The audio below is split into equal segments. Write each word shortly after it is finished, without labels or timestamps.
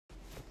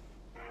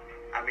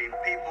mean,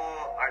 people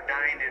are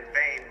dying in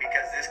vain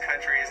because this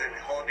country isn't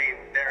holding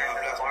their end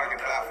of the bargain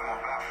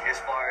as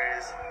far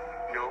as,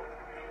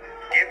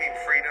 giving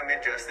freedom and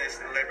justice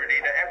and liberty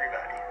to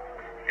everybody.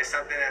 It's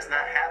something that's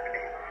not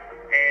happening.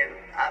 And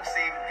I've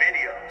seen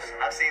videos,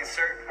 I've seen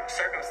certain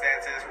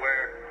circumstances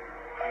where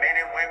men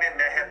and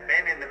women that have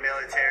been in the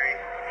military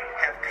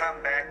have come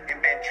back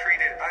and been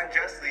treated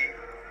unjustly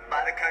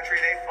by the country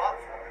they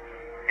fought for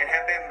and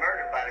have been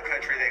murdered by the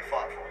country they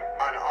fought for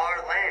on our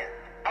land.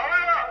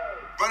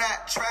 Run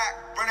that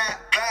track, run that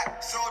back.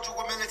 Soldier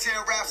with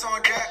military raps on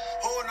deck.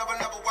 Whole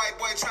another white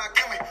boy trying to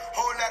kill me.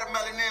 Whole lot of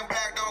melanin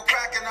black, don't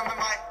crack, and I'm in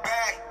my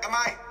bag. Am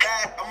I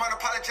bad? I'm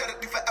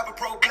unapologetically forever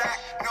pro-black.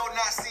 No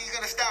Nazi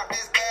gonna stop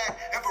this bag.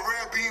 If a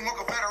red beam or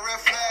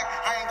Confederate flag,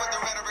 I ain't with the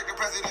rhetoric the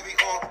president be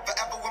on.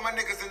 Forever with my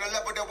niggas in the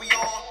level that we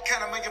on.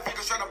 Count a million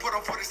figures trying to put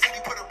on for the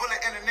city. Put a bullet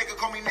in a nigga,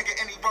 call me nigga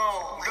any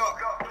wrong. Look,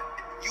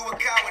 you a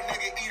coward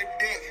nigga, eat a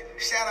dick.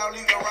 Shout out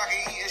Liga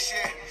Rocky eating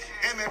shit.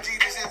 MMG,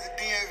 this is the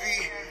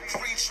DMV.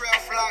 Free trail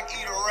flock,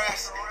 eat a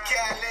rest.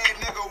 Cat leg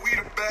nigga, we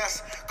the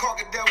best.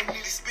 Crocodile, we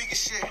need to speak of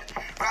shit.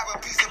 Rap a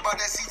piece about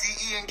that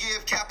CTE and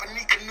give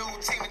Kaepernick a new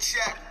team a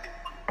check.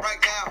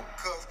 Right now,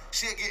 cause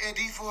shit getting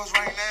deep for us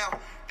right now.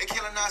 They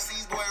killing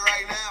Nazis boy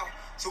right now.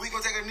 So we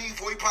gonna take a knee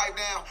before we pipe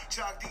down.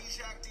 Shock D.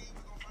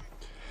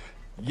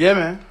 Yeah,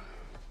 man.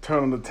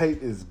 Turn on the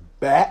Tape is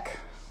back.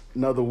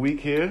 Another week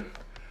here.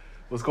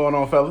 What's going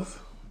on, fellas?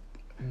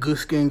 Good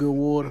skin, good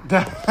water.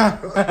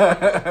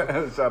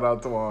 Shout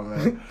out to him,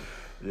 man.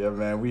 Yeah,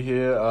 man. We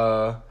here.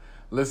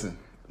 Listen,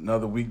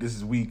 another week. This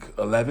is week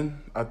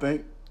 11, I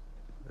think.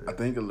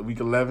 Week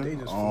 11. They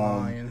just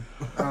flying.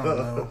 I don't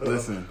know.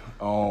 Listen,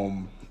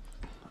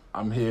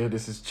 I'm here.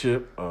 This is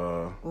Chip.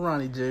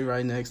 Ronnie J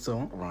right next to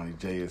him. Ronnie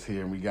J is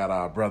here, and we got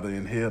our brother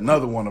in here.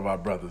 Another one of our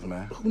brothers,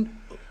 man.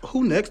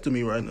 Who next to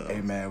me right now?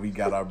 Hey, man, we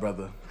got our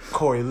brother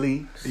Corey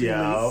Lee.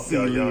 Yo.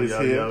 You know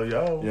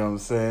what I'm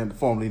saying?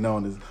 Formerly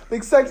known as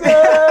Big Sexy. Big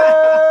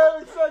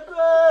Sexy.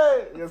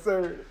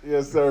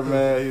 Yes, sir,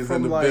 man. He's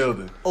in the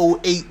building.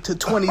 08 to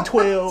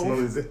 2012.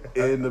 He's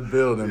in the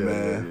building,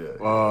 man.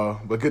 Yeah.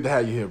 But good to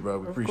have you here, bro.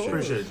 We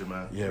appreciate you,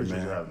 man. Yeah, appreciate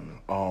man. you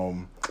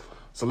having me.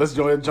 So let's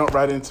jump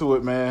right into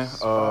it, man.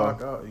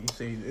 You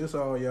see, it's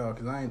all y'all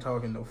because I ain't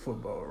talking no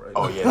football right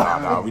now. Oh yeah,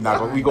 nah, we not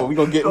gonna we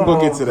gonna get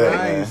to that. I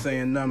man. ain't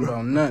saying nothing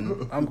about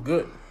nothing. I'm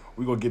good.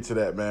 We gonna get to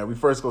that, man. We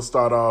first gonna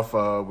start off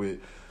with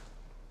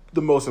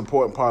the most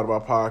important part of our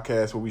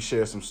podcast, where we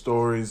share some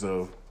stories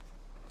of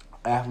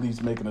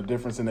athletes making a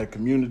difference in their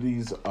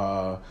communities.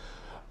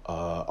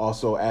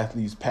 Also,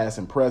 athletes past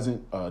and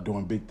present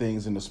doing big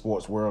things in the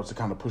sports world to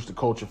kind of push the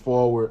culture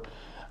forward.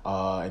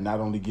 And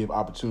not only give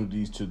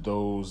opportunities to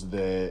those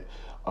that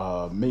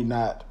may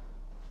not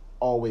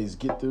always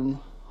get them,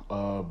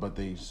 but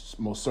they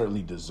most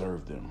certainly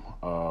deserve them.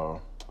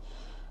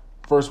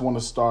 First, want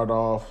to start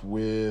off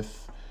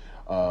with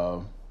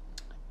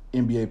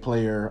NBA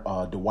player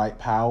Dwight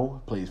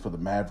Powell, plays for the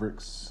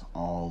Mavericks.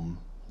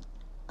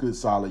 Good,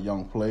 solid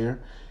young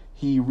player.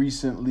 He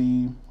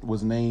recently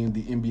was named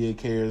the NBA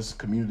Cares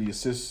Community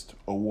Assist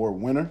Award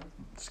winner.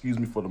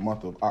 For the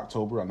month of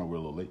October. I know we're a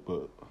little late,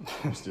 but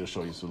we still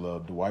show you some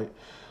love, Dwight.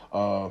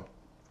 The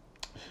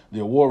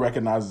award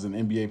recognizes an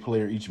NBA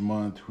player each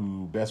month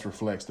who best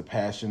reflects the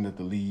passion that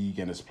the league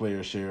and its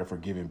players share for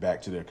giving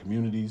back to their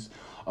communities.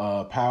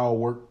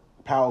 Powell's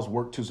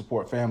work to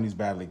support families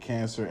battling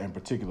cancer, and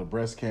particular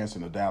breast cancer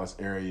in the Dallas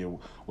area,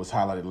 was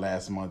highlighted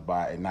last month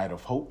by A Night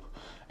of Hope,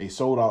 a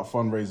sold-out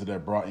fundraiser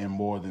that brought in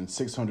more than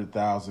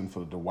 $600,000 for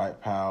the Dwight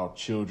Powell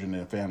Children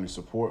and Family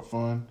Support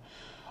Fund.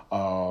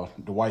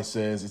 Dwight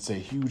says, "It's a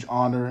huge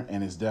honor,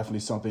 and it's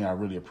definitely something I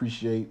really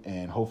appreciate,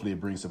 and hopefully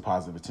it brings some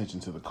positive attention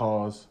to the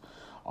cause.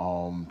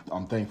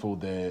 I'm thankful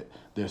that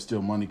there's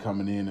still money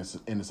coming in,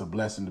 and it's a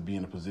blessing to be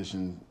in the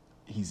position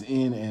he's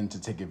in and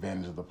to take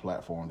advantage of the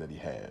platform that he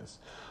has."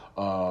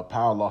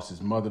 Powell lost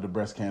his mother to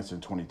breast cancer in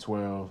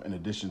 2012. In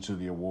addition to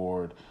the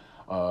award,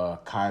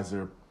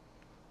 Kaiser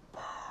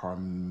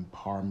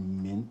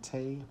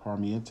Parmiente.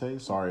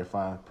 Sorry if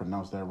I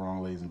pronounced that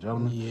wrong, ladies and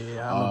gentlemen.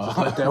 Yeah, I'm gonna just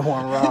let that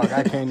one rock.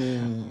 I can't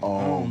even.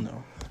 I don't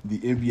know. The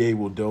NBA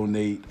will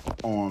donate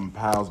on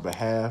Powell's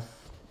behalf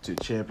to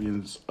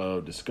Champions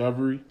of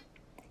Discovery,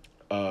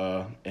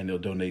 and they'll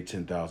donate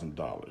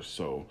 $10,000.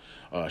 So,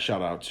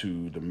 shout out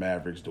to the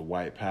Mavericks,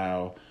 Dwight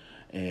Powell,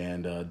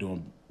 and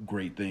doing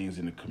great things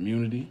in the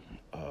community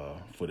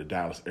for the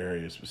Dallas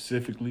area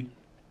specifically.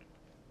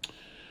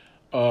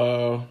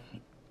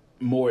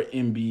 More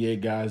NBA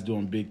guys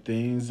doing big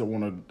things. I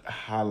want to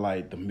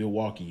highlight the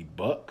Milwaukee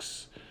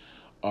Bucks.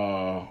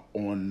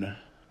 On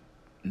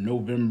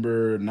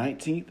November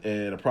 19th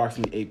at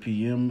approximately 8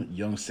 p.m.,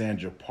 young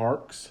Sandra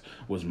Parks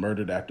was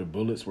murdered after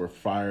bullets were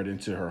fired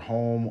into her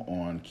home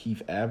on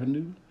Keith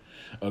Avenue.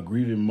 A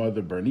grieving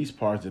mother, Bernice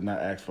Parks, did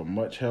not ask for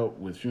much help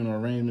with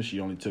funeral arrangements. She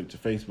only took to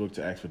Facebook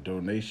to ask for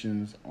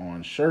donations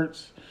on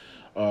shirts.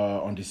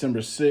 On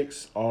December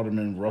 6th,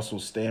 Alderman Russell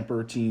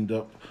Stamper teamed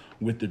up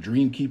with the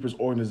Dream Keepers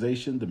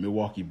organization, the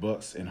Milwaukee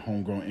Bucks, and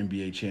homegrown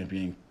NBA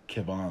champion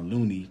Kevon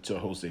Looney to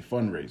host a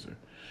fundraiser.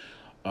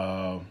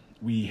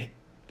 We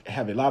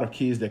have a lot of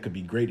kids that could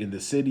be great in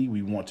the city.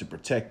 We want to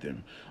protect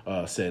them,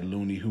 said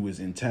Looney, who is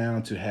in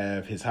town to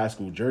have his high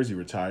school jersey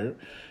retired,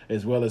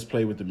 as well as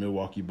play with the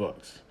Milwaukee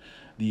Bucks.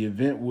 The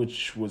event,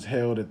 which was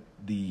held at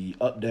the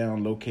Up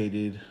Down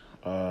located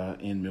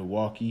in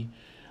Milwaukee,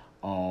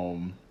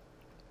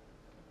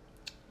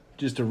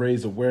 just to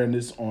raise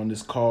awareness on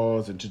this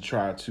cause and to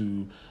try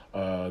to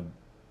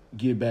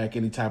give back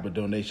any type of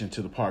donation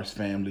to the Parks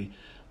family.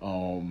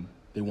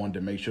 They wanted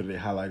to make sure they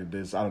highlighted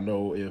this. I don't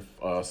know if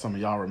some of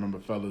y'all remember,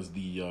 fellas,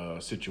 the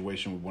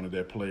situation with one of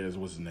their players.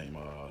 What's his name?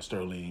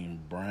 Sterling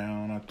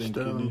Brown, I think.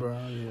 Sterling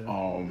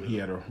Brown, yeah. He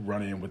had a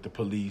run-in with the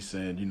police,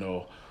 and,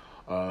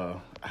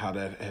 how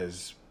that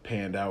has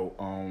panned out.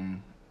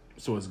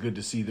 So it's good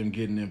to see them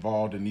getting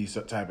involved in these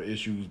type of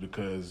issues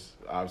because,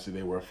 obviously,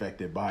 they were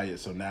affected by it,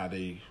 so now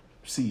they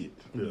see it,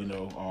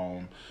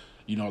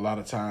 a lot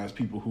of times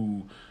people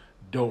who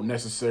don't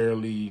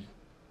necessarily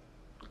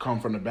come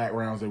from the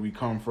backgrounds that we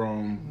come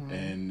from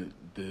and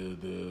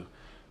the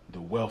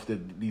wealth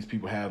that these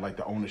people have, like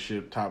the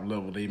ownership top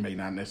level, they may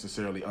not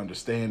necessarily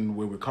understand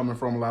where we're coming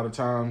from a lot of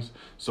times.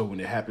 So when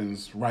it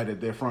happens right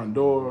at their front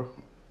door,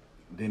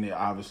 then it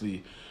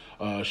obviously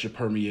should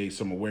permeate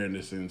some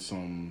awareness and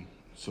some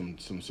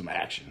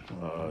action,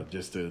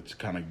 just to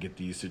kind of get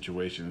these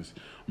situations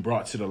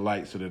brought to the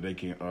light so that they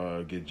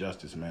can get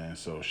justice, man.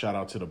 So shout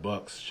out to the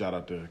Bucks, shout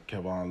out to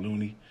Kevon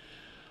Looney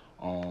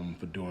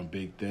for doing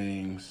big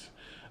things.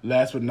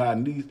 Last but not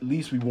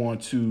least, we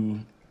want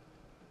to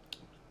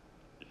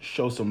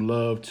show some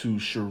love to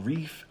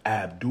Shareef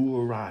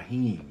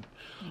Abdur-Rahim.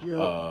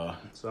 Yeah,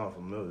 sound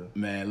familiar.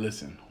 Man,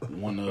 listen,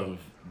 one of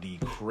the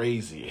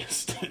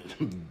craziest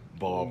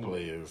ball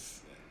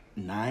players.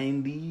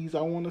 90s,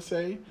 I want to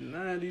say.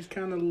 90s,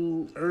 kind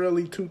of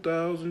early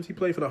 2000s. He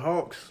played for the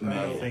Hawks.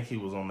 I think he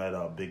was on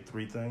that Big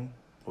Three thing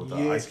with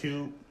the Ice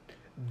Cube.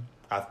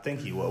 I think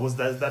he was. Was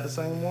that the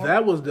same one?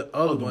 That was the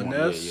other one.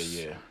 That's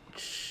yeah.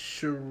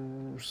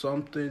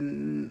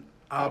 Something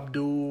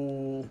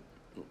Abdul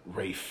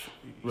Rafe,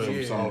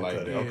 yeah, something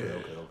like that.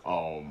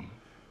 Okay.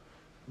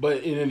 But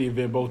in any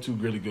event, both two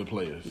really good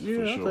players for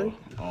sure.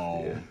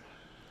 Okay.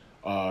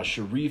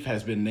 Shareef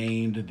has been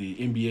named the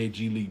NBA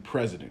G League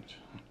president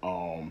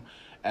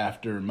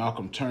after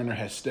Malcolm Turner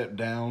has stepped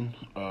down.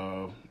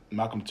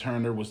 Malcolm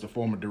Turner was the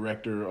former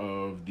president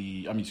of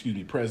the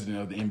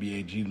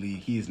NBA G League.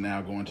 He is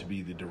now going to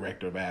be the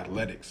director of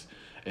athletics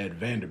at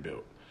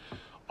Vanderbilt.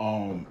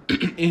 In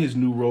his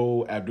new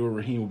role,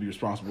 Abdur-Rahim will be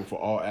responsible for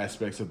all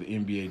aspects of the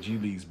NBA G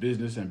League's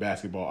business and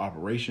basketball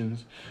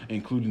operations,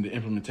 including the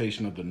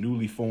implementation of the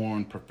newly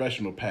formed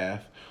professional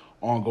path,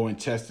 ongoing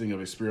testing of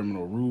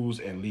experimental rules,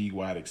 and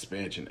league-wide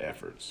expansion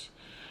efforts.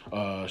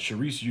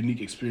 Shareef's unique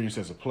experience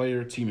as a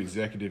player, team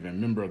executive, and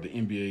member of the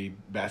NBA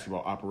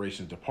basketball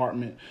operations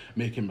department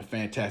make him a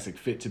fantastic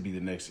fit to be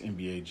the next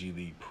NBA G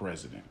League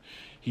president.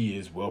 He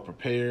is well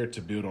prepared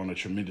to build on the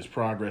tremendous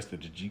progress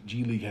that the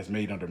G League has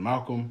made under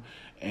Malcolm,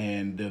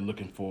 and they're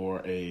looking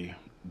for a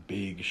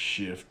big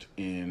shift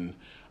in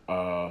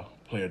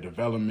player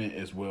development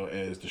as well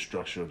as the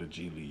structure of the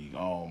G League.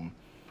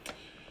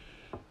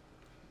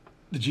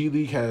 The G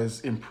League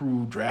has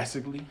improved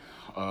drastically.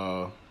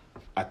 I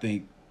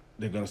think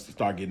they're going to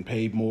start getting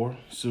paid more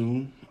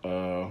soon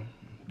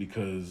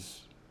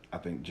because I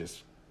think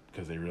just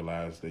because they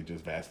realize they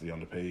just vastly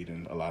underpaid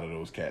and a lot of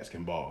those cats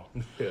can ball.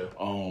 Yeah.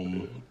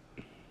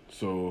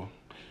 So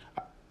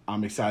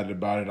I'm excited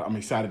about it. I'm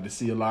excited to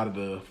see a lot of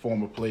the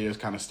former players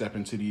kind of step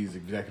into these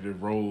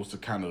executive roles to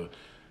kind of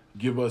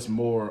give us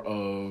more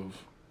of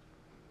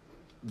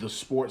the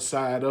sports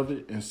side of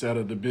it instead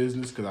of the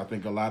business, because I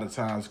think a lot of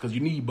times, because you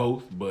need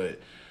both, but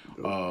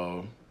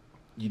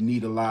you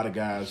need a lot of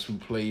guys who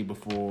played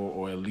before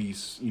or at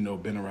least,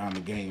 been around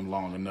the game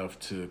long enough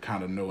to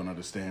kind of know and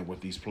understand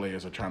what these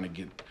players are trying to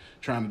do,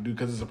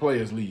 because it's a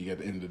players' league at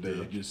the end of the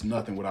day. It's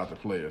nothing without the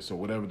players. So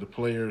whatever the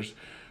players'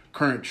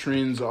 current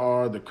trends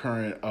are, the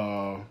current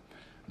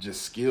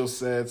just skill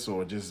sets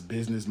or just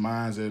business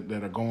minds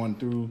that are going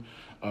through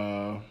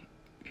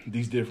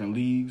these different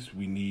leagues,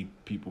 we need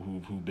people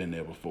who've been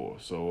there before.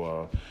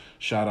 So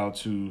shout out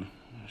to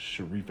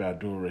Shareef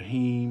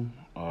Abdur-Rahim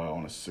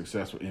on a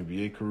successful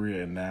NBA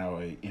career and now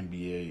a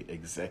NBA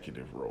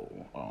executive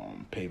role,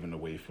 paving the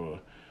way for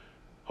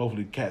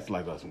hopefully cats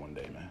like us one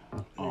day,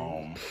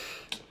 man.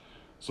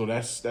 So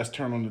that's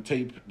Turn on the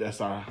Tape.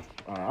 That's our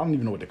I don't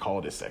even know what to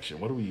call this section.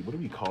 What do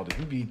we call this?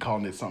 We be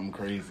calling it something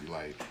crazy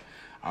like,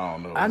 I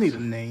don't know. I need a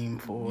name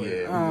for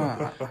it.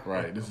 Yeah,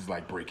 right. This is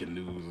like breaking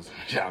news or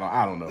something.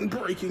 I don't know.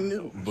 Breaking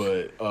news.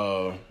 But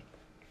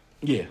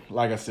yeah,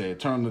 like I said,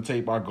 Turn on the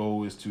Tape. Our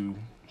goal is to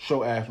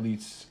show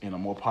athletes in a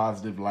more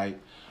positive light,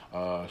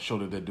 show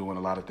that they're doing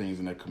a lot of things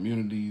in their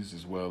communities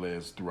as well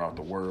as throughout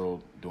the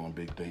world, doing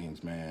big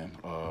things, man.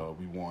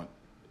 We want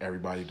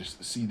everybody to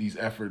see these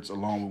efforts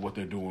along with what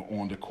they're doing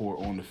on the court,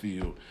 on the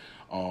field,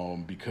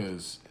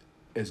 because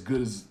as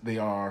good as they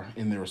are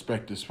in their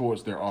respective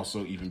sports, they're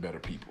also even better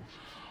people.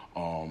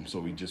 So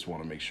we just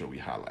want to make sure we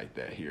highlight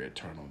that here at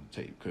Turn on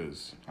the Tape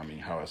because, I mean,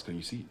 how else can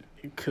you see it?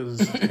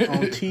 Because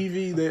on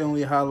TV, they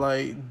only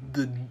highlight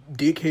the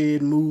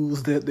dickhead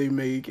moves that they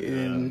make.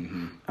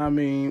 And, I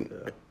mean,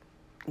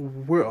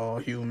 we're all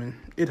human.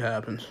 It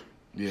happens.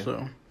 Yeah.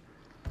 So,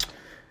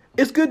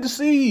 it's good to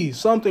see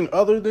something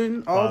other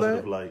than all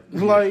Positive that.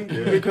 light.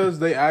 Because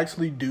they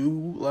actually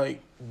do,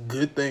 like,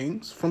 good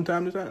things from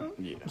time to time.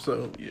 Yeah.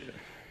 So, yeah.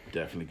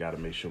 Definitely got to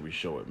make sure we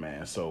show it,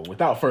 man. So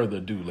without further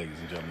ado, ladies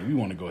and gentlemen, we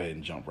want to go ahead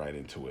and jump right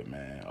into it,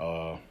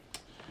 man.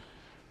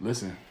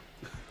 Listen.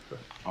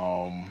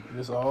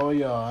 It's all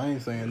y'all. I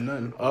ain't saying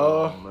nothing.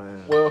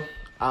 Man. Well,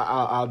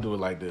 I'll do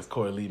it like this.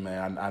 Corey Lee,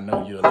 man, I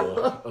know you're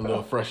a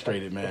little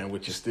frustrated, man,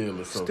 with your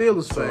Steelers.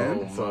 Steelers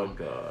fan. Oh, my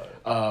God.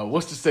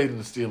 What's the state of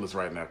the Steelers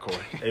right now,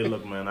 Corey? Hey,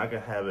 look, man,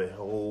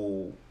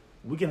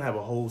 we can have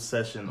a whole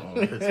session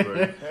on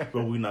Pittsburgh,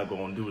 but we're not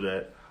going to do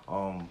that.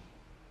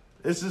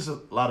 It's just a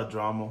lot of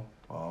drama.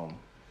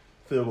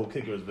 Field goal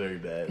kicker is very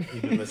bad.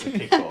 He's been missing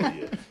kicks all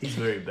year. He's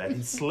very bad.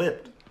 He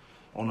slipped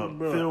on a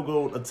field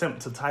goal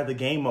attempt to tie the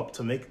game up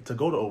to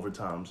go to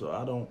overtime.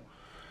 So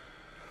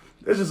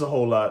it's just a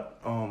whole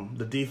lot.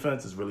 The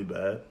defense is really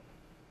bad.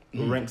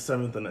 We're ranked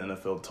 7th in the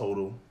NFL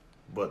total,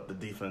 but the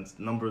defense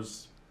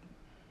numbers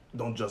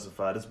don't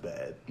justify it. It's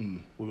bad.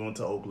 We went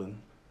to Oakland.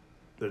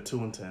 They're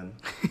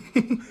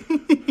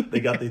 2-10. They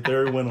got their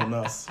 3rd win on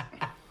us.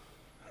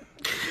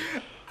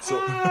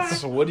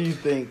 So what do you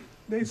think?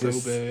 They so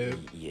bad.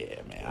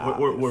 Yeah, man.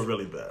 We're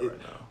really bad right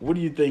now. What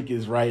do you think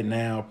is right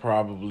now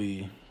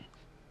probably?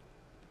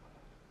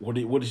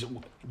 What is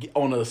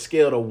on a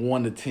scale of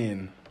 1 to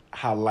 10?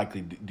 How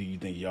likely do you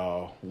think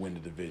y'all win the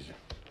division?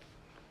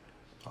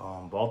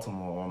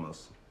 Baltimore on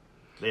us.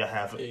 They are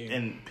half,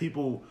 and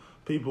people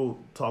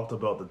talked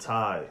about the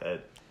tie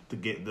at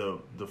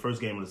the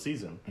first game of the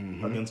season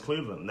against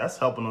Cleveland. That's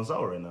helping us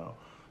out right now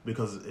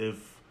because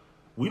if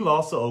we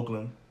lost to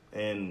Oakland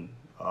and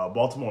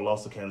Baltimore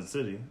lost to Kansas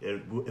City,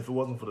 if it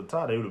wasn't for the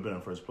tie, they would have been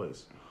in first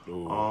place.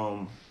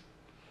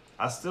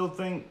 I still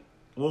think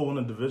we'll win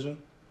the division.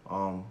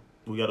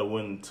 We got to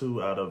win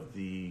 2 out of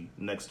the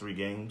next 3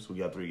 games. We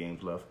got 3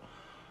 games left.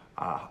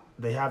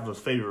 They have the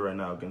favorite right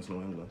now against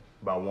New England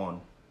by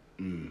 1.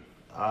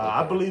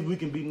 I believe we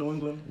can beat New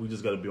England. We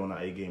just got to be on our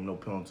A game, no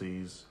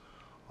penalties,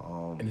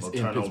 and it's no in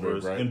turnovers.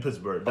 Pittsburgh, right? In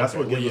Pittsburgh. That's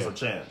what gives us a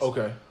chance.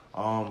 Okay.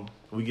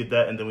 We get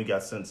that, and then we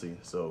got Cincy.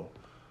 So,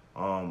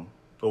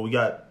 but we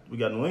got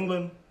New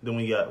England. Then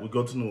we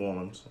go to New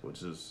Orleans,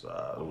 which is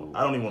I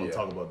don't even want to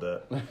talk about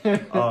that.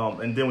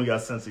 And then we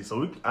got Cincy.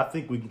 So I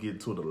think we can get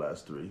 2 of the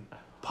last 3,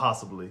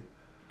 possibly.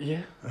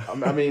 Yeah.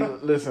 I mean,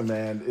 listen,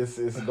 man, it's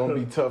gonna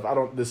be tough.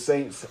 The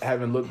Saints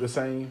haven't looked the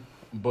same,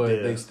 but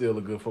they still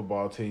a good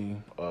football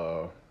team.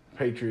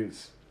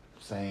 Patriots,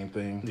 same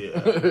thing.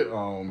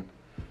 Yeah.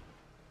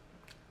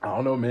 I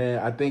don't know, man.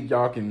 I think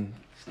y'all can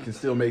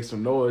still make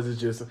some noise.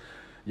 It's just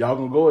y'all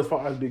gonna go as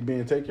far as Big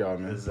Ben take y'all,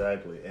 man.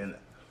 Exactly. And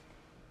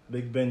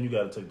Big Ben, you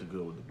got to take the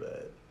good with the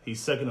bad. He's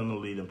 2nd in the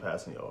lead in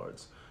passing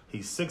yards.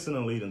 He's 6th in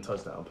the lead in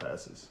touchdown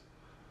passes.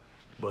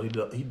 But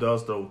he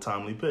does throw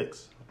timely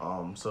picks.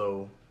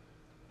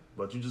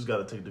 But you just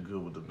got to take the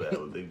good with the bad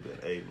with Big Ben.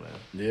 Hey, man.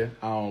 Yeah.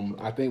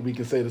 I think we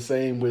can say the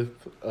same with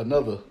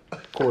another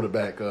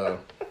quarterback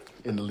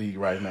in the league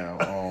right now.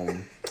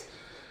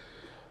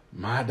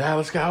 My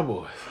Dallas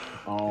Cowboys.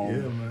 Yeah,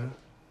 man.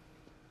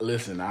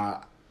 Listen,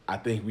 I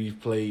think we've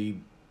played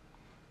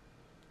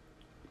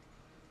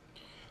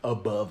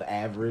above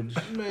average.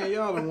 Man,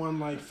 y'all done won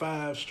like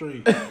 5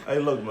 straight. Hey,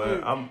 look,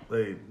 man.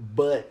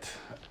 But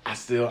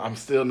I'm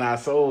still not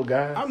sold,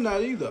 guys. I'm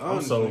not either,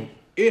 honestly. I'm sold.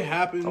 It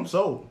happens. I'm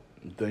sold.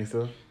 You think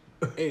so?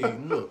 Hey,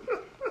 look.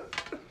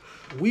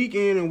 Week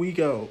in and week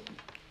out,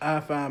 I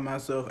find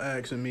myself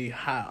asking me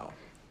how.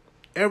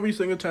 Every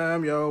single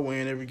time y'all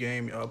win, every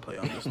game y'all play,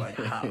 I'm just like,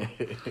 how?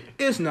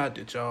 It's not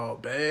that y'all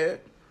bad.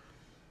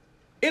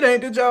 It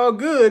ain't that y'all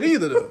good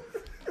either, though.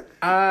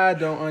 I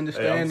don't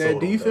understand that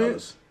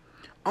defense.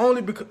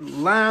 Only because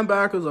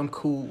linebackers, I'm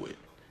cool with.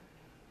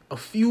 A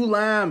few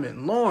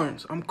linemen,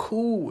 Lawrence, I'm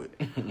cool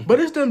with.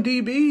 But it's them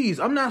DBs.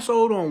 I'm not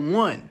sold on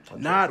one.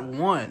 Not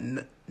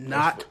one.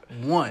 Not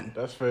one.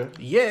 That's fair.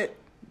 Yet,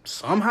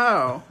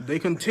 somehow, they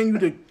continue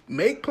to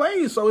make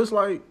plays. So it's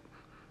like,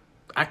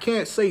 I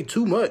can't say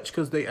too much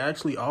because they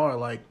actually are,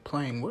 like,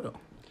 playing well.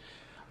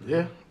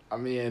 Yeah. I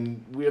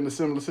mean, we're in a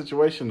similar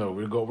situation, though.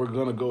 We're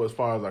going to go as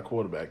far as our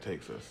quarterback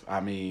takes us.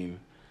 I mean,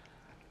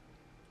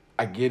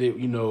 I get it,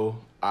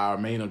 our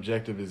main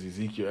objective is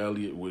Ezekiel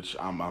Elliott, which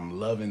I'm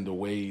loving the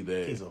way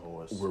that he's a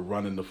horse. We're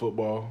running the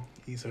football.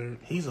 He's hurt.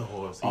 He's a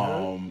horse.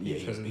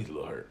 He's a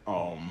little hurt.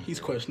 He's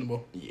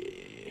questionable. Yeah.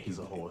 He's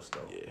a horse,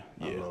 though. Yeah.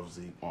 I love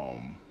Zeke.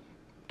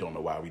 Don't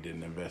know why we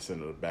didn't invest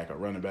in a backup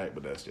running back,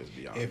 but that's just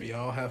beyond. If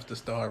y'all have to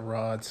start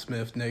Rod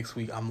Smith next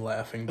week, I'm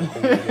laughing the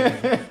whole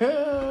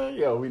game.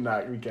 Yo, we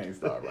can't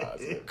start Rod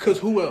Smith. Because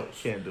who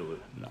else? Can't do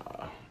it.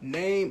 Nah.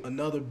 Name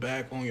another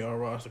back on your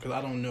roster, because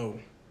I don't know.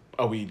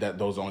 Oh,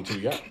 those only 2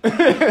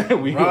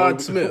 we got. Rod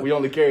Smith. We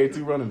only carry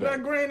 2 running backs.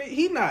 Now, granted,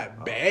 he's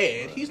not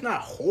bad. He's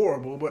not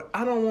horrible, but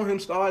I don't want him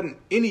starting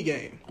any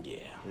game. Yeah.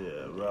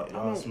 Yeah,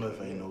 Ron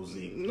Smith ain't no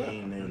Zeke. He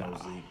ain't near no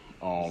Zeke.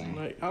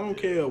 Like, I don't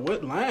care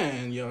what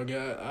line y'all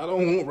got. I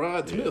don't want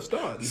Rod Smith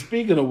starting.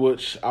 Speaking of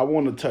which, I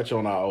want to touch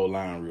on our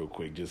O-line real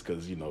quick, just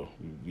because,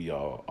 we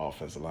all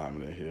offensive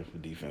linemen in here, for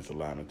defensive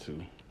linemen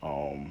too.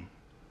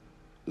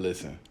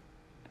 Listen,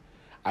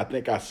 I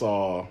think I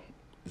saw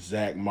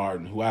Zach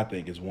Martin, who I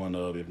think is one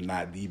of, if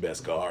not the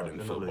best guard in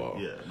football.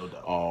 Yeah, no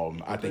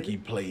doubt. I think he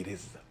played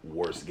his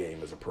worst game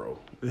as a pro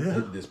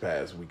this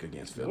past week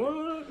against Philly.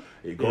 What?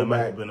 Michael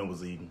Bennett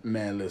was eating.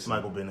 Man, listen.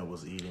 Michael Bennett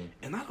was eating.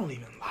 And I don't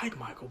even like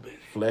Michael Bennett.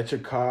 Fletcher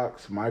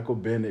Cox, Michael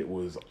Bennett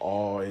was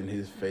all in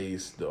his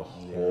face the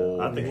whole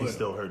I think game. he's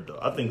still hurt, though.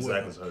 I think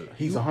Zach is hurt.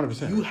 He's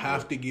 100%. You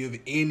have to give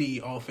any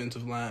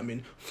offensive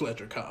lineman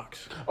Fletcher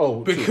Cox.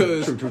 Oh,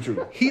 because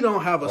true. he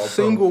don't have a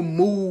single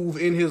move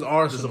in his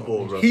arsenal.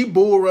 bull rush. He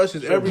bull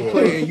rushes every bull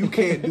play, rush. and you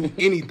can't do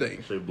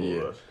anything. Straight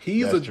bull rush.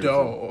 He's That's a true,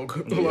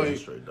 dog. Yeah, Like,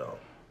 straight dog.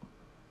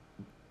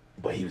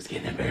 But he was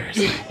getting embarrassed.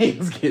 He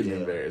was getting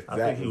embarrassed. I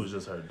think he was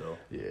just hurt, though.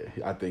 Yeah,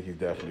 I think he's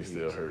definitely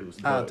still hurt.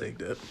 I'll take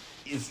that.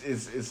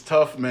 It's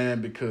tough,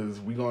 man, because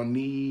we're gonna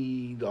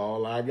need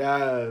all our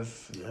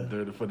guys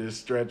for this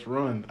stretch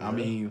run. I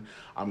mean,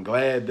 I'm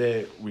glad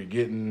that we're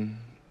getting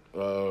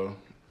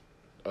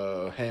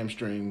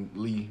Hamstring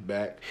Lee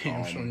back.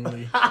 Hamstring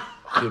Lee.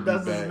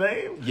 That's his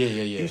name? Yeah.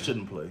 He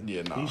shouldn't play.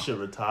 Yeah, nah. He should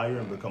retire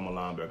and become a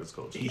linebackers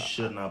coach. He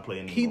should not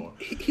play He anymore.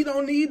 he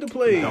don't need to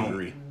play. I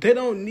agree. They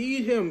don't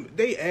need him.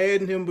 They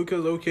add him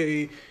because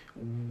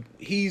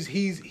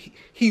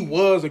he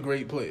was a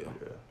great player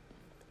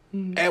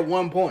at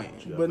one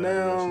point, but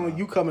now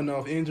you coming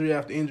off injury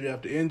after injury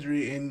after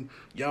injury, and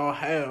y'all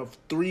have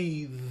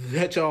 3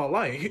 that y'all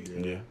like.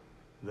 Yeah.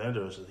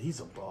 Vander, he's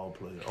a ball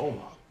player. Oh my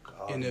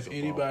God. And he's if a ball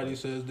anybody player.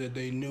 says that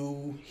they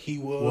knew he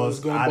was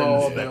I going to didn't ball,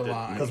 expect they're it.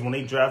 lying. Because when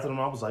they drafted him,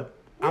 I was like,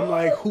 I'm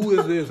like, who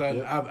is this?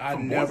 I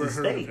From never Boise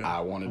heard of State. him.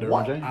 I wanted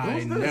What? Derwin James. I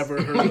Who's this?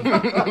 never heard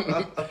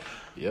of him.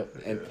 Yep.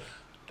 And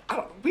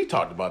we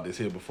talked about this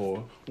here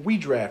before. We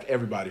draft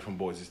everybody from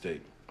Boise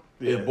State.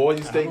 Yeah. If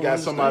Boise State don't got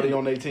somebody understand.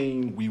 on their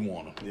team, we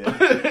want them.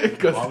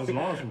 yeah.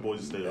 Lawrence from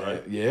Boise State,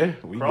 right? Yeah,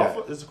 we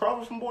Crawford? got Is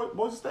Crawford from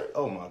Boise State?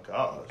 Oh my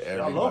gosh. Y'all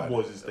everybody. love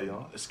Boise State, huh?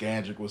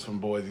 Skandrick was from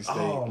Boise State.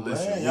 Oh,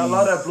 Listen, man. Y'all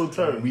love that blue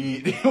turd.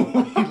 we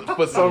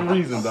for some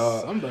reason,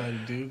 dog. Somebody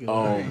do.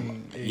 'Cause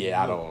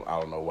Yeah, I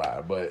don't know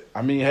why, but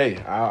I mean, hey,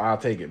 I'll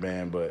take it,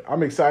 man. But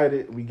I'm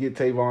excited. We get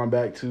Tavon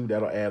back too.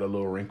 That'll add a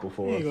little wrinkle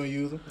for They us. ain't gonna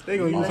use him. They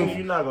gonna use You're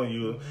him. not going to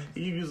use him.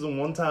 You used him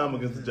one time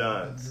against the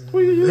Giants.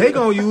 They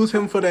gonna use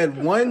him for that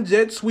one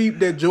jet sweep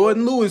that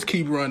Jordan Lewis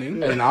keep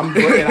running. And I'm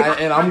good.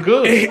 And I'm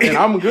good. And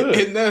I'm good.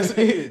 And that's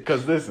it.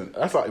 Because listen,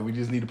 that's all. We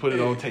just need to put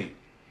it on tape.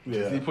 Yeah.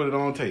 Just need to put it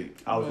on tape.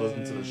 I was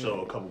listening to the show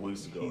a couple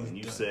weeks ago, and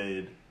you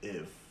said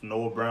if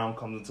Noah Brown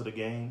comes into the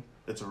game,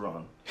 it's a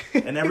run.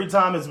 And every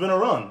time it's been a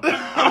run.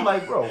 I'm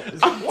like, bro,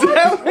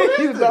 what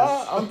is this?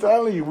 I'm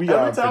telling you, we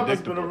are Every time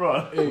it's been a predictable.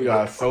 run. We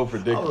are so I was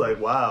predictable. like,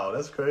 wow,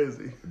 that's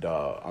crazy.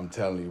 Dog, I'm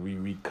telling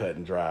you, we cut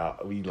and dry.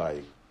 We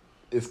like,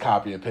 it's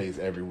copy and paste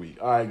every week.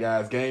 All right,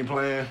 guys, game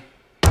plan,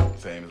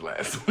 same as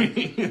last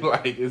week.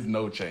 Like, it's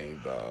no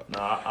change, dog.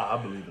 Nah, I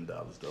believe in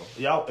Dallas, though.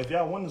 If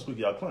y'all win this week,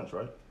 y'all clinch,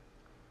 right?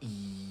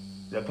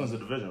 Y'all clinch the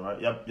division, right?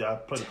 Y'all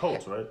play the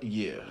Colts, right?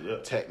 Yeah, Yeah.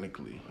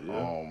 technically.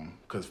 Yeah.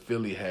 Because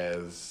Philly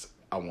has,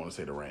 I want to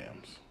say, the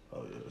Rams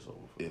Oh, yeah, it's over.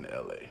 For in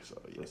LA.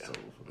 So, yeah. It's over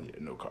for them. Yeah,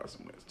 no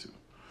Carson Wentz, too.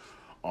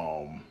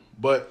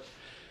 But,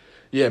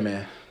 yeah,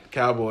 man,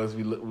 Cowboys,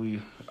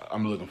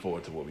 I'm looking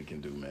forward to what we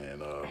can do,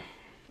 man.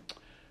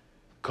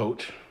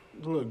 Coach.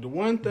 Look, the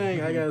one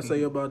thing I gotta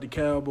say about the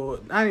Cowboys,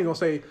 I ain't gonna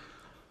say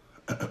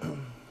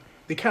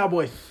the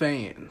Cowboy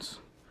fans,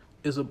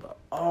 is about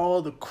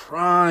all the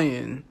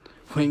crying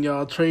when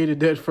y'all traded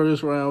that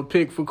first round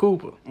pick for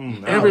Cooper.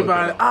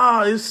 Everybody,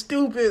 it's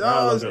stupid.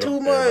 It's look at too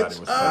him. much. Everybody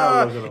was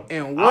saying, look at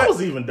him. And I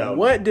was even doubting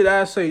what him. did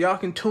I say? Y'all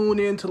can tune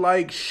in to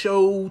like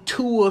show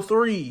 2 or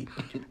 3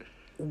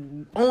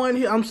 on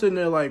here. I'm sitting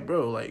there like,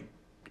 bro, like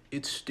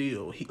it's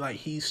still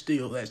he's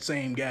still that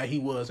same guy he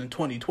was in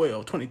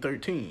 2012,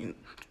 2013.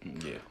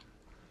 Yeah.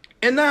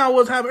 And now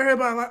what's happening?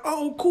 Everybody like,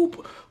 oh,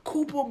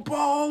 Cooper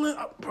balling.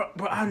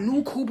 Bro, I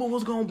knew Cooper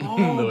was gonna ball,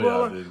 No, bro.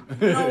 y'all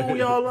didn't. No,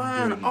 y'all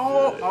lying.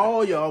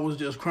 All y'all was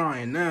just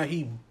crying. Now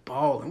he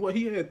balling. What,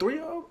 he had 3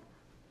 of them?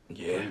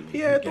 Yeah. He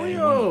had 3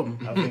 of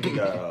them. I think he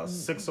got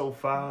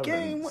 605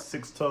 Game and one.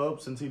 6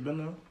 tubs since he been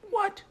there.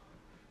 What?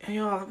 And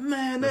y'all,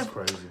 man, That's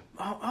crazy.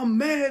 I'm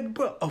mad,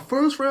 but a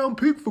first round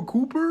pick for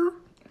Cooper?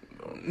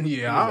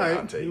 Yeah, all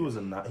right. He was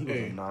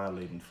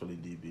annihilating Philly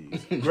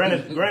DBs.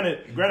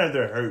 Granted,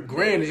 they're hurt.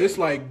 Granted, it's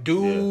like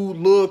dude,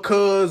 little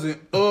cousin,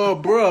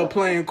 bruh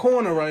playing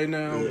corner right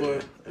now,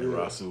 but Hey,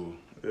 Rasul.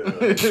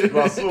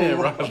 Rasul.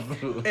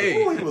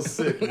 hey, He was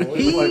sick, boy.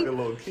 He was like a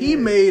little kid. he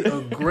made a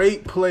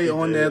great play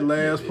on that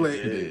last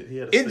play. He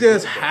had a It sick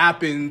just little-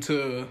 happened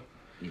to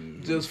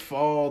just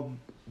fall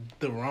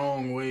the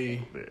wrong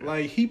way.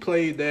 Like he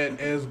played that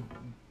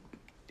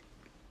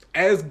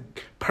as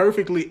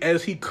perfectly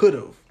as he could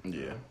have.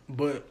 Yeah.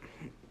 But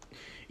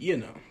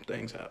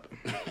things happen.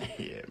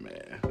 Yeah,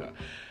 man.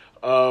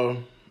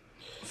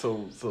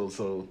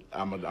 So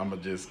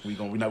I'm just we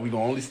gonna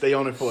only stay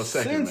on it for a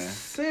second, man.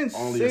 Since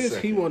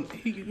second.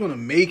 he gonna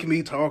make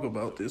me talk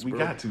about this, We bro.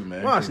 got to,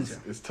 man.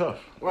 Washington. It's tough.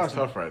 It's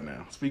tough right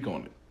now. Speak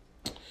on it.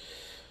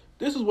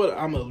 This is what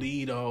I'm gonna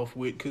lead off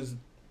with, because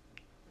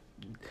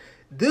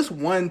this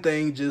one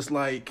thing just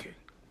like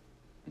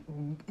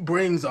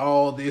brings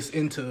all this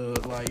into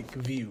like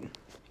view.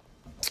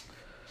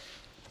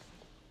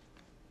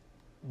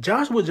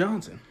 Joshua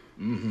Johnson,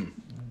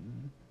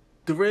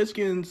 the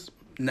Redskins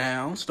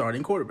now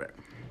starting quarterback.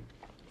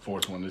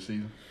 4th one this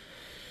season.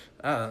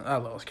 I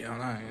lost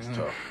count. It's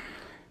tough.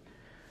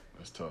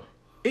 That's tough.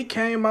 It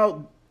came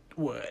out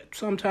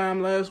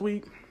sometime last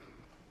week.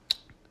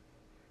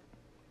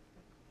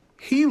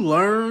 He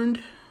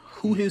learned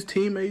who his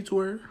teammates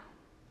were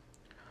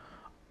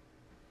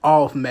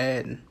off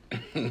Madden.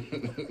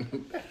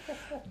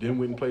 Then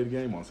went and played the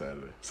game on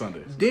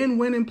Sunday. Then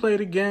went and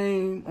played a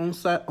game on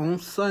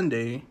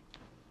Sunday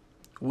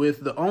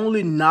with the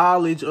only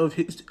knowledge of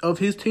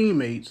his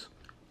teammates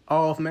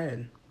off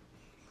Madden.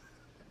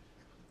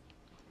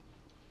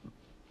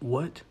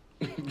 What?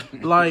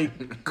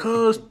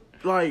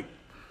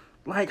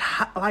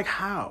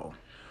 How?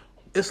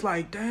 It's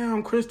like,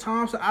 damn, Chris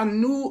Thompson, I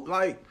knew,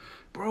 like,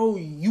 bro,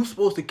 you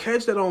supposed to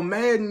catch that on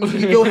Madden.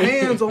 Your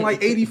hands on,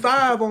 like,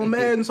 85 on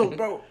Madden. So,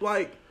 bro,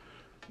 like,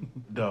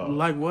 Dog.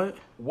 like what?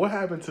 What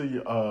happened to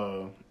you?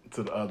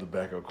 To the other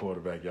backup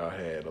quarterback y'all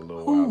had a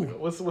little while ago?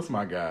 What's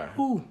my guy?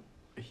 Who?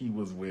 He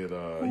was with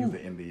he was in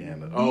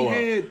Indiana. He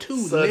had two.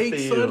 Nate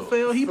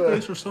Sudfeld. He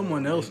plays for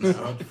someone else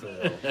now.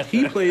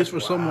 He plays for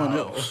someone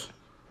else.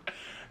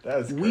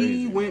 That's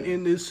crazy. We went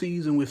in this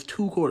season with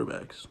 2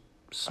 quarterbacks,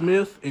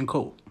 Smith and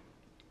Colt.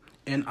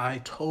 And I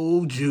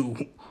told you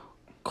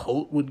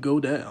Colt would go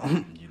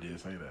down. You did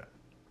say that.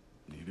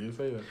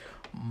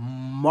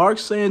 Mark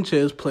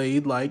Sanchez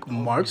played like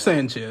Mark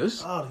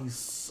Sanchez. Oh, he's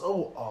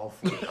so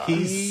awful. He-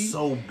 He's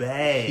so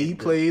bad. He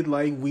played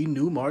like we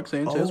knew Mark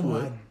Sanchez Oh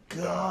would. my I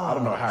god.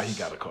 don't know how he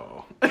got a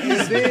call.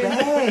 He's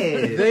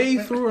bad. They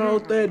threw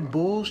out that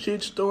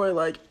bullshit story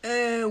like,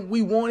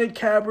 we wanted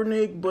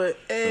Kaepernick, but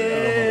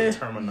The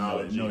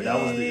terminology. That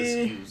was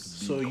the excuse.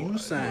 So you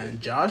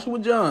signed Joshua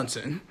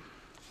Johnson,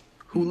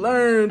 who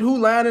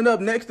lining up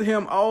next to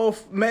him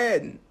off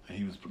Madden. And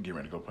he was getting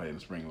ready to go play in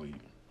the spring league.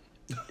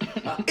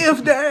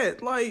 If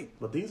that, like,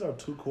 But these are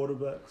 2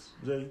 quarterbacks,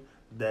 Jay,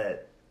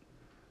 that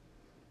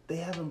they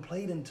haven't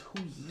played in 2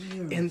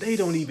 years. and they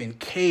don't even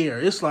care.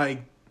 It's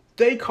like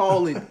they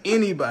calling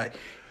anybody.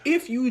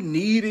 If you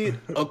needed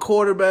a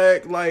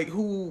quarterback like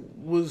who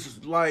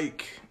was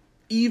like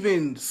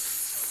even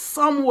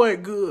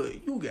somewhat good,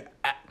 you got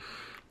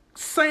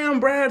Sam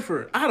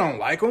Bradford. I don't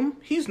like him.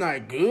 He's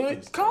not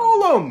good.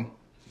 Call him.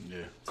 Yeah,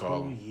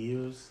 call 2 him.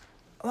 years.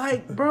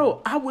 Like,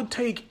 bro, I would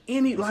take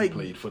any, He like,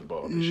 played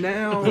football this year.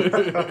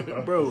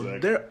 now, bro,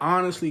 they're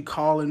honestly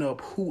calling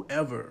up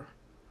whoever.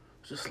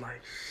 Just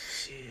like,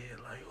 shit,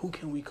 like, who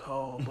can we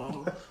call,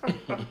 bro?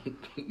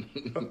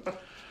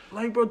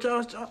 Like, bro,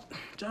 Josh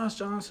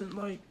Johnson,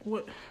 like,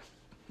 what?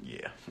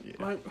 Yeah.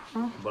 Like,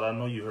 huh? But I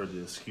know you heard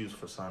the excuse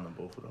for signing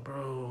both of them.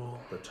 Bro,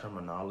 The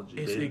terminology.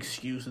 it's They-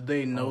 excuse.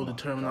 They know Oh the my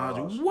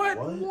terminology. gosh, What?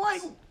 what?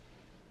 Like,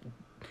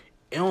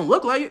 it don't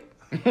look like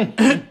it.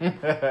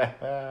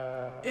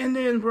 And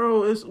then,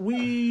 bro,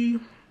 we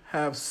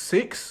have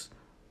 6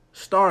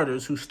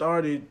 starters who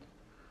started.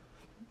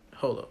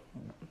 Hold up.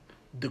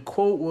 The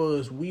quote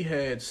was, we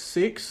had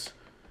 6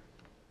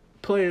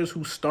 players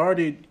who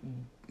started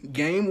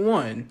game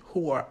 1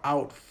 who are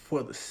out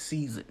for the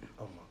season.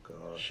 Oh my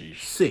god.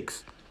 Sheesh.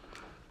 6.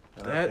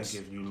 And I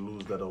think if you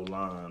lose that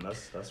O-line,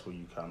 that's where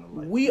you kind of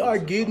like. We lose are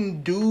it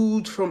getting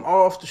dudes from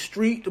off the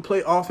street to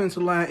play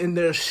offensive line, and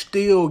they're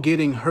still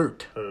getting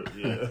hurt. from.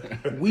 Yeah.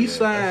 We Yeah,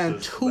 signed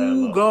that's just 2 bad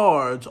luck.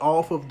 guards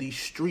off of the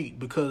street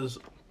because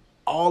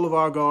all of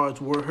our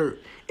guards were hurt,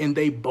 and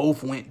they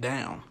both went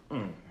down.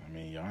 I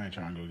mean, y'all ain't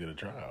trying to go get a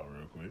tryout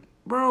real quick.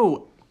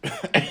 Bro,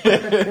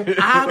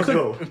 I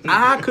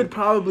could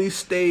probably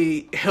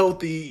stay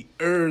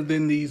healthier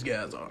than these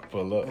guys are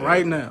For luck.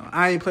 right now.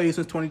 I ain't played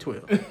since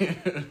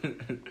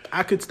 2012.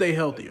 I could stay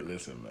healthier.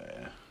 Listen,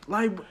 man.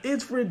 Like,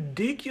 it's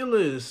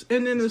ridiculous.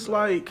 And then it's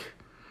like,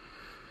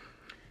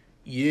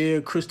 yeah,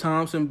 Chris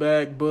Thompson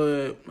back,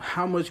 but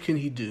how much can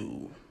he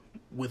do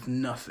with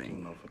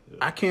nothing?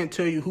 I can't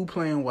tell you who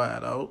playing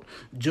wide out.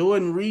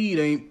 Jordan Reed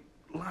ain't.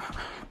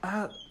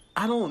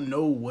 I don't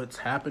know what's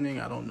happening.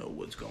 I don't know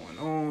what's going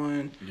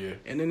on. Yeah.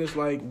 And then it's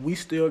like, we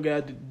still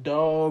got the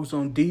dogs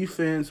on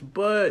defense, They're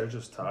but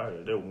just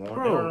tired. They're worn.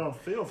 Bro, They're on the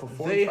field for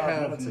 45 they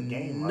have minutes a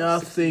game.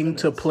 like 60 nothing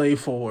to minutes. play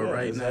for Yeah,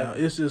 right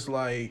exactly. now. It's just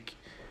like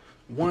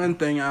one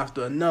thing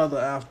after another,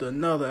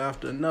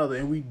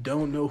 and we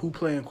don't know who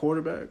playing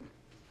quarterback.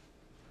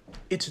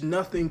 It's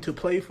nothing to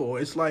play for.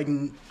 It's like,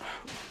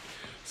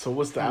 So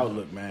what's the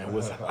outlook, man?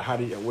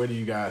 Where do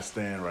you guys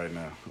stand right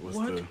now?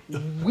 what?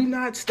 We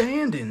not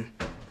standing.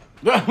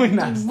 We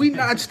not. We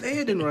not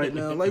standing right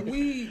now. Like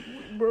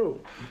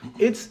bro,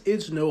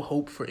 it's no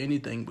hope for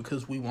anything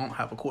because we won't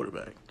have a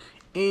quarterback.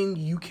 And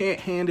you can't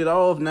hand it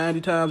off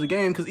 90 times a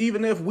game because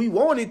even if we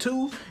wanted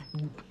to,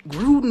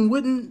 Gruden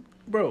wouldn't,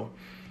 bro.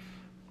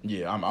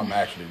 Yeah, I'm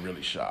actually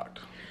really shocked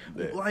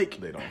that Like,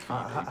 they don't feed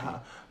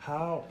AP.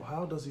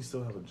 How does he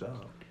still have a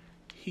job?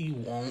 He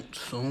won't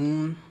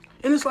soon.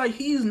 And it's like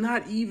he's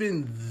not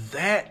even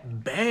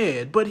that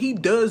bad, but he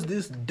does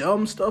this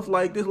dumb stuff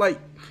like this. Like,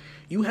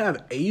 you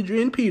have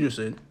Adrian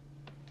Peterson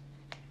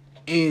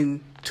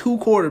and 2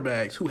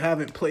 quarterbacks who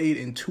haven't played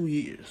in 2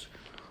 years.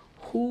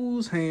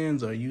 Whose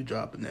hands are you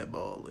dropping that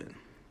ball in?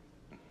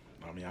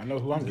 I mean, I know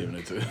who I'm giving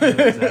it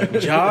to.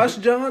 Josh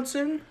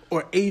Johnson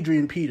or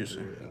Adrian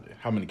Peterson?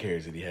 How many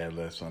carries did he have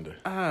last Sunday?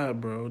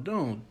 Bro,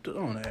 don't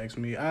ask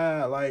me.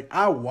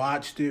 I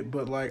watched it,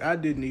 but like I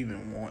didn't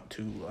even want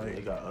to. It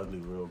Like, got ugly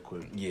real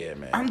quick. Yeah,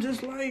 man. I'm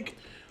just like,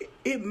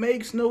 it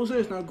makes no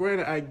sense. Now,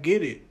 granted, I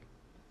get it.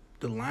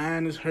 The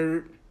line is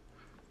hurt.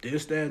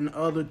 This, that, and the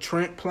other.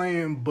 Trent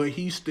playing, but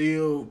he's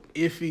still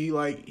iffy.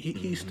 Like,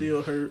 he's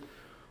still hurt.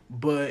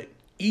 But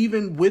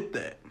even with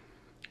that,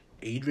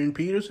 Adrian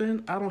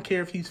Peterson, I don't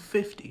care if he's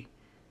 50.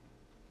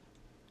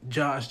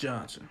 Josh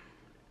Johnson.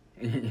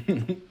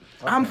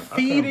 I'm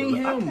feeding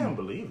him. I can't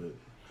believe it.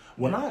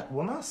 When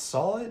I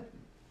saw it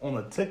on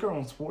a ticker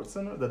on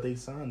SportsCenter that they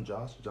signed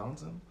Josh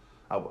Johnson,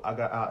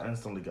 I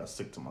instantly got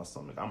sick to my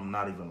stomach. I'm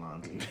not even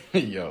lying to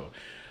you. Yo,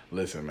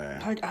 listen,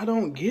 man. Like, I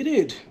don't get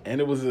it.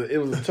 And it was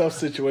a tough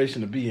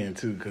situation to be in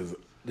too, because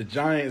the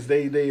Giants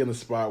they in a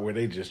spot where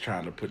they just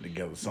trying to put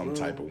together some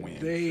type of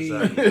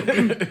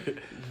win.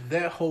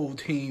 That whole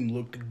team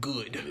looked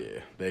good. Yeah,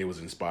 they was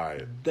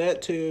inspired.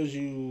 That tells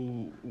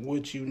you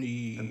what you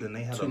need. And then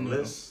they had to a know.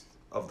 list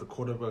of the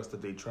quarterbacks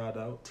that they tried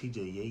out: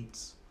 T.J.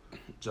 Yates,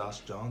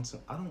 Josh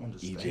Johnson. I don't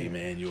understand. EJ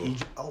Manuel.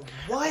 Oh,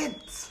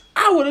 what?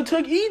 I would have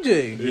took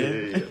EJ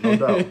Yeah, no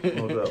doubt,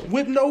 no doubt.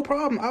 with no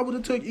problem. I would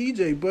have took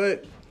EJ,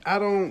 but I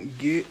don't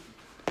get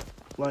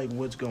like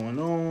what's going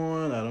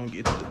on. I don't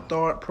get the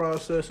thought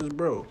processes,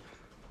 bro.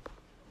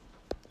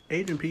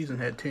 Adrian Peterson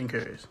had 10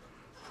 carries.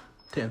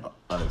 10.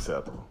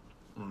 Unacceptable.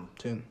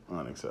 10.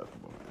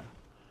 Unacceptable, man.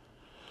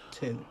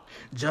 10.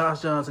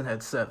 Josh Johnson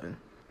had 7.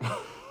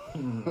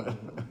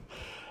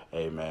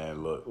 Hey,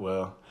 man,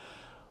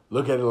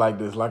 look at it like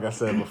this. Like I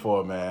said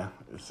before, man,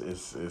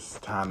 it's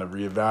time to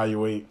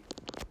reevaluate,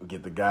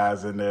 get the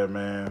guys in there,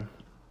 man,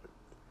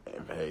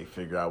 and, hey,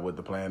 figure out what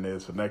the plan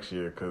is for next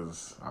year.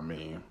 Because, I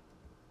mean,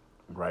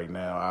 right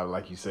now,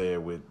 like you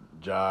said, with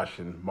Josh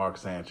and Mark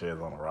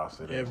Sanchez on the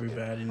roster,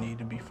 Everybody need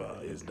to be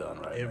fired. it's done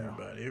right now.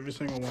 Everybody. Every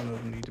single one of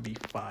them need to be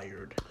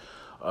fired.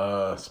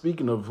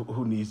 Speaking of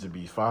who needs to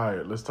be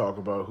fired, let's talk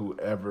about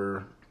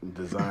whoever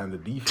designed the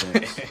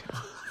defense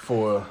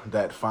for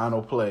that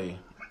final play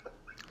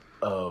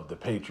of the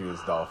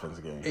Patriots-Dolphins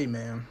game. Hey,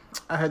 man,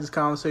 I had this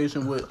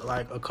conversation with,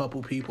 like, a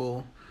couple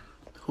people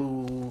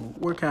who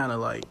were kind of,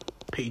 like,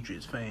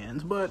 Patriots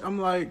fans. But I'm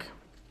like,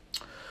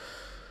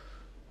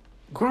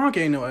 Gronk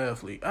ain't no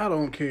athlete. I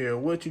don't care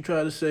what you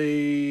try to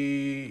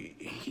say.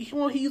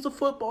 He's a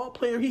football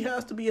player. He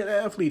has to be an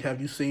athlete. Have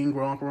you seen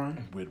Gronk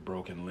run? With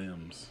broken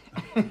limbs.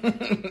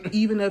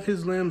 Even if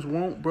his limbs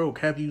won't broke,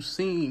 have you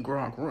seen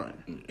Gronk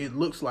run? It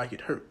looks like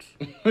it hurts.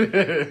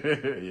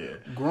 Yeah.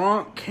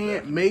 Gronk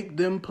can't make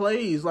them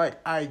plays. Like,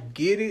 I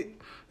get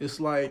it. It's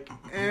like,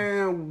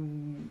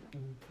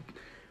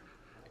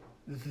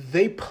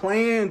 they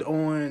planned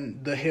on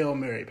the Hail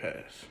Mary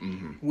pass,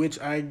 which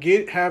I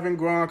get having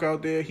Gronk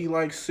out there. He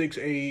like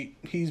 6'8".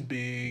 He's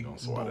big. Gonna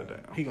swat it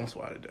down. He gonna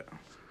swat it down.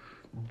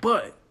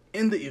 But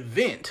in the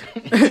event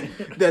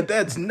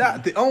that's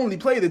not the only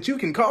play that you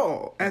can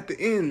call at the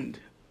end,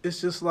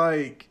 it's just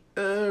like,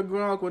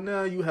 Gronk, well,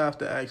 now you have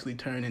to actually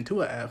turn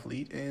into an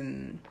athlete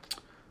and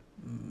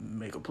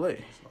make a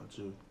play. It's not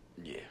you.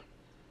 Yeah.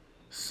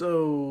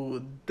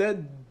 So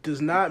that does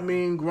not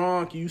mean,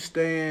 Gronk, you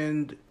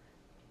stand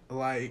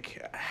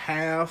like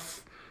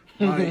half.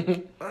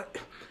 Like,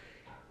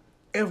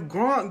 if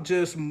Gronk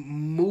just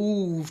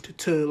moved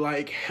to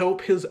like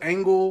help his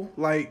angle,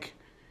 like,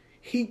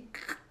 he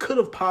could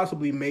have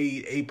possibly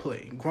made a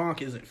play.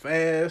 Gronk isn't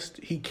fast.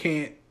 He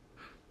can't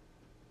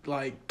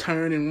like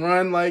turn and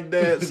run like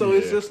that. So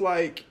it's just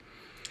like,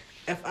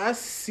 if I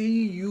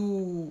see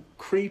you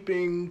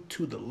creeping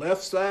to the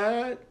left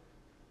side,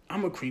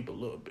 I'm gonna creep a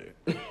little bit.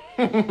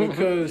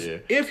 Because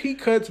if he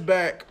cuts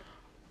back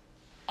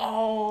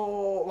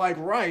all like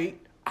right,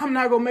 I'm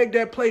not gonna make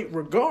that play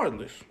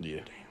regardless.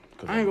 Yeah.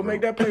 I ain't gonna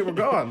make that play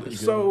regardless.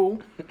 So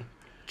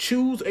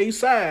choose a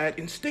side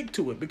and stick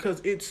to it, because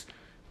it's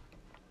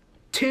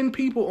 10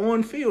 people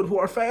on field who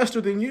are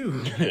faster than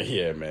you.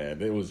 Yeah,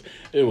 man. It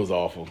was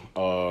awful.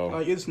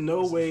 Like, it's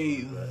no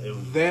way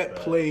that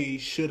play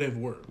should have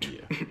worked.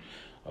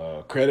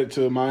 Yeah. Credit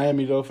to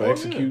Miami though for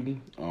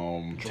executing.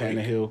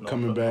 Tannehill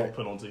coming back.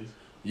 No penalties.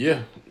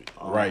 Yeah.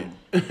 Right.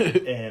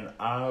 And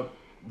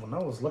when I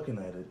was looking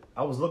at it,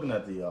 I was looking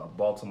at the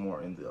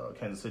Baltimore and the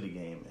Kansas City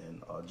game,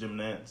 and Jim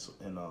Nantz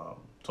and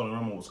Tony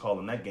Romo was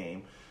calling that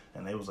game,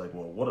 and they was like,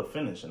 well, what a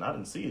finish, and I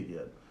didn't see it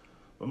yet.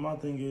 But my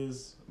thing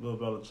is, Bill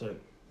Belichick,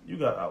 you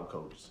got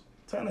outcoached.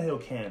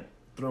 Tannehill can't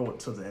throw it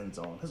to the end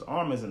zone. His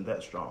arm isn't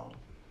that strong.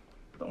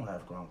 Don't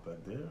have Gronk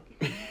back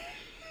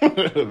there.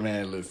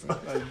 Man, listen.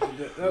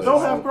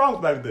 Don't have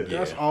Gronk back there.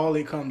 That's all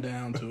it come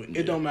down to.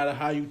 It don't matter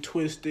how you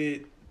twist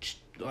it.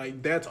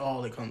 Like, that's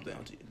all it comes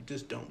down to.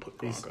 Just don't put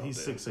Gronk out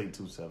He's there. 6'8",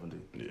 270.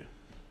 Yeah.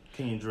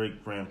 Kenyon Drake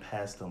ran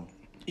past him.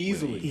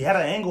 Easily. He had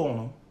an angle on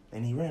him,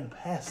 and he ran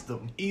past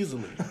him.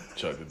 Easily.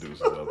 Chuck the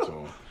deuces up to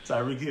him.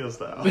 Tyreek Hill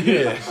style.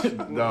 Yeah.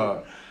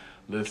 Dog.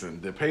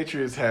 Listen, the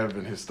Patriots have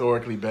been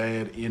historically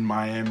bad in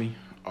Miami.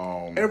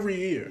 Every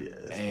year.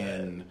 Yeah,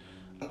 And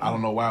I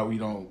don't know why we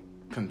don't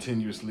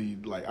continuously,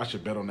 like, I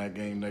should bet on that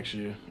game next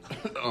year.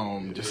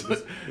 You'll get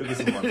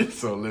some money.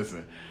 So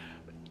listen,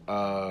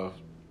 the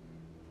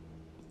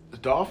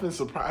Dolphins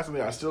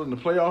surprisingly are still in the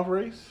playoff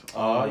race.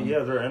 Yeah,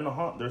 they're in the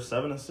hunt. They're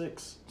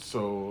 7-6.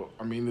 So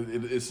I mean,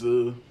 it's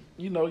a,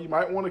 you know, you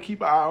might want to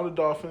keep an eye on the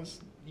Dolphins.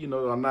 You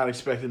know, I'm not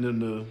expecting them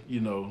to, you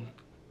know,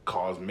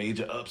 cause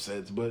major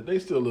upsets, but they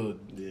still a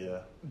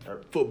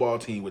football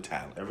team with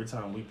talent. Every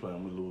time we play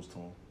them, we lose to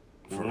them.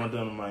 We went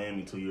down to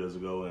Miami 2 years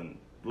ago and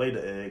laid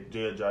the egg.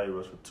 Jay Ajayi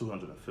rushed for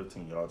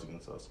 215 yards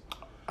against us.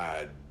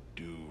 I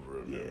do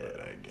remember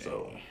that game.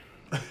 So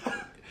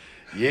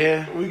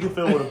yeah, we can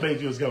feel where the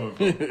Patriots coming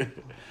from.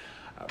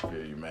 I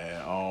feel you,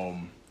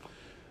 man.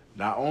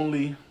 Not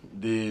only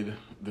did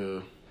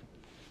the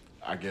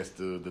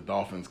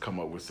Dolphins come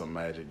up with some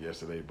magic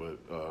yesterday, but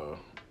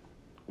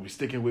we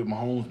sticking with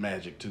Mahomes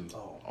magic too.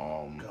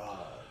 God.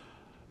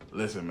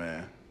 Listen,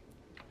 man.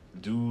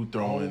 Dude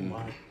throwing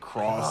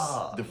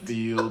cross the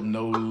field,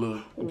 no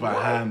look,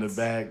 behind the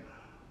back,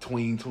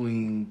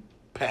 tween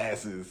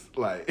passes.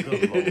 Like,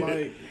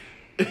 Like,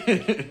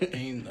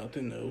 ain't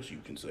nothing else you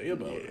can say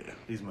about it.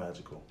 He's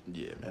magical.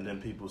 Yeah, man. And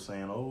then people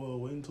saying, "Oh, well,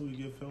 wait until we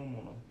get film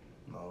on him."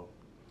 No,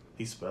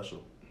 he's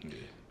special. Yeah.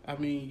 I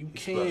mean, you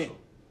He's can't. special.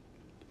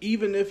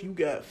 Even if you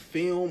got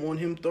film on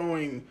him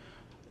throwing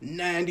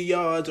 90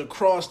 yards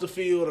across the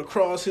field,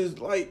 across his,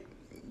 like,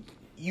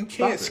 you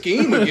can't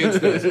scheme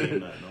against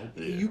that.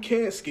 You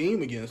can't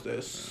scheme against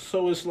that.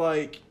 So it's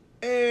like,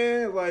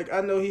 like,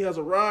 I know he has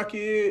a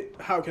rocket.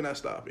 How can I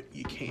stop it?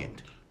 You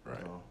can't. Right.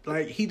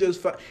 Like, he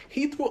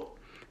threw,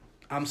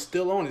 I'm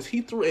still honest,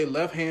 he threw a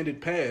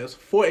left-handed pass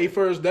for a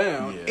first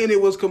down, Yeah. and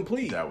it was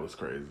complete. That was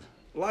crazy.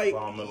 Like,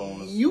 Von Miller on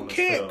his- you on his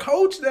can't tail.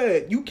 coach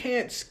that. You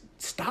can't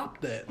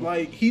stop that.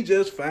 Like, he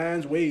just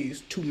finds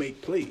ways to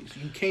make plays.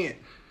 You can't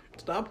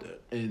stop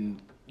that.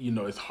 And, you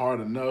know, it's hard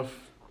enough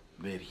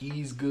that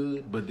he's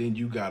good, but then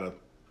you got to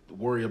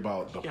worry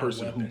about the He got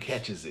person who weapons.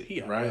 catches He it,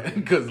 got right? weapons.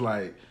 Because,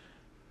 like,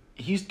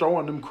 he's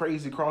throwing them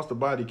crazy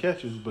cross-the-body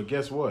catches, but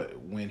guess what?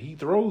 When he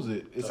throws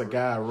it, it's a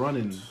guy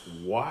running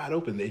wide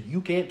open that you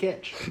can't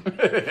catch.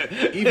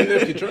 Even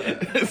if you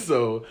try.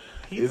 So,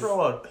 He threw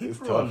a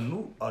tough.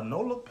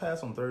 no-look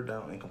pass on third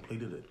down and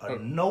completed it. A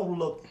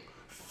no-look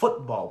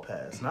football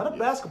pass, not a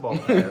basketball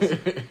pass.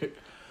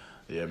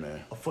 Yeah,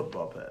 man. A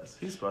football pass.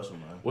 He's special,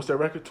 man. What's that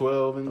record?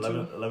 12-2?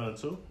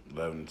 11-2.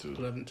 11-2.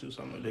 11-2,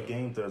 something like The that.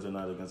 game Thursday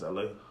night against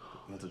LA,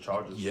 against the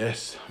Chargers.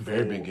 Yes,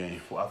 very big game.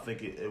 I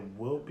think it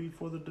will be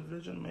for the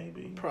division,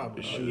 maybe.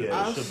 Probably.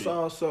 Yeah, I it should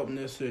saw something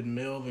that said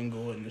Melvin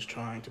Gordon is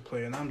trying to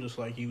play, and I'm just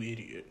like, you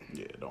idiot.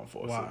 Yeah, don't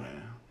force Why? it,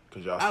 man.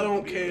 'Cause y'all I still don't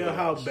gonna be in care the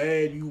how playoffs.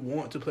 bad you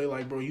want to play.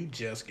 Like, bro, you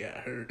just got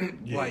hurt.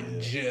 Like,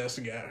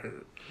 just got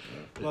hurt.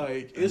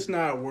 Like, it's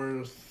not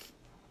worth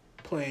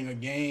playing a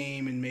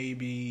game and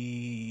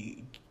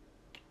maybe,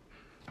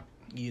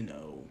 you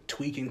know,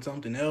 tweaking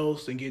something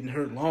else and getting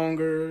hurt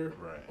longer.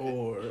 Right.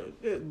 Or,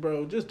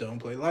 bro, just don't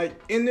play. Like,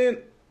 and then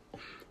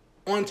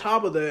on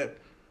top of that,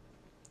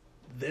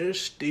 they're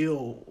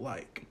still,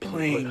 like,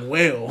 playing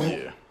well.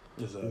 Yeah.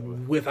 Exactly.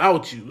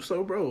 Without you.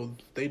 So, bro,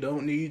 they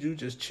don't need you.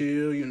 Just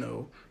chill, you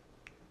know.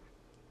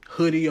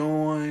 Hoodie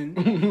on,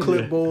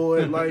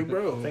 clipboard, like,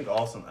 bro. I think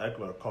Austin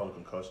Eckler caught a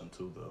concussion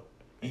too, though.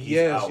 And he's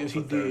Yes, out yes, for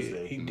he Thursday.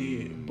 did. He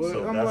did. But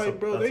So I'm that's like,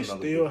 bro, they that's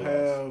another still big loss.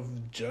 have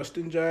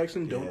Justin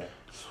Jackson.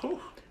 Yeah.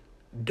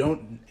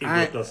 Don't. He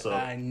ripped us up.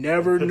 I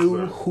never Pittsburgh.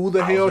 knew who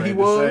the I hell was he ready to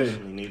was. say.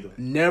 Me neither.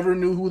 Never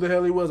knew who the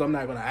hell he was. I'm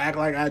not gonna act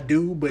like I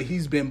do, but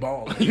he's been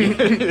balling. He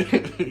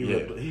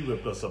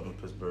ripped us up in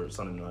Pittsburgh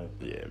Sunday night.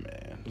 Yeah,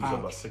 man. He was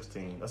up by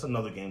 16. That's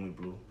another game we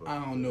blew. But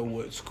I don't know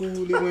what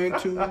school he went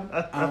to.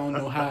 I don't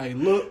know how he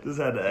looked. just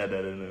had to add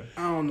that in there.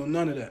 I don't know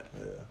none of that.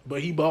 Yeah.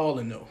 But he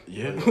balling though.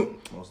 Yeah.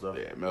 Most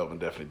definitely. Yeah, Melvin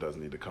definitely does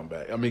need to come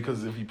back. I mean,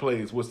 because if he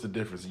plays, what's the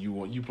difference? You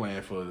want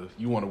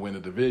to win the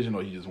division,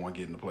 or you just want to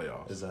get in the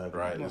playoffs? Exactly.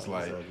 Right. It's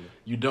like Exactly.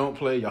 you don't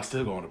play, y'all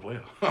still going to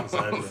playoffs.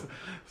 Exactly.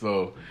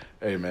 So,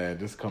 hey man,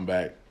 just come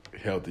back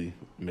healthy,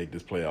 make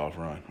this playoff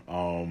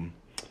run.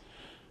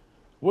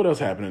 What else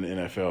happened in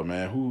the NFL,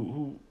 man?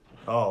 Who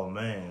Oh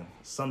man,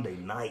 Sunday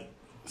night.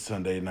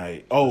 Sunday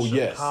night? Oh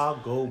yes,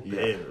 Chicago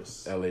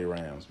Bears. L.A.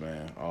 Rams,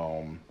 man.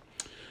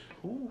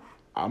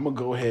 I'm gonna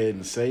go ahead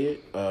and say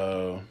it.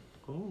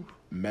 Ooh.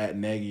 Matt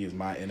Nagy is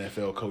my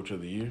NFL Coach of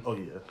the Year. Oh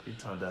yeah, he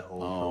turned that whole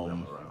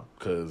program around.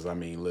 Because, I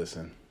mean,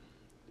 listen,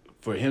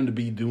 for him to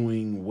be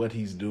doing what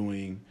he's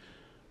doing,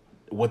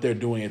 what they're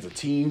doing as a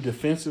team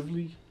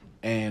defensively,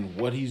 and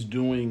what he's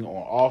doing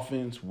on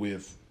offense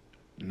with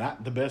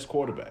not the best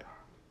quarterback.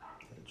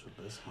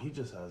 He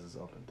just has his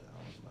up and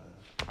downs,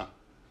 man.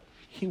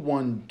 he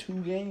won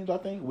 2 games, I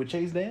think, with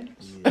Chase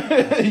Daniels.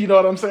 Yeah. You know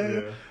what I'm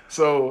saying? Yeah.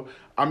 So,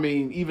 I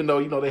mean, even though,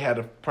 they had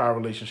a prior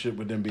relationship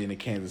with them being in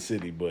Kansas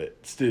City, but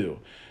still,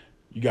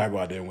 you got to go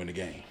out there and win the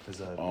game.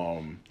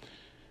 Exactly.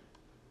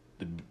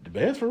 The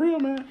Bears for real,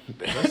 man.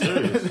 That's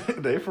serious.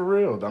 They for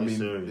real. I mean,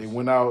 serious. they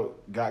went out,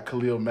 got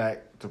Khalil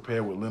Mack to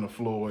pair with Leonard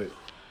Floyd.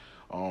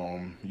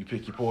 You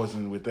pick your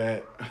poison with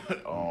that.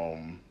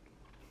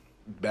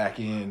 Back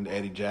in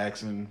Eddie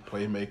Jackson,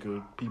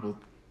 playmaker. People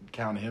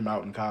counting him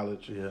out in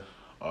college. Yeah.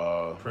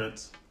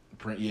 Prince,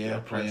 playing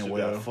you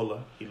well. got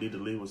Fuller. He lead the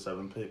league with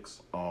 7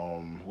 picks.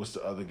 What's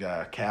the other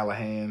guy?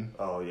 Callahan.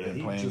 Oh yeah, been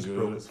he playing just good.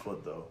 broke his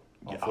foot though.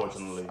 Yeah,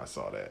 Unfortunately, I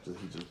saw that.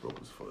 he just broke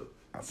his foot.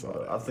 I saw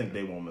But that. I think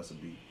they won't miss a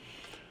beat.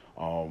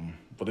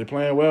 But they're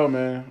playing well,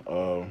 man.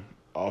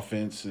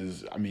 Offense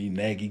is, I mean,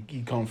 Nagy,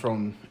 he come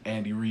from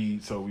Andy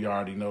Reid, so we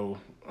already know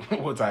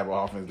what type of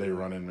offense they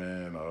running,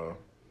 man.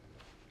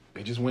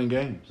 They just win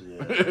games.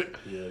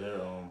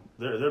 Yeah,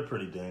 they're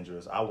pretty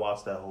dangerous. I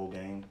watched that whole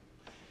game,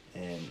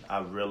 and I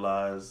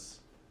realized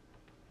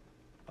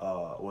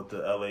with the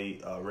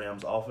LA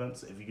Rams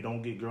offense, if you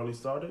don't get Gurley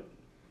started,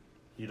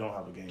 you don't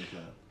have a game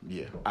plan.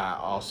 Yeah, I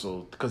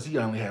also, because he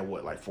only had,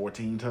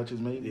 14 touches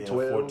maybe? Yeah,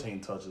 12? 14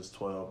 touches,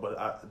 12.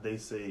 But they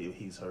say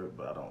he's hurt,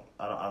 but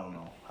I don't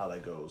know how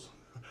that goes.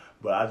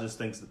 But I just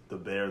think that the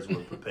Bears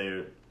were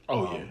prepared.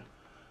 Yeah.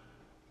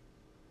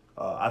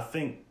 I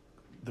think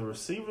the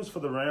receivers for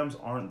the Rams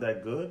aren't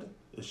that good.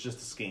 It's just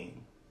a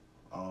scheme.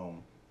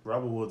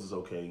 Robert Woods is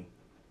okay.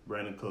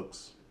 Brandon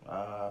Cooks,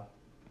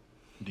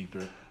 Deep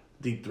threat.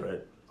 deep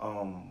threat.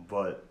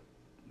 But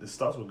it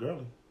starts with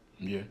Gurley.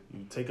 Yeah.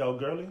 You take out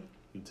Gurley,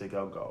 you take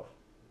out Goff.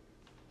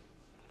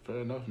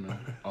 Fair enough, man.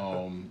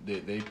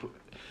 They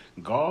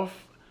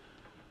Goff,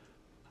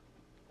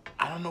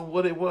 I don't know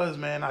what it was,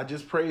 man. I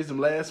just praised him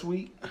last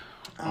week.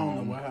 I don't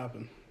know what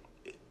happened.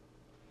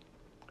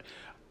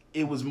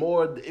 It was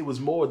more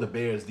the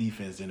Bears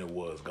defense than it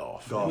was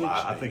Goff.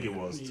 I think it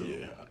was too.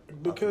 Yeah.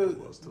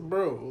 Because,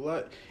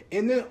 bro,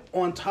 and then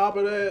on top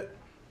of that,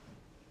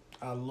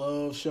 I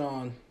love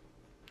Sean,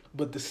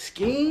 but the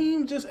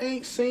scheme just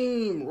ain't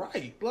seem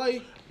right.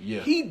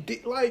 He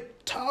did,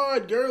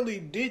 Todd Gurley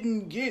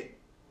didn't get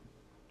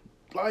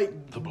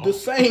the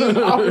same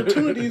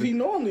opportunities he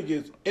normally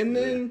gets, and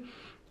then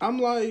I'm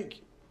like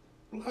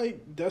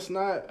that's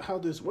not how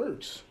this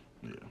works.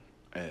 Yeah,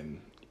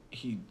 and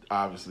he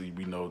obviously,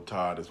 we know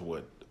Todd is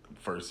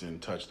first in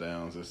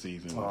touchdowns this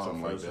season or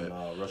something like that.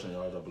 Rushing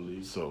yards, I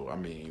believe. So I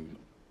mean,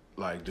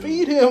 dude,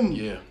 feed him.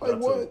 Yeah,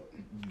 what?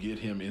 Get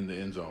him in the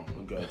end zone.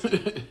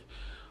 Okay.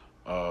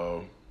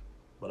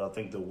 But I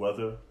think the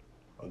weather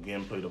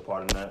again played a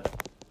part in that.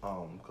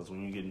 Because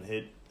when you're getting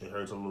hit, it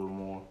hurts a little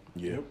more.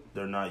 Yep.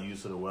 They're not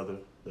used to the weather.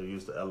 They're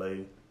used to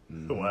LA.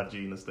 YG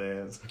in the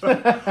stands.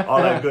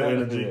 All that good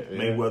energy.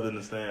 Mayweather in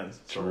the stands.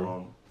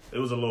 So it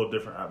was a little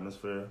different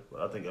atmosphere.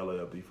 But I think LA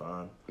will be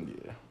fine.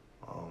 Yeah.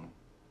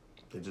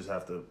 They just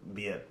have to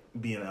be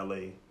in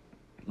LA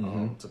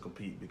to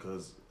compete,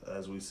 because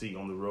as we see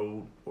on the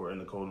road or in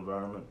the cold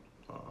environment.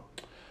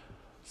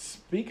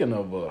 Speaking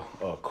of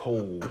a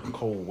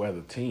cold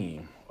weather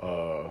team,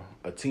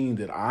 a team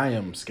that I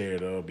am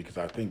scared of, because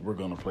I think we're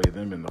going to play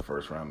them in the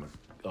first round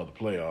of the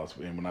playoffs.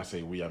 And when I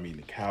say we, I mean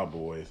the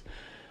Cowboys.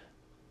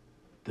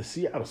 The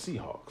Seattle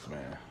Seahawks,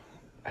 man,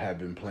 have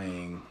been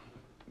playing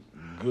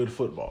good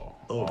football.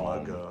 Oh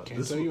my God!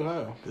 Can't tell you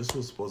how. This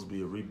was supposed to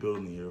be a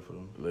rebuilding year for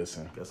them.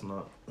 Listen, Guess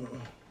not.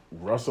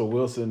 Russell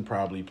Wilson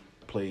probably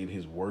played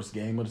his worst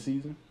game of the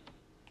season,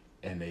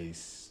 and they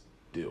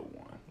still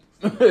won.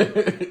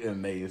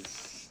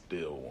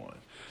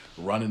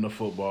 Running the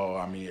football,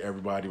 I mean,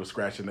 everybody was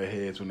scratching their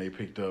heads when they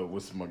picked up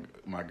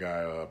my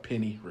guy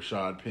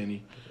Rashad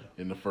Penny,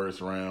 in the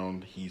first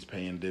round. He's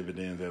paying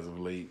dividends as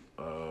of late.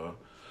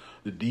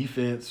 The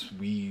defense,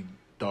 we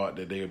thought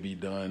that they would be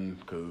done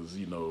because,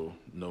 no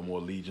more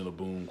Legion of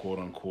Boom, quote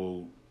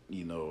unquote.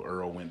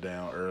 Earl went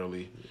down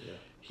early. Yeah.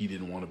 He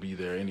didn't want to be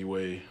there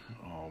anyway.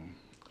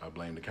 I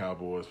blame the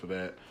Cowboys for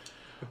that.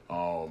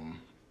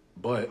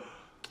 But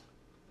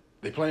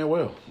they playing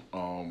well.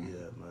 Man.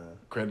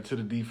 Credit to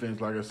the defense,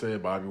 like I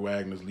said. Bobby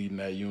Wagner's leading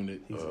that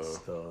unit. He's a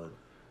stud.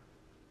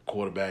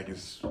 Quarterback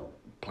is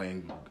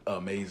playing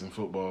amazing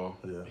football.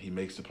 Yeah. He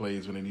makes the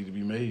plays when they need to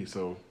be made.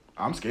 So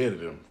I'm scared of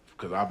them,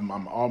 because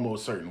I'm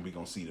almost certain we're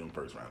going to see them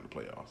first round of the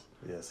playoffs.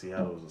 Yeah,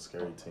 Seattle was a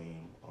scary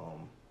team.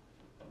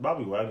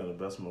 Bobby Wagner, the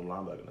best middle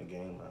linebacker in the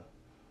game, man.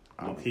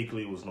 Luke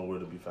Kuechly was nowhere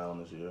to be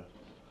found this year.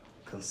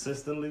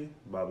 Consistently,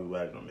 Bobby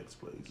Wagner makes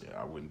plays. Yeah,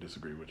 I wouldn't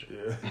disagree with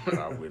you. Yeah.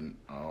 I wouldn't.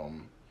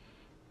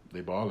 They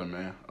balling,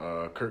 man.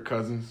 Kirk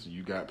Cousins,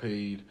 you got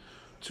paid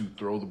to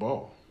throw the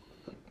ball.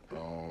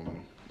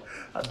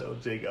 I know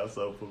Jay got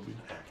something for me.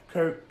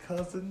 Kirk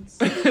Cousins.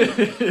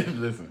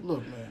 Listen.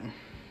 Look, man.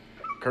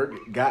 Kirk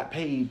got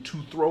paid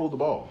to throw the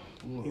ball.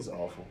 He's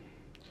awful.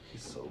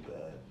 He's so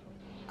bad.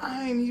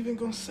 I ain't even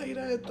going to say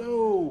that,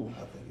 though.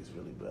 I think he's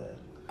really bad.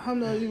 I'm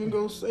not even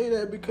going to say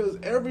that, because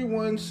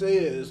everyone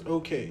says,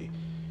 okay,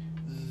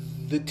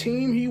 the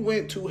team he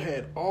went to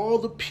had all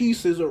the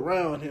pieces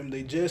around him.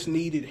 They just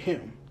needed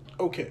him.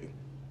 Okay.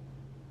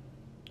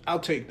 I'll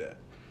take that.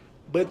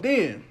 But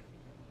then,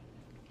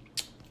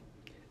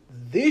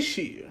 this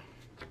year,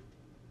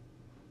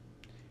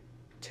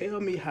 tell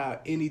me how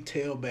any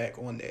tailback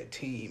on that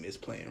team is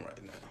playing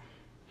right now.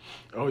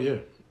 Oh, yeah.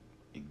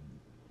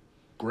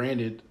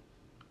 Granted,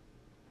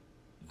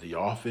 the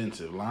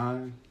offensive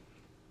line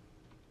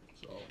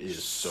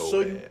is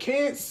so bad. You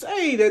can't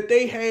say that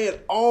they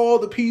had all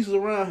the pieces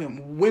around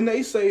him. When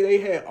they say they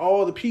had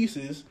all the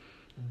pieces,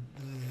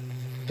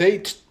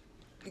 they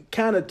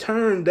kind of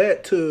turned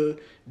that to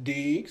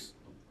Diggs,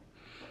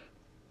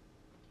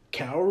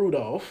 Kyle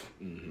Rudolph,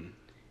 and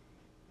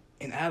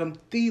Adam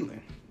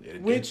Thielen.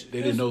 They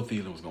didn't know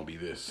Thielen was going to be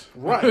this.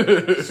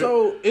 Right.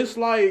 So it's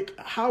like,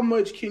 how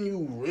much can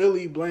you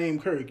really blame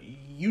Kirk?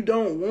 You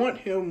don't want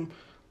him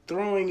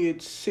throwing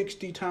it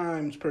 60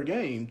 times per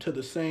game to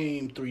the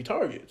same 3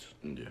 targets.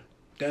 Yeah.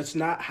 That's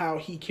not how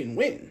he can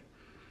win.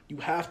 You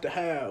have to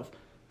have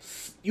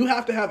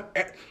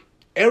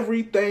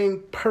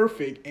everything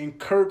perfect, and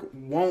Kirk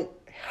won't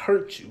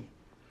hurt you.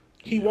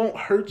 He won't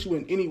hurt you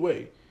in any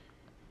way.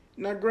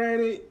 Now,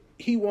 granted,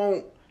 he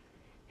won't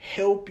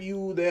help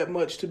you that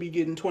much to be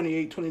getting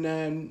 28,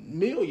 29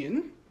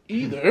 million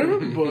either,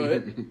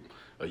 but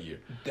a year.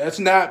 That's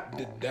not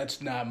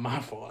my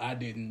fault. I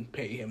didn't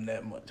pay him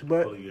that much.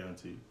 But Fully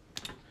guaranteed.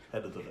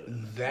 Had to do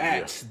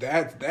that.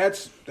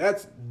 That's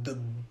the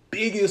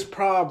biggest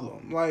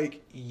problem.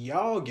 Like,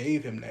 y'all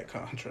gave him that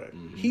contract.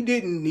 Mm-hmm. He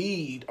didn't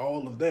need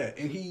all of that,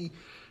 and he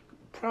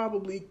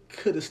probably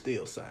could have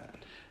still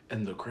signed.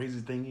 And the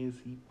crazy thing is,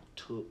 he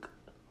took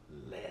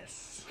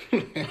less.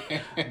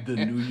 The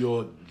New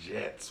York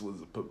Jets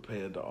was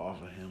prepared to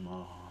offer him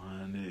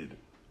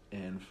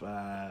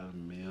 $105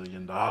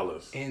 million.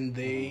 And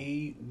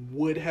they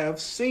would have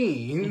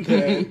seen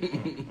that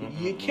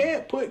you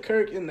can't put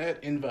Kirk in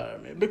that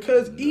environment.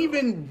 Because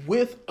even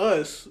with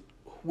us,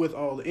 with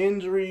all the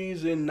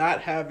injuries and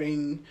not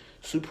having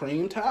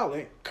supreme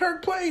talent,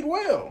 Kirk played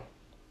well.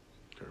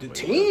 The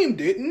team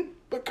didn't,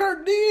 but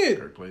Kirk did.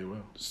 Kirk played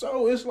well.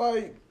 So it's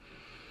like,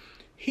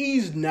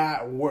 he's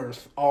not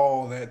worth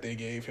all that they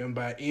gave him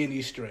by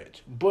any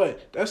stretch.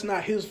 But that's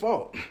not his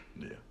fault.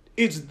 Yeah.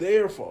 It's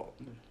their fault.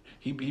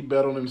 He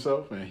bet on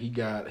himself, and he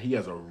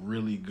has a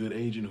really good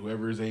agent.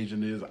 Whoever his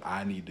agent is,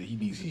 he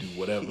needs to do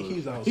whatever.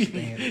 He's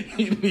outstanding.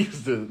 He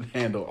needs to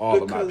handle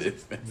all of my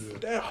business.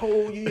 That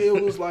whole year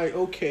was like,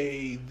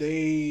 okay,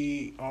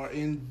 they are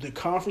in the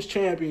conference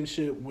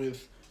championship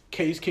with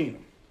Case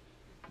Keenum.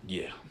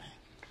 Yeah, man.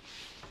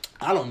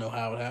 I don't know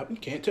how it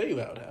happened. Can't tell you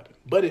how it happened,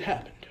 but it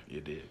happened.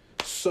 It did.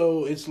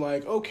 So it's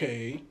like,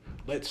 okay,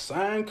 let's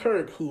sign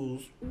Kirk,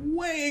 who's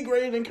way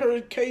greater than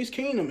Case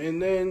Keenum,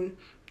 and then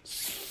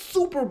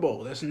Super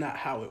Bowl. That's not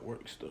how it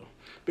works, though.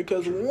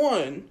 Because,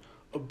 one,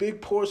 a big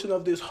portion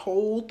of this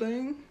whole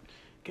thing,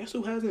 guess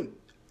who hasn't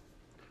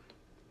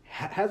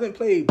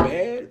played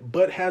bad,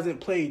 but hasn't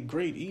played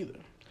great either?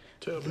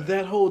 Tailback.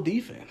 That whole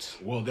defense.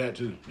 Well, that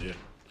too, yeah.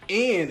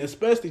 And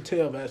especially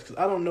tailbacks, because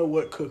I don't know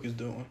what Cook is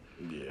doing.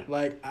 Yeah.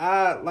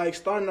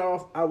 Starting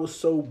off, I was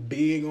so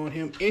big on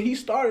him. And he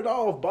started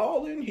off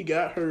balling. He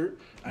got hurt.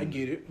 I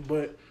get it.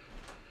 But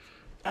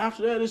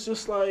after that, it's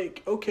just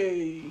like,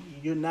 okay,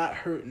 you're not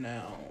hurt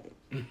now.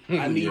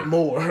 I need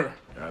more.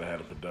 Gotta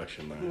have a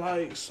production line.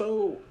 Like,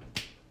 so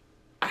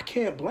I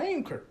can't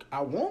blame Kirk.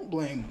 I won't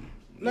blame him.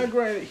 Now,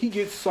 granted, he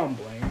gets some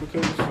blame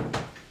because,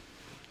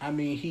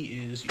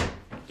 he is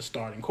the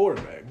starting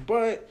quarterback.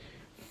 But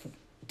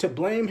to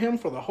blame him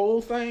for the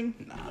whole thing,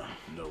 nah.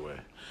 No way.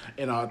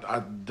 And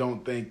I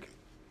don't think,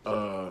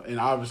 and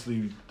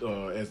obviously,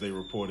 as they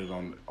reported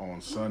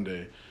on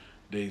Sunday,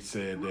 they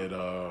said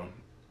that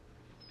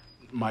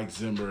Mike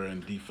Zimmer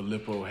and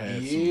DeFilippo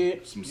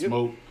had some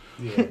smoke.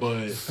 Yeah. But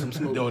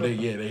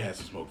they had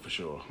some smoke for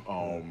sure.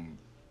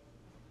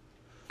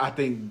 I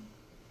think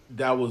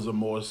that was a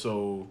more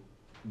so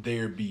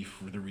their beef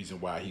for the reason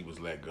why he was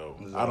let go.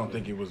 Exactly. I don't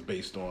think it was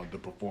based on the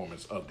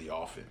performance of the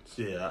offense.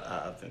 Yeah,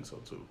 I think so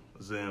too.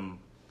 Zim,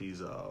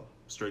 he's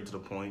straight to the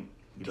point.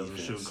 He doesn't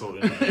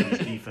sugarcoat in his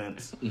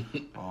defense.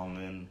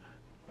 And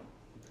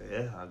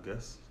yeah, I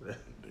guess they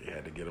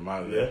had to get him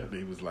out of there.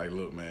 He was like,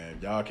 "Look, man,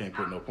 y'all can't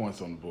put no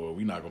points on the board.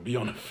 We're not gonna be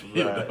on the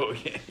field."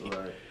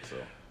 Right. So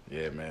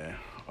yeah, man.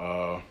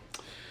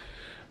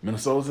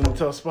 Minnesota's in a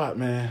tough spot,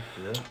 man.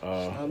 Yeah,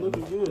 not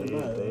looking good.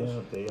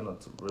 They in a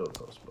real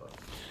tough spot.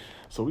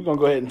 So we're gonna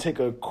go ahead and take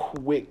a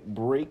quick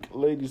break,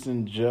 ladies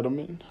and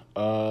gentlemen,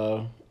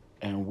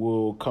 and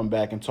we'll come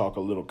back and talk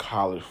a little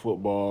college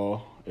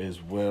football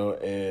as well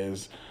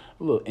as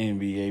a little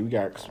NBA. We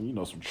got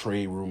some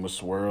trade rumors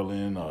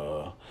swirling.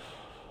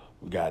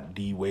 We got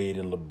D Wade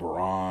and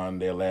LeBron,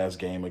 their last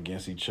game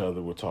against each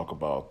other. We'll talk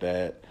about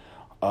that.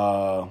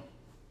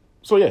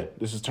 So yeah,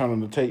 this is Turn on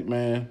the Tape,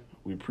 man.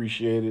 We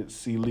appreciate it.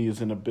 C. Lee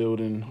is in the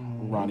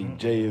building. Ronnie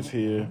J is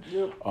here.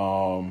 Yep.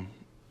 And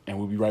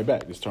we'll be right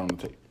back. This is Turn on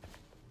the Tape.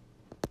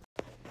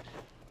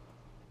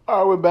 All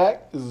right, we're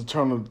back. This is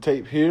Turn on the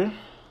Tape here.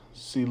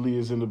 C. Lee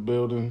is in the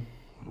building.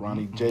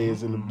 Ronnie J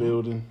is in the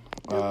building.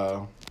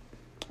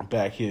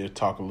 Back here to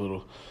talk a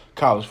little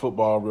college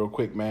football real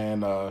quick, man.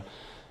 The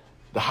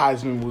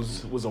Heisman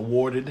was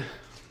awarded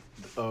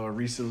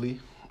recently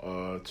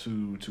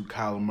to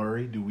Kyler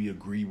Murray. Do we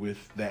agree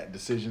with that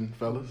decision,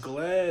 fellas?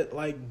 Glad,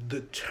 like,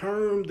 the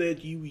term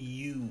that you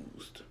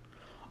used,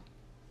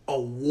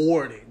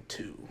 awarded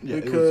to. Yeah,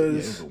 because, it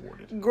was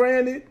awarded.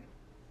 Granted,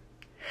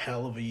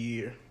 hell of a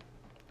year.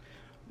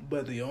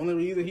 But the only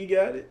reason he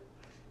got it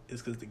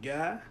is because the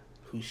guy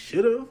who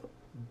should have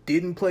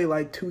didn't play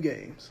like 2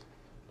 games.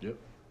 Yep.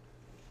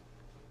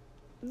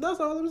 That's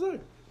all I'm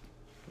saying.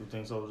 You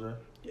think so, Jay?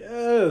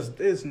 Yes,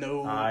 there's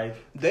no.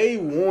 They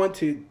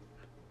wanted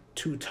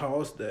to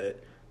toss that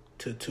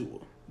to Tua.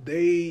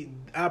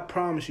 I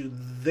promise you,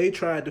 they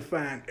tried to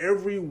find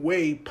every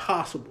way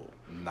possible.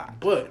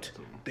 But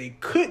they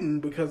couldn't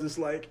because it's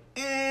like,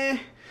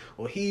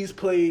 well, he's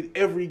played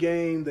every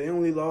game. They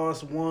only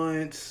lost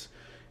once,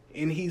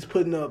 and he's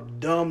putting up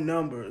dumb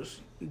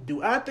numbers.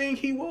 Do I think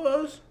he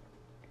was?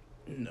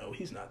 No,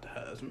 he's not the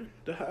Heisman.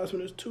 The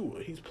Heisman is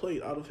Tua. He's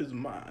played out of his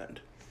mind.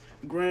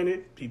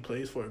 Granted, he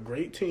plays for a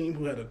great team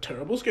who had a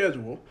terrible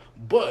schedule,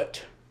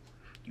 but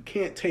you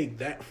can't take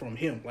that from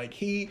him.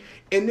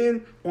 And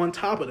then on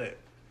top of that,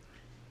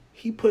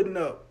 he putting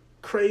up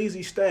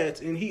crazy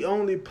stats, and he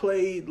only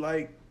played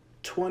like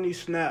 20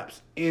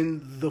 snaps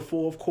in the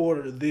fourth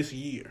quarter this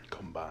year.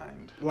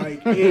 Combined.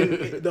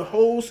 In the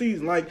whole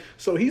season.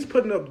 So he's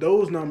putting up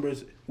those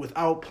numbers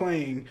without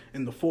playing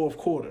in the fourth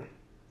quarter.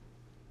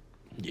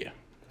 Yeah.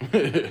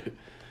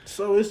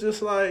 So it's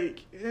just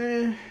like,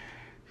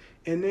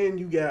 And then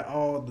you got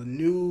all the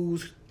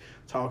news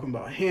talking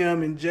about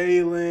him and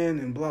Jalen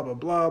and blah, blah,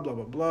 blah, blah,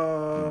 blah,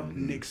 blah.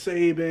 Mm-hmm. Nick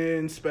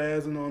Saban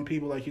spazzing on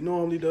people like he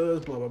normally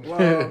does, blah, blah,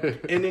 blah.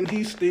 And then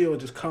he still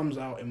just comes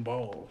out and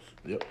balls.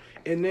 Yep.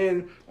 And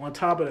then on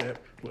top of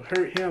that, what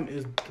hurt him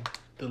is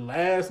the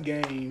last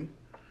game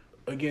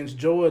against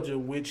Georgia,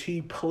 which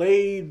he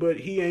played, but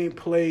he ain't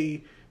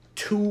played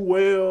too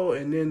well.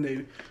 And then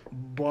they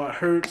brought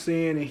Hurts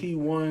in and he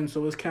won.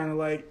 So it's kind of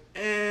like,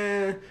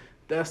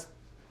 that's...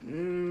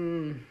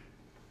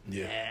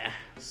 yeah.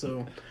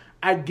 So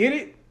I get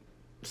it.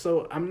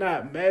 So I'm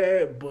not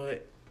mad,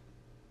 but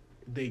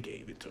they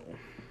gave it to him.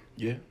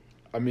 Yeah.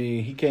 I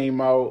mean, he came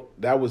out.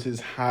 That was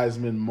his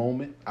Heisman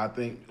moment. I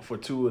think for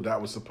Tua,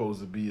 that was supposed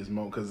to be his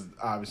moment because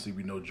obviously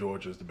we know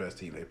Georgia is the best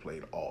team they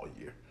played all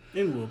year.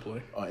 And will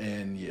play.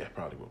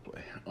 Probably will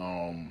play.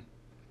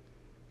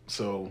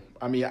 So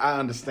I mean, I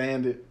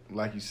understand it.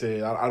 Like you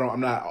said,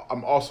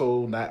 I'm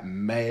also not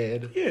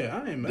mad.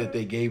 Yeah, I ain't mad that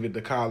they gave it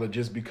to Kyler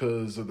just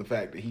because of the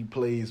fact that he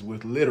plays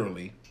with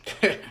literally.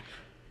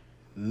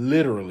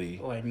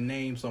 Like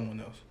name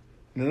someone else.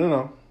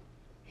 No.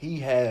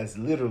 He has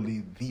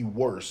literally the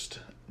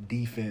worst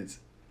defense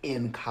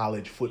in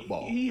college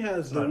football. He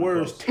has the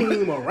worst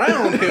team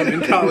around him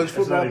in college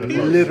football.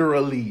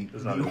 Literally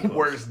the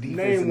worst defense.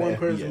 Name one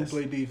person who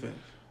played defense.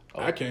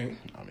 I can't.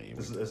 I mean,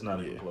 it's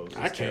not even close.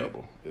 It's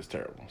terrible. It's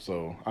terrible.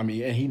 So, I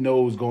mean, and he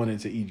knows going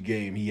into each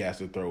game he has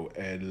to throw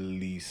at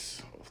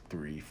least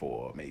 3,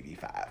 4, maybe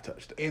 5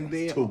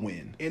 touchdowns to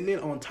win. And then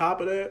on top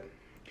of that,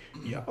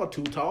 y'all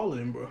too tall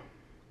in, bro.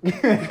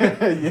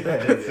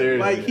 Seriously.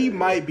 Like he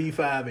might be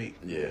 5'8".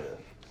 Yeah.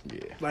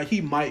 Like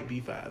he might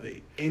be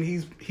 5'8", and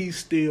he's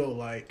still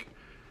like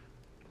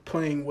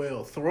playing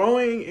well,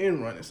 throwing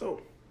and running.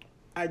 So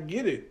I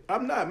get it.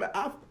 I'm not.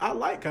 I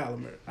like Kyler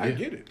Murray. I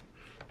get it.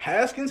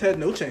 Haskins had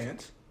no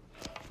chance.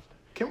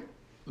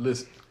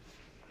 Listen,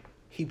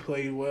 he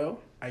played well.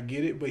 I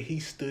get it, but he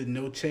stood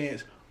no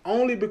chance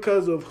only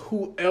because of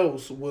who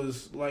else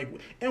was like.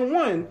 And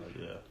one,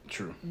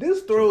 true.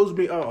 This throws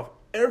me off.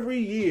 Every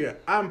year,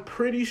 I'm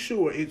pretty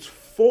sure it's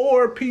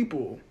 4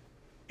 people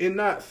and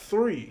not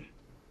 3.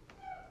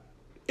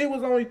 It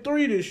was only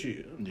 3 this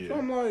year. Yeah. So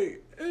I'm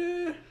like,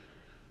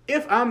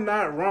 if I'm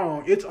not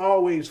wrong, it's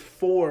always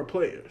 4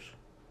 players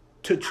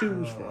to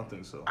choose from. I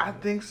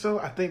think so.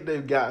 I think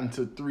they've gotten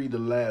to 3 the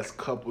last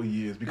couple of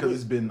years because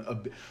it's been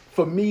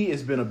for me,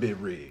 it's been a bit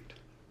rigged.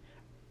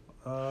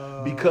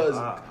 Because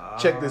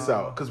check this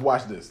out. Because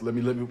watch this. Let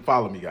me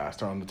follow me, guys.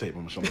 Turn on the tape.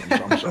 I'm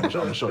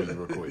gonna show you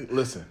real quick.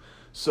 Listen.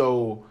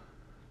 So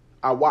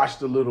I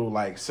watched a little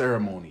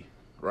ceremony,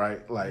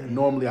 right?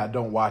 Normally I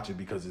don't watch it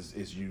because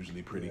it's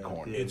usually pretty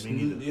corny. It's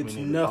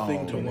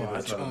nothing to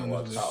watch.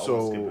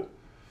 So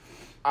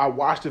I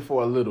watched it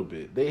for a little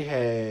bit. They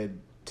had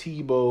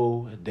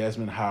Tebow,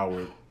 Desmond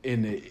Howard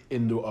in the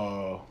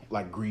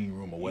green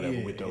room or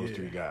whatever with those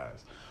 3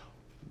 guys.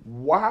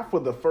 Why for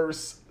the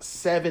first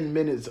 7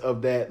 minutes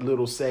of that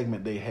little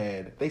segment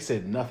they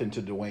said nothing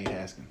to Dwayne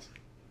Haskins?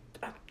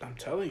 I'm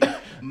telling you.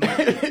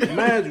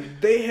 Imagine,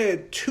 they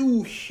had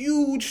 2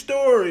 huge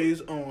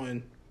stories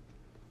on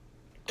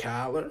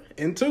Kyler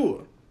and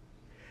Tua.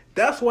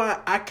 That's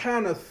why I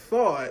kind of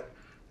thought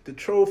the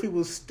trophy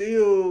was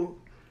still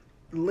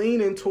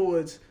leaning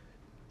towards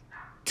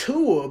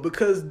Tua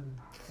because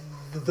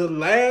the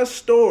last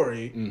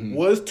story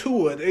was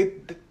Tua.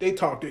 They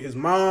talked to his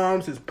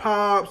moms, his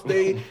pops.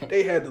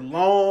 They had the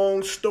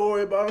long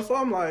story about him. So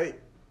I'm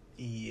like,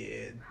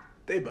 yeah,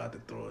 they about to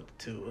throw it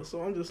to Tua.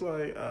 So I'm just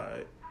like, all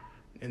right.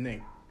 And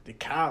then the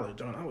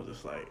college on, I was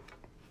just like,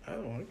 I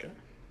don't want to.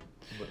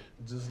 But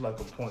just like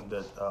a point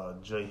that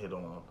Jay hit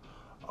on,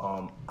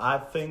 I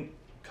think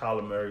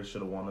Kyler Murray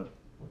should have won it.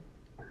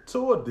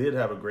 Tua did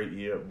have a great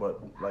year,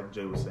 but like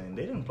Jay was saying,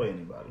 they didn't play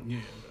anybody. Yeah.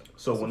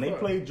 So when they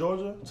played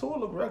Georgia, Tua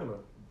looked regular.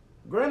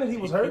 Granted, he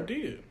was hurt. He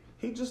did.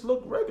 He just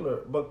looked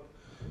regular. But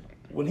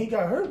when he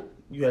got hurt,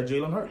 you had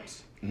Jalen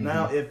Hurts. Mm-hmm.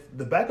 Now, if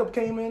the backup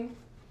came in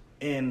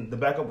and the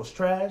backup was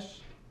trash,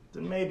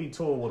 then maybe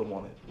Tua would have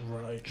won it.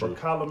 Right. But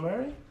Kyler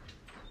Murray,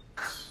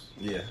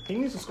 Yeah, he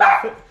needs to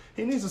score.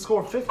 He needs to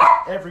score 50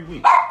 every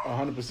week.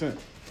 100%.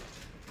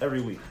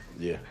 Every week.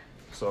 Yeah.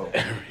 So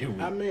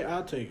I mean,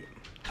 I'll take it.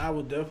 I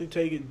would definitely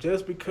take it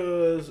just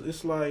because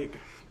it's like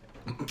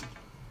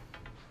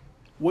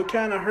what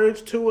kind of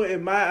hurts Tua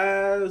in my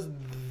eyes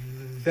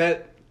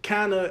that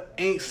kind of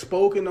ain't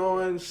spoken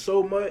on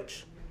so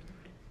much.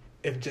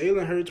 If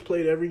Jalen Hurts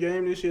played every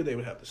game this year, they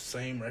would have the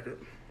same record.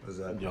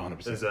 exactly.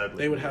 100%. Exactly.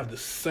 They would have the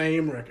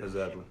same record.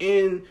 Exactly.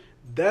 And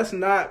that's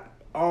not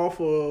off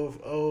of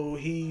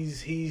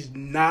he's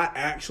not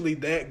actually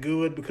that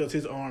good because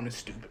his arm is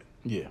stupid.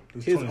 Yeah.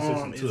 He's His 26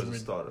 arm and 2 is as a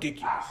starter.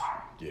 ridiculous.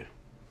 Yeah.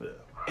 Yeah.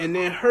 And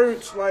then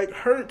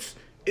Hurts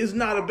is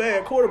not a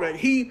bad quarterback.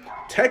 He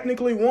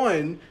technically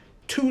won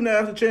 2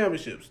 national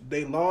championships.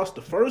 They lost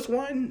the first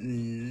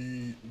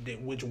one,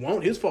 which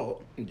wasn't his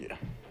fault. Yeah.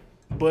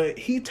 But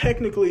he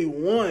technically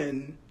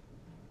won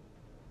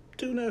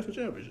 2 national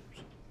championships.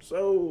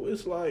 So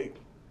it's like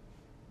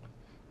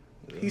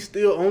he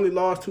still only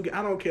lost 2 games.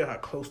 I don't care how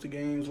close the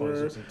games were.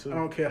 26 and 2. I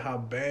don't care how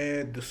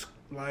bad the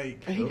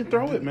And he can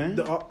throw it, man.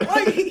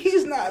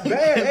 he's not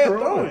bad can at throw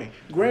throwing. it.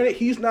 Granted,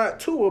 he's not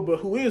Tua, but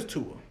who is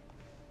Tua?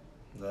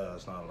 No,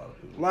 it's not a lot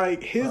of people.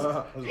 Like his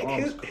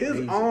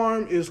crazy.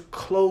 arm is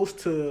close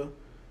to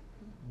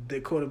the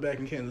quarterback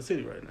in Kansas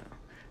City right now.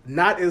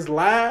 Not as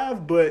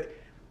live, but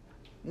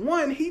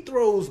one, he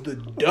throws the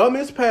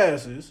dumbest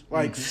passes,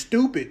 like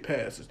stupid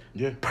passes.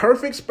 Yeah.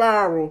 Perfect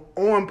spiral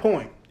on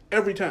point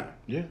every time.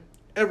 Yeah.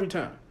 Every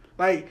time.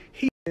 Like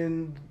he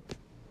can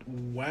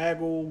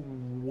waggle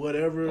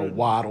whatever. A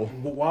waddle.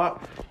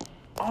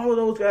 All of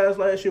those guys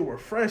last year were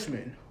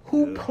freshmen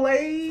who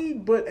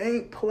played but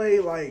ain't played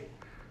like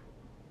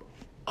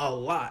a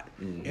lot.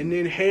 And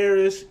then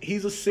Harris,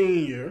 he's a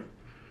senior.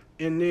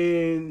 And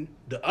then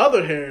the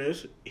other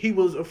Harris, he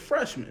was a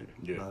freshman.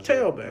 Yeah.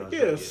 Tailback.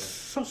 Yeah.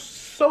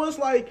 So it's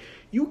like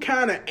you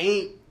kind of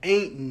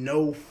ain't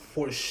know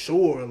for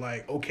sure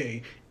like,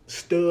 okay,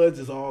 studs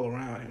is all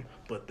around him,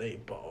 but they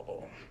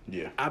ball.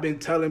 Yeah. I've been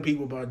telling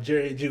people about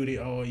Jerry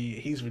Jeudy all year.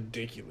 He's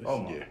ridiculous. Oh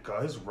my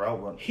god, his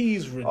route run.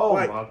 He's Oh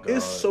like, my God.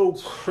 it's so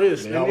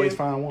crisp. They And always then-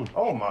 find one.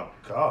 Oh my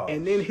god.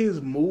 And then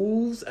his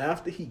moves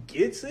after he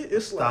gets it,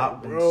 it's stop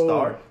like, and bro,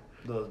 start.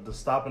 The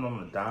stopping on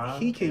the dime.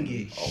 he can and-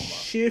 get oh my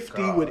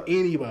shifty God. with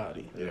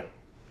anybody. Yeah.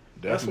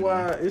 That's Definitely.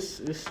 why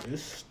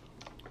it's.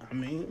 I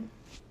mean,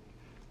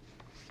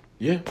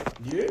 Yeah.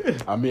 yeah.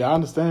 I mean, I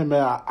understand,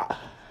 man.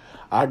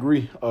 I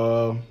agree.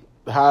 The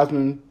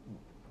Heisman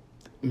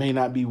may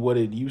not be what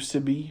it used to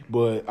be,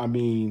 but I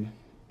mean,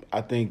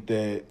 I think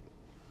that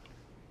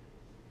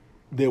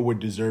there were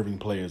deserving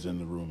players in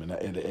the room, and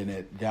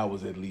that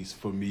was, at least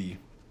for me,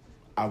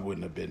 I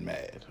wouldn't have been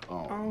mad.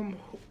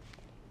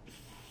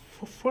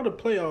 For the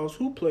playoffs,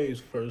 who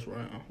plays first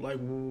round? Like,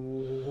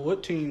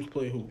 what teams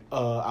play who?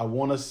 I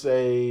want to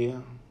say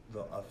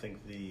I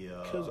think the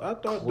Because I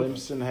thought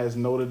Clemson has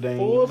Notre Dame.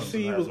 the fourth Clemson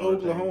seed has was Notre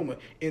Oklahoma,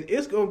 and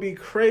it's gonna be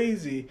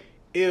crazy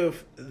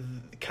if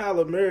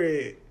Kyler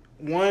Murray,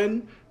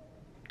 one,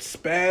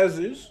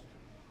 spazzes,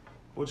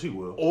 which he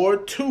will. or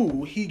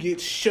two, he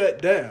gets shut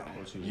down.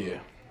 Which he will. Yeah.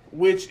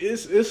 Which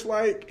is, it's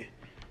like,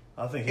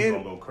 I think he's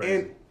gonna go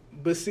crazy.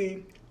 but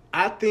see,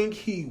 I think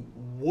he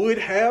would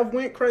have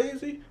went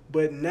crazy,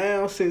 but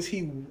now since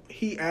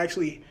he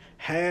actually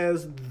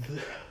has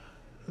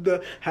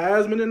the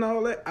Heisman and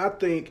all that, I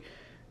think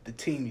the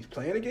team he's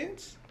playing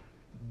against,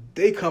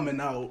 they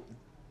coming out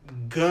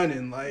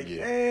gunning like,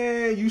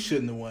 you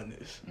shouldn't have won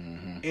this.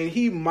 Mm-hmm. And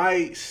he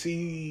might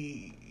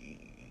see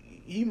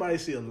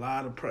a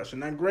lot of pressure.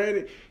 Now,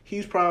 granted,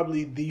 he's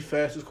probably the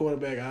fastest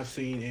quarterback I've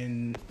seen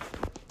in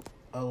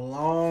a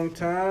long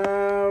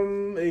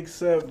time,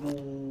 except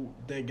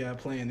that guy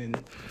playing in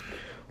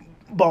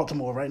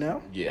Baltimore right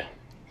now. Yeah.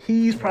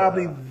 He's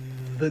probably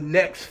the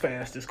next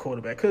fastest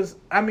quarterback. Because,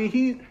 I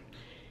mean,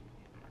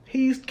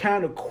 he's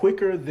kind of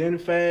quicker than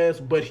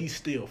fast, but he's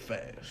still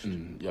fast.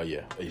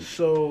 Yeah.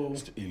 So,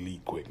 It's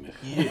elite quickness.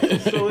 yeah.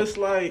 So it's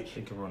like,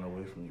 He can run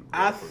away from you.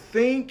 I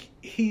think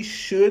he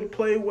should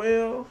play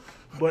well,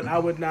 but I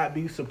would not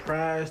be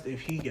surprised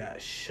if he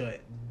got shut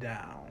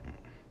down.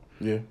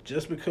 Yeah.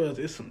 Just because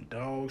it's some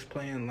dogs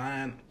playing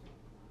line.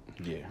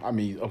 Yeah. I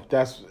mean,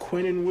 that's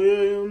Quentin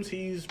Williams,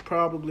 he's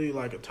probably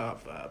like a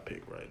top 5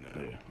 pick right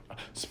now.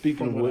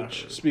 Speaking From of what I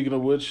which,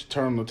 heard.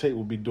 Turn on the Tape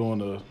will be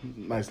doing a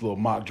nice little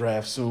mock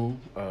draft soon.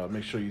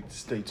 Make sure you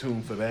stay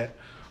tuned for that.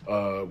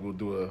 We'll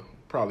do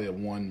probably a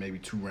 1, maybe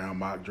 2 round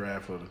mock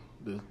draft for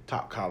the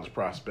top college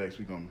prospects.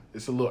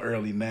 It's a little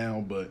early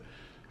now, but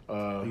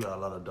we got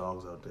a lot of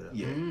dogs out there.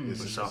 yeah, Mm.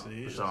 this is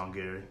Rashawn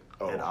Gary.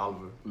 Ed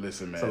Oliver.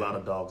 Listen, man. It's a lot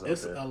of dogs out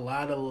It's there. a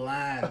lot of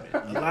linemen,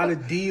 a lot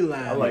of D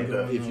linemen. I like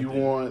that. If you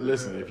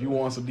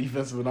want some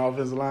defensive and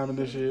offensive linemen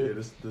this year, Yeah,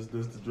 this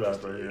the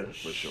draft right here.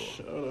 for sure.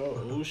 Shout out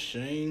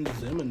O'Shane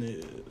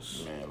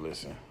Zimenez. Man,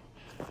 listen.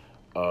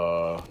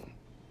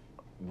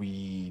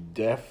 We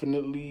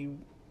definitely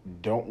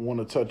don't want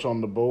to touch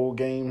on the bowl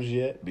games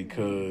yet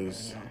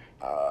because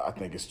I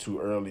think it's too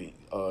early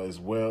as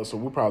well. So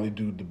we'll probably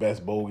do the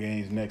best bowl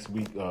games next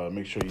week.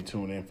 Make sure you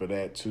tune in for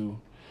that too.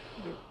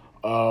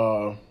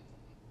 But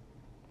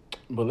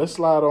let's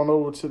slide on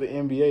over to the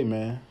NBA,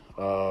 man.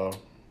 A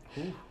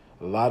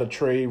lot of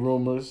trade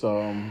rumors.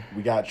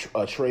 We got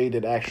a trade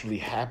that actually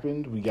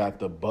happened. We got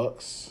the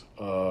Bucks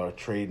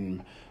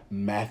trading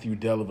Matthew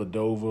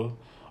Dellavedova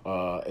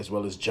as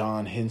well as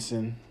John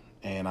Henson,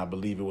 and I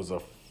believe it was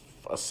a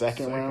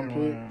second round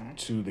pick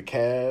to the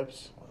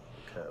Cavs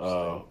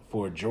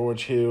for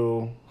George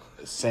Hill,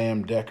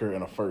 Sam Decker,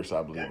 and a first,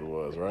 I believe it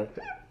was, right?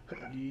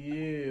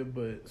 Yeah,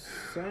 but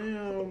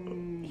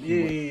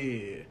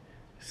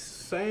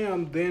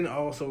Sam then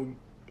also,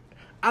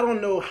 I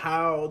don't know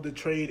how the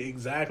trade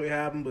exactly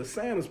happened, but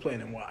Sam is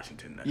playing in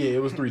Washington now. Yeah,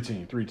 it was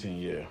 3-team,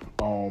 yeah.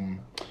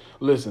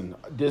 Listen,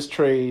 this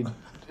trade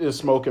is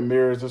smoke and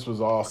mirrors. This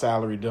was all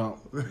salary dump.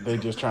 They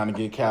just trying to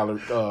get calorie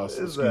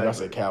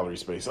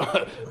space,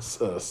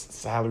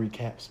 salary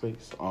cap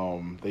space.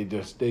 They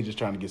just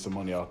trying to get some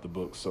money off the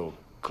books so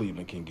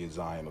Cleveland can get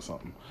Zion or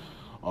something.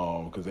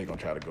 Because they're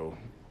gonna try to go.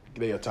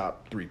 They a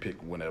top 3 pick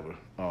whenever.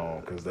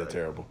 Because they're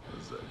terrible.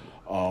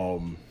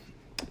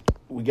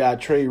 We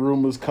got trade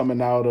rumors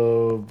coming out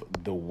of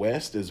the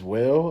West as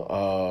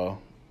well.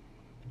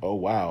 Oh,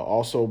 wow.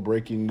 Also,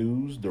 breaking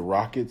news, the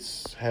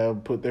Rockets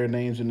have put their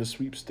names in the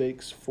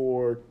sweepstakes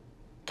for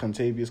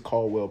Contavious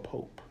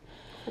Caldwell-Pope.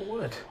 For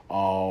what?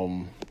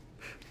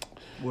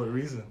 What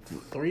reason?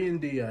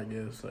 3-and-D, I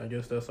guess. I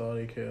guess that's all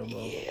they care about.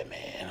 Yeah,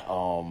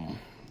 man.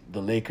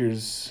 The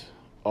Lakers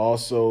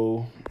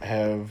also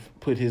have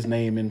put his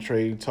name in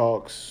trade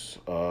talks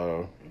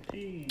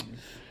He's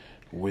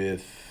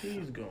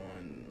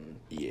going.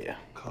 Yeah.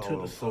 to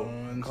the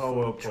Suns.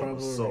 Caldwell-Pope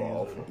was so Trevor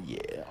awful.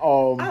 Yeah.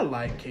 I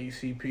like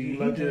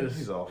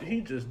KCP.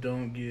 He just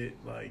don't get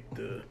like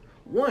the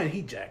one.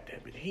 He jacked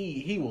that bitch.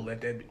 He will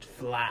let that bitch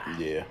fly.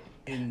 Yeah.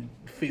 And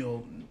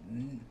feel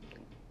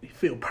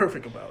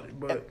perfect about it.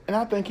 But And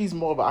I think he's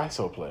more of an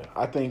ISO player.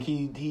 I think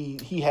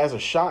he has a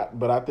shot,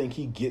 but I think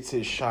he gets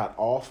his shot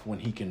off when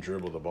he can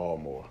dribble the ball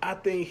more. I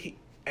think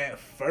at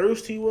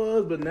first he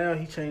was, but now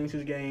he changed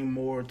his game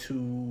more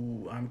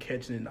to I'm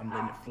catching it and I'm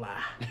letting it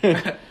fly.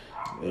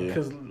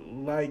 Because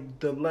like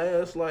the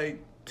last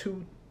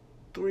 2-3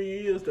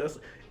 years, that's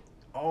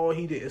all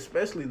he did.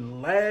 Especially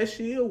last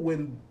year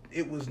when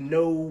it was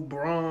no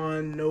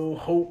Bron, no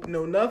hope,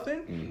 no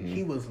nothing. Mm-hmm.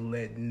 He was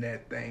letting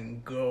that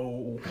thing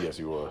go. Yes,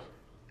 he was.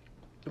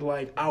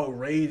 Like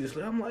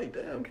outrageously. I'm like,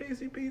 damn,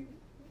 KCP,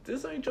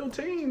 this ain't your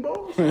team,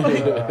 boss.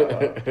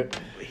 Like,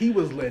 he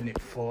was letting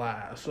it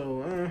fly.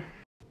 So,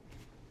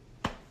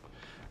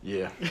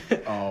 yeah.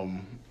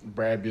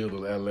 Brad Beal to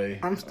LA.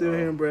 I'm still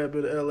hearing Brad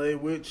Beal to LA,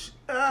 which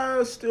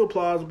still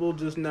plausible,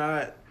 just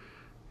not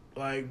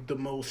like the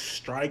most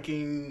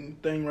striking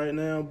thing right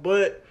now.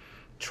 But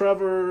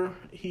Trevor,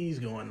 he's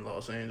going to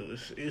Los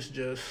Angeles. It's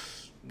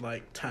just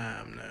like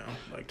time now.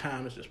 Like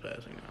time is just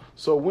passing now.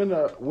 So when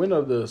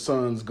are the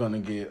Suns gonna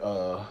get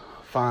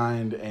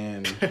fined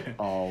and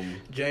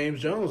James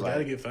Jones got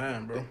to get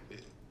fined, bro.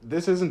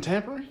 This isn't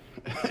tampering?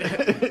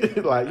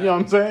 Like, you know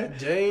what I'm saying?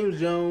 James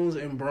Jones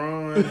and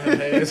Bron have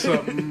had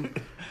something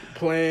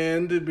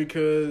planned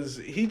because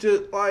he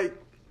just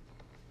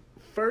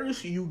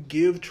first you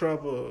give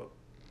Trevor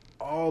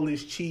all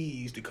his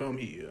cheese to come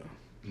here.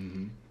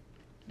 Mm-hmm.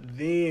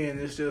 Then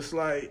it's just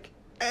like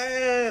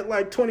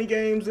 20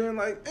 games in,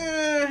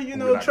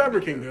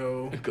 Trevor can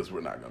go. Because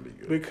we're not going to be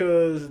good.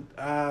 Because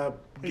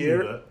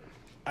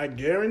I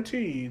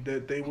guarantee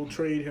that they will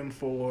trade him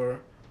for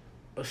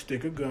a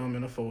stick of gum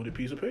and a folded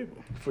piece of paper.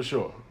 For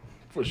sure.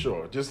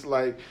 Just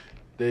like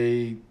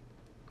him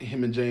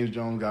and James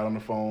Jones got on the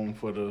phone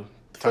for the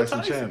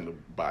Tyson Chandler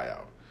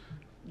buyout.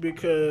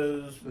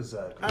 Because,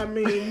 exactly. I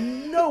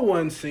mean, no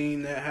one's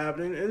seen that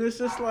happening. And it's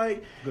just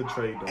like... Good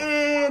trade, though.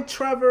 And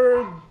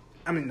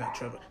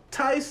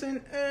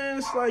Tyson, and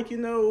it's like,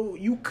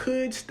 you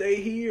could stay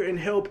here and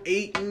help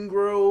Ayton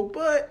grow,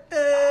 but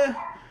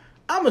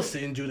I'm going to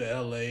send you to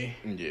L.A.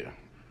 Yeah.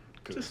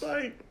 Just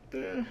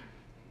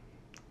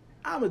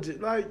I'm just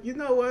you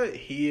know what?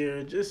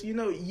 Here, just you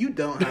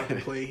don't have to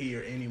play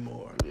here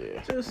anymore.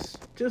 Yeah.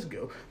 Just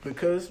go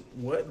because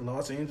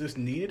Los Angeles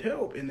needed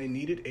help and they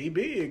needed a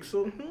big.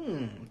 So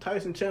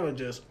Tyson Chandler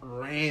just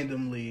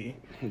randomly.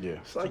 Yeah.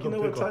 It's like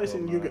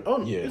Tyson,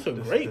 it's a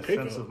great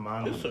pickup. It's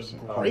a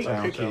great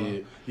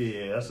pickup.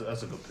 Yeah, that's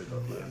a good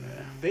pickup. Man.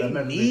 They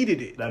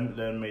needed it.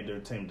 That made their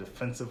team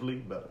defensively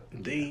better.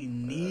 They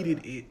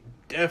needed it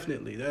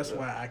definitely. That's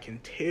why I can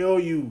tell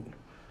you.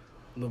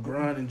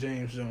 LeBron and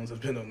James Jones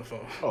have been on the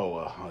phone.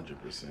 Oh,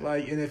 100%.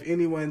 And if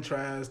anyone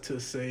tries to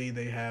say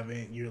they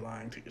haven't, you're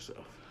lying to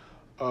yourself.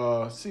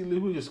 See, Lee,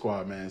 who's your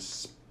squad, man?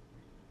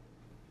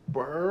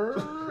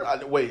 Spurs?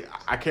 Wait,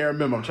 I can't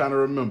remember. I'm trying to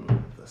remember.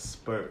 The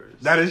Spurs.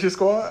 That is your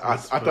squad? I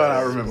thought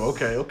I Spurs. remember.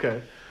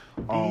 Okay.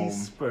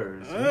 These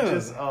Spurs. We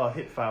just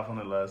hit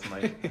 500 last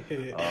night.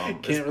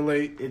 Can't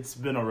relate. It's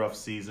been a rough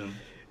season.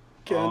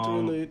 Can't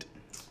relate.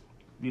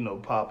 You know,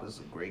 Pop is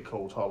a great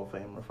coach, Hall of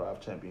Famer,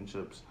 5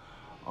 championships.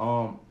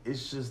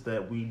 It's just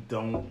that we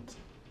don't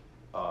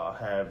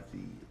have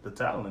the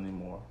talent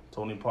anymore.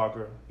 Tony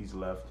Parker, he's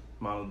left.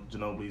 Manu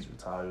Ginobili's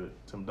retired.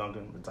 Tim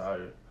Duncan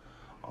retired.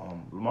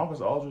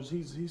 LaMarcus Aldridge,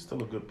 he's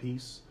still a good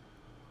piece.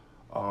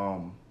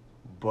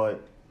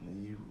 But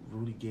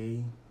Rudy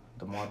Gay,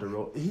 DeMar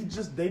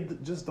DeRozan, they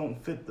just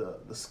don't fit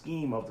the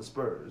scheme of the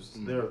Spurs.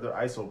 They're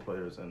ISO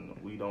players, and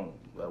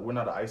we're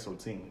not an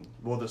ISO team.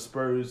 Well, the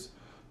Spurs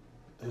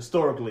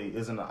historically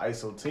isn't an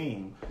ISO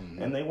team,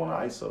 and they want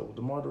an ISO.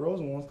 DeMar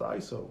DeRozan wants the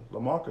ISO.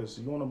 LaMarcus,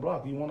 you want a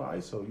block, you want an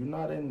ISO. You're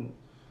not in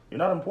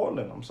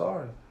Portland. I'm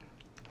sorry.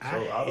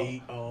 I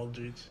hate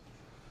Aldridge.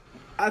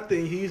 I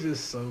think he's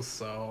just so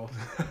soft.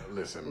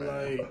 Listen,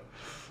 man. Like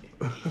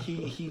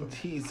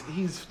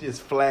he's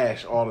just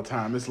flash all the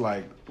time. It's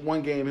like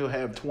one game he'll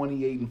have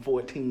 28 and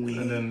 14,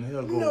 and then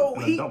he'll go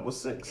and dump with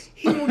 6.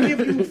 He will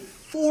give you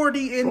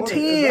 40 and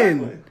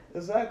 10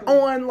 exactly.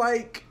 on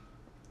like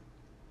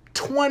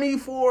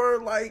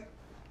 24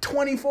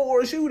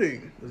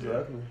 shooting.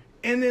 Exactly.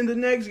 And then the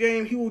next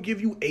game he will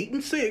give you 8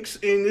 and 6,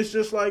 and it's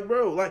just like,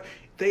 bro, like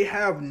they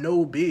have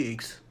no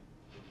bigs.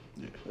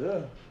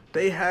 Yeah.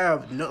 They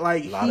have no,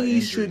 like,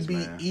 he should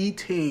be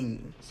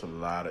eating. It's a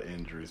lot of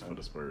injuries for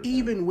the Spurs.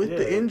 Even with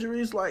the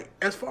injuries, like,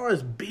 as far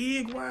as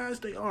big wise,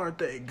 they aren't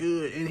that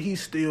good, and he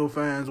still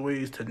finds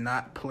ways to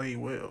not play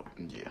well.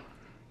 Yeah.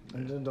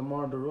 And then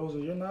DeMar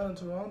DeRozan, you're not in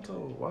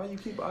Toronto. Why you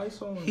keep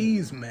isoing?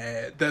 He's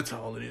mad. That's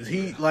all it is.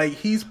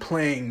 He's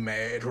playing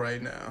mad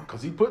right now.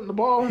 Because he's putting the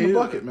ball in the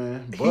bucket,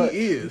 man. But he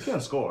is. He can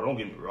score, don't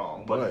get me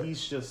wrong. But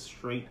he's just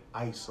straight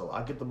iso.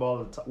 I get the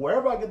ball at the top.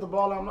 Wherever I get the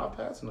ball, I'm not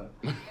passing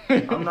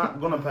it. I'm not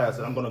going to pass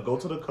it. I'm going to go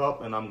to the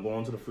cup, and I'm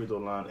going to the free throw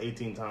line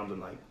 18 times a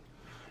night.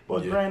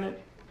 But granted,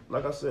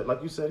 like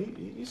you said,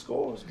 he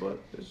scores. But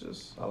it's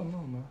just, I don't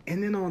know, man.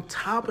 And then on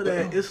top of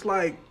that, it's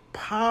like,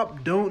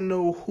 Pop don't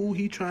know who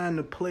he trying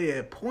to play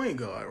at point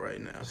guard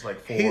right now. It's like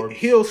Forbes.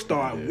 He'll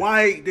start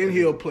White, then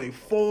he'll play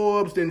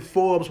Forbes, then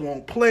Forbes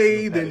won't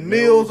play, then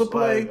Mills will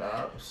play.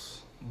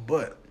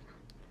 But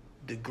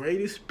the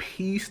greatest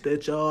piece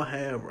that y'all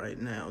have right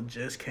now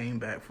just came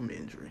back from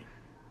injury.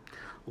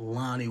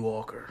 Lonnie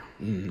Walker.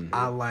 Mm-hmm.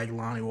 I like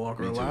Lonnie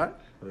Walker a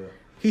lot. Yeah.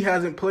 He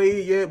hasn't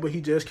played yet, but he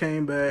just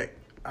came back.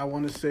 I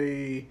want to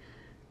say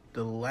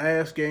the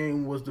last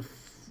game was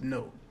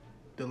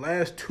the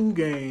last 2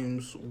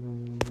 games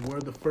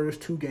were the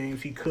first 2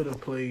 games he could have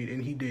played,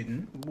 and he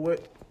didn't.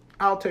 But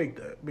I'll take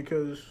that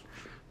because,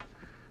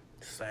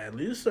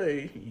 sadly to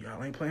say,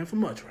 y'all ain't playing for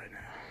much right now.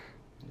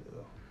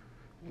 Yeah.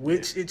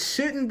 Which it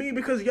shouldn't be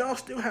because y'all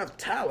still have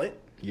talent,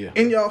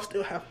 and y'all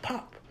still have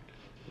Pop.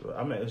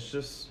 I mean, it's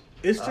just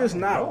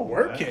not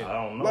working. Man. I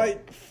don't know.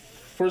 Like,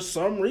 for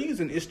some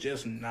reason, it's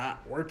just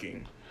not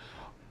working.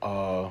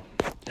 And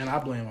I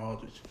blame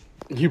Aldridge.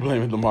 You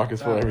blaming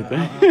LaMarcus for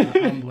everything?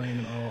 I'm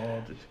blaming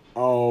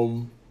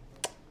Aldridge.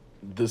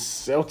 The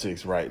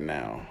Celtics right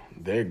now,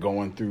 they're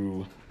going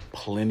through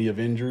plenty of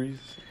injuries.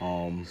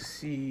 I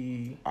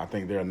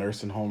think they're a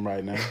nursing home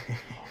right now.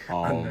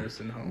 A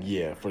nursing home.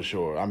 Yeah, for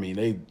sure. I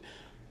mean,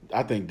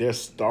 I think their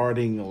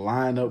starting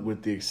lineup,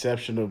 with the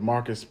exception of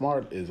Marcus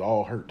Smart, is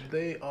all hurt.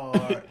 They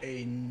are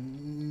a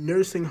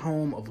nursing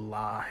home of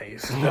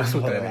lies. That's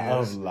what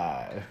that is. Of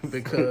lies.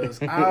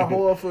 Because Al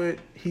Horford,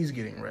 he's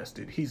getting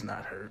rested. He's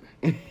not hurt.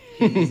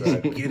 He's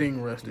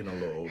getting rested.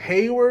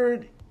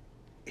 Hayward,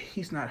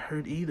 he's not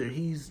hurt either.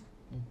 He's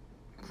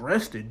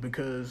rested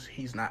because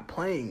he's not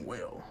playing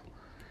well.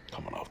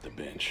 Coming off the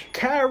bench.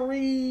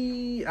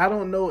 Kyrie, I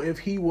don't know if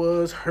he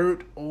was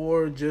hurt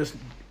or just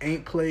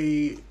ain't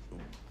played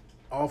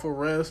off a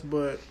rest,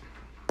 but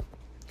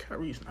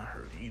Kyrie's not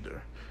hurt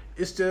either.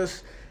 It's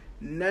just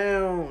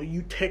now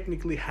you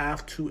technically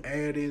have to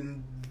add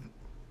in,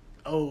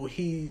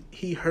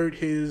 he hurt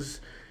his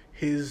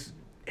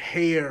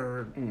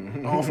hair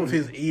off of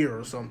his ear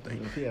or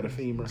something. He had a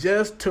femur.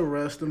 Just to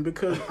rest him,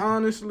 because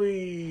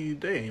honestly,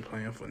 they ain't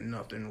playing for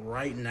nothing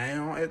right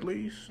now, at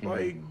least. Mm-hmm.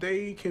 Like,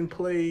 they can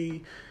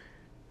play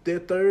their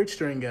third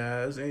string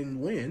guys and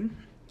win.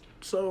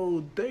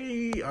 So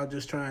they are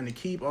just trying to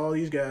keep all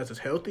these guys as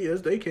healthy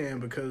as they can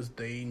because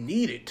they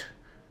need it.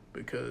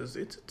 Because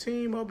it's a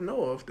team up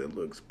north that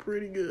looks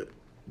pretty good.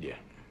 Yeah,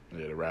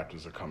 the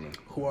Raptors are coming.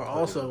 Who are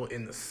also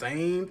in the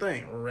same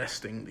thing,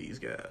 resting these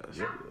guys.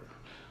 Yep.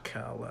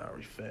 Kyle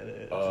Lowry, fat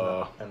ass.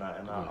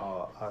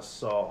 I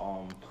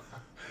saw.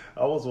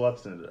 I was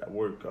watching it at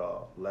work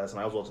last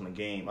night. I was watching the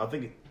game.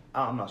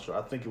 I'm not sure.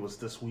 I think it was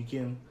this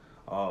weekend.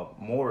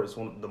 Morris,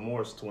 one of the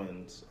Morris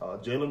twins.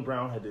 Jaylen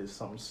Brown had did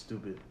something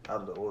stupid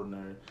out of the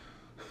ordinary.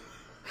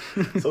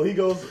 So he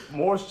goes.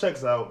 Morris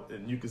checks out,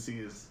 and you can see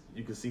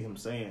him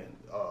saying,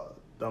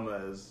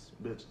 "Dumbass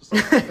bitch."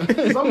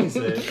 Something he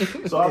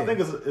said. So I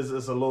think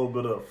it's a little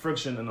bit of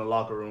friction in the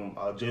locker room.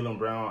 Jaylen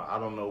Brown, I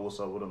don't know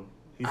what's up with him.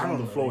 He's on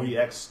the floor. He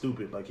acts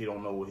stupid, like he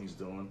don't know what he's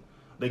doing.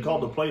 They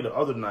called the play the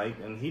other night,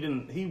 and he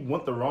didn't. He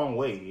went the wrong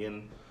way,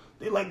 and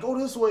they like go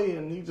this way,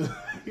 and he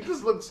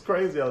just looks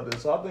crazy out there.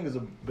 So I think it's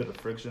a bit of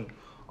friction.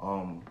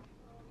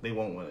 They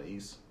won't win the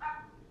East.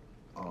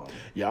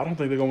 Yeah, I don't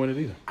think they're gonna win it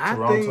either.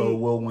 Toronto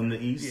will win the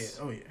East.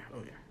 Yeah. Oh yeah.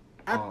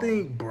 I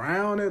think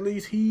Brown, at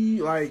least,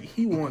 he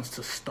wants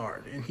to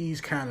start, and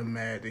he's kind of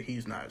mad that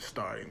he's not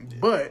starting. Yeah.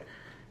 But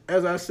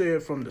as I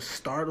said from the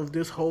start of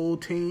this whole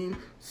team,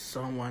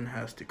 someone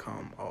has to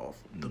come off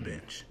the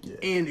bench,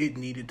 and it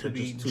needed to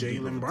be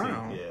Jaylen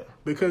Brown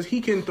because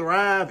he can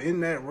thrive in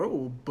that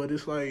role. But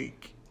it's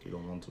like he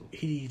don't want to.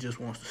 He just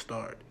wants to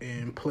start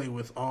and play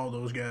with all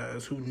those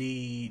guys who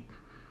need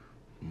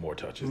more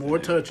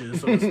touches.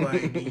 So it's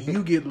like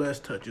you get less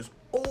touches,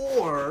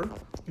 or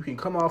you can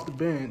come off the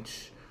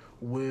bench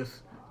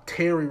with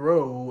Terry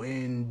Rowe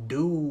and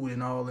Dude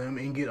and all them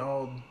and get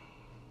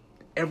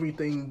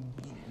everything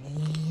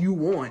you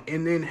want,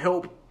 and then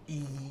help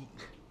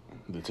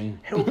the team,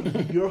 help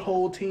your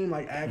whole team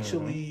like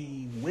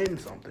actually win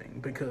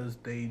something because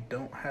they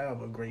don't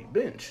have a great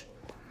bench.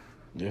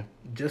 Yeah,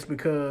 just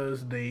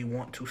because they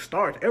want to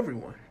start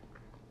everyone,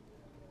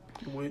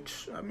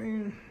 which I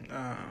mean,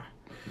 I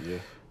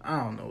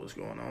don't know what's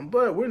going on,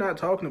 but we're not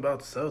talking about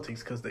the Celtics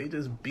because they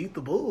just beat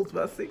the Bulls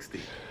by 60.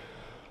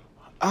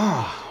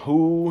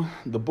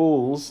 The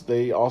Bulls?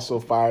 They also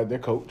fired their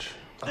coach,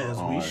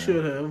 as we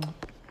should have.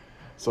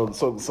 So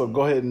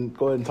go ahead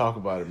and talk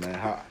about it,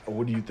 man.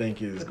 What do you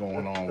think is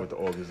going on with the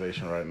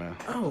organization right now?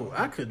 Oh,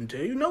 I couldn't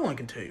tell you. No one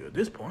can tell you at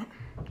this point.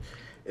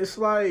 It's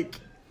like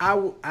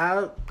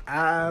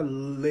I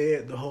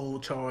led the whole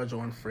charge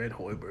on Fred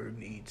Hoiberg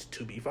needs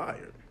to be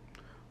fired,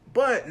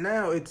 but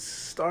now it's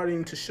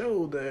starting to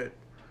show that.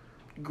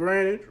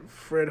 Granted,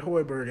 Fred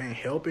Hoiberg ain't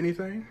help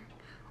anything.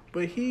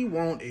 But he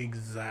won't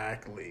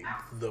exactly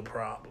the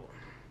problem.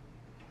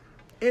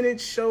 And it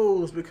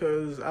shows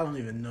because I don't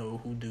even know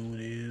who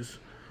dude is.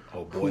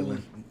 Oh,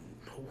 Boylan.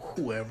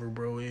 Whoever,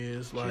 bro,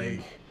 is.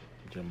 Like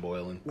Jim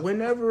Boylan.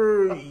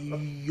 Whenever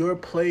your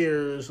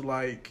players,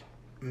 like,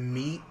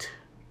 meet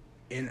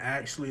and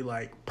actually,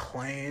 like,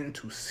 plan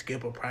to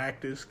skip a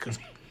practice because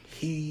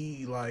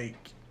he,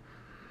 like,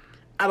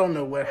 I don't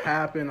know what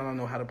happened. I don't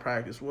know how the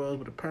practice was,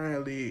 but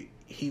apparently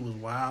he was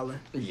wilding.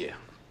 Yeah.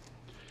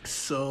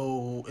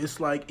 So it's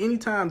like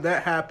anytime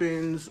that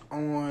happens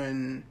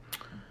on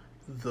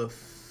the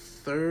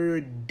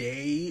third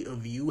day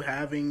of you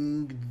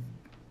having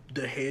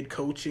the head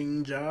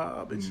coaching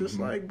job, it's just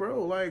like,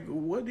 bro, like,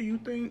 what do you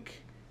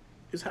think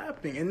is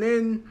happening? And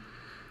then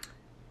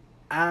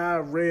I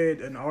read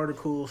an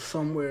article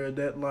somewhere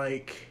that,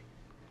 like,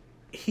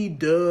 he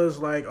does,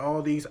 like,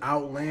 all these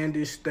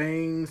outlandish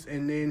things,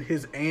 and then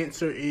his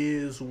answer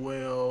is,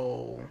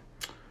 well,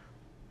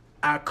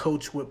 I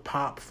coached with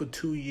Pop for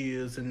 2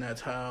 years, and that's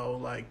how,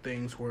 like,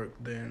 things work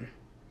then.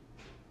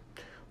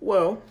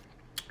 Well,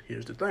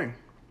 here's the thing.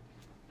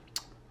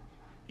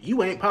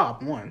 You ain't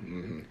Pop,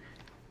 one.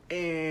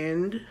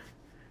 And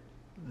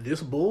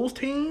this Bulls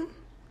team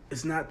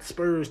is not the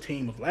Spurs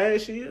team of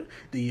last year,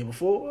 the year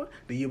before, or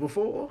the year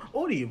before,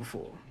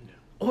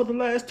 or the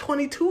last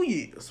 22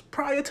 years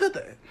prior to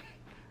that.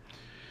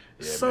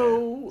 Yeah,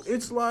 so, man.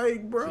 It's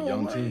like, bro, it's a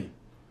young team.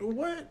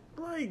 What?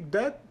 Like,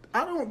 that,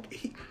 I don't...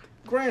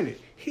 Granted,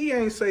 he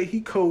ain't say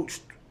he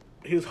coached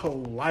his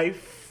whole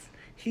life.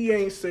 He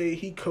ain't say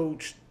he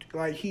coached,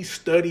 like, he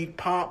studied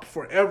Pop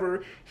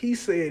forever. He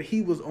said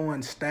he was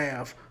on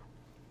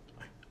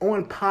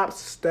Pop's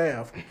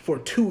staff for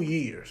 2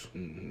 years.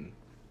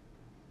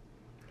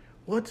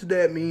 What does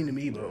that mean to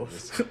me, bro?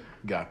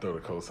 Got to throw the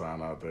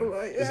cosign out there.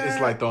 Like,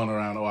 it's like throwing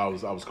around, I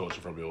was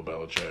coaching for Bill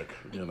Belichick,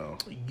 you know.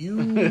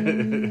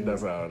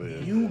 That's how it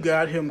is. You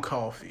got him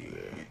coffee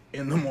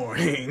in the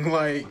morning.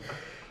 Like,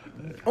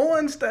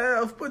 on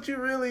staff, but you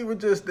really were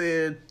just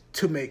there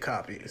to make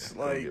copies.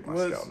 Like, get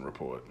my scouting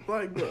report.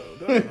 Like, bro.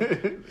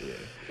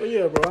 But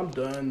yeah, bro, I'm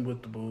done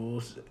with the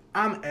Bulls.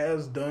 I'm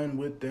as done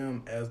with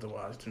them as the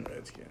Washington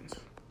Redskins.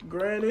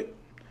 Granted,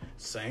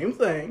 same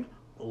thing.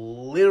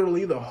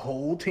 Literally, the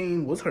whole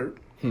team was hurt.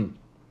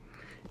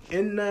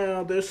 And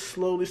now they're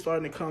slowly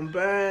starting to come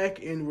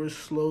back, and we're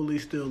slowly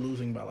still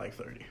losing by like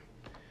 30.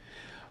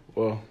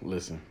 Well,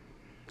 listen,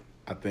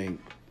 I think,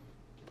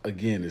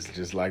 again, it's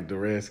just like the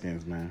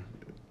Redskins, man.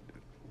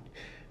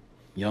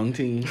 Young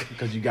team,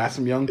 because you got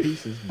some young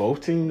pieces,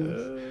 both teams.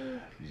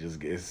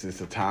 It's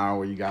just a time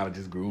where you got to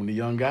just groom the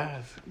young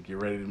guys. Get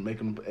ready to make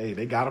them, hey,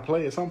 they got to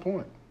play at some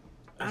point.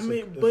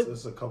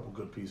 It's a couple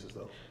good pieces,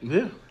 though.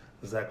 Yeah.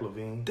 Zach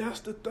LaVine.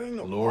 That's the thing.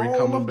 Laurie all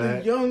coming of back.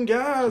 The young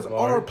guys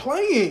Laurie. are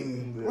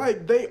playing. Yeah.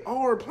 Like, they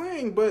are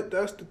playing, but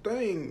that's the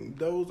thing.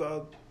 Those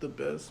are the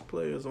best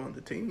players on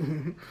the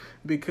team.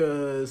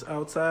 Because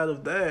outside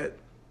of that,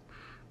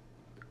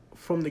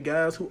 from the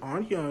guys who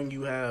aren't young,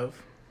 you have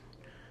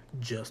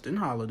Justin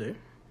Holiday,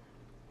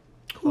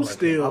 who's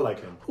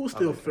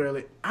still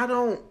fairly. I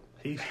don't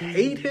hate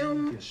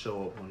him. He can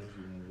show up when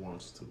he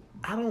wants to.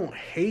 I don't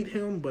hate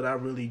him, but I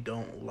really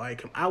don't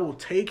like him. I will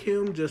take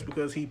him just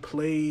because he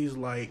plays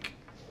like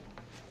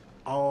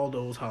all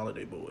those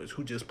Holiday boys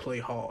who just play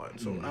hard.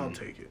 So Mm-hmm. I'll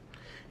take it.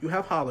 You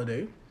have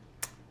Holiday.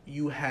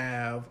 You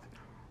have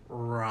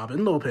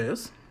Robin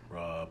Lopez.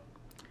 Rob.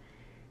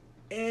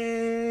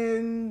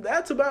 And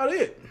that's about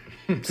it.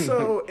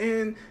 So,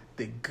 and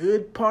the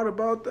good part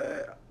about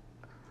that,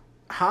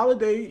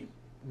 Holiday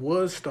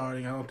was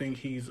starting. I don't think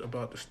he's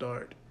about to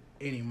start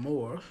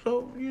anymore.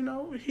 So,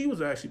 he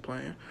was actually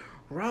playing.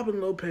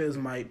 Robin Lopez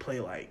might play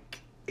like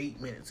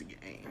 8 minutes a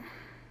game.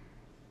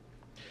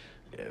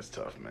 Yeah, it's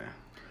tough, man.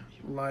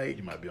 Like,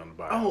 He might be on the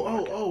buy.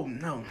 oh,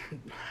 no.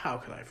 How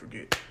could I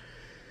forget?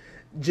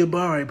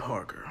 Jabari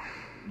Parker.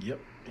 Yep,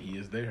 he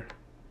is there.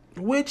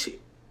 Which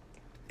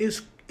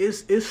is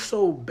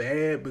so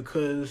bad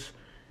because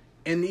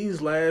in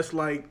these last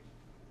like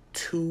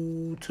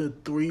 2 to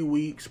 3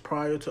 weeks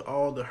prior to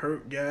all the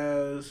hurt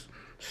guys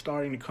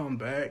starting to come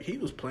back, he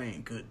was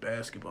playing good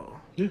basketball.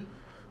 Yeah.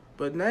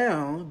 But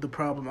now the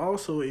problem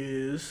also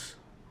is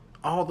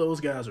all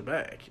those guys are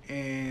back,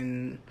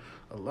 and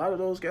a lot of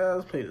those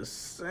guys play the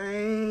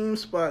same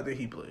spot that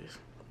he plays.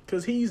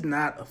 Because he's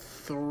not a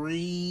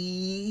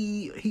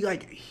three. He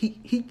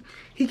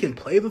can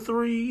play the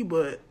three,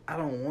 but I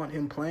don't want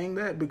him playing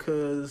that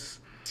because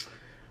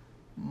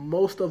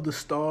most of the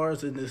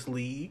stars in this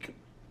league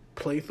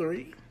play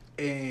three,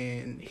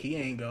 and he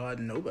ain't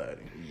guarding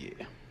nobody.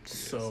 Yeah.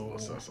 So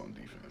What's us on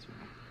defense,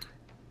 man?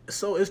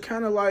 So it's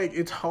kind of like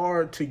it's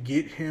hard to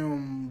get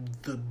him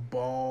the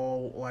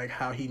ball like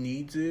how he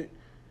needs it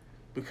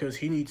because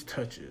he needs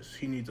touches.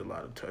 He needs a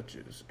lot of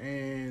touches.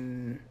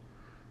 And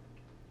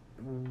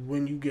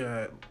when you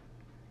got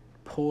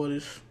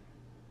Portis,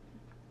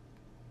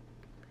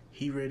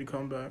 he ready to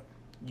come back.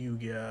 You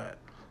got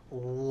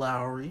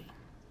Lowry,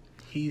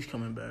 he's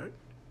coming back.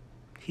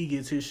 He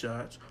gets his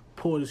shots.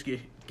 Portis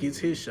gets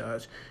his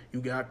shots.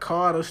 You got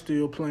Carter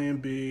still playing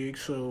big,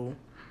 so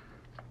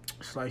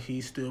it's like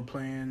he's still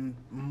playing.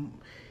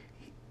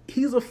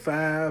 He's a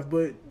 5,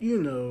 but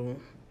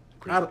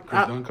Chris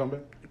Dunn come back?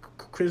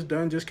 Chris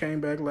Dunn just came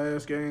back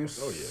last game.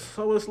 Oh, yeah.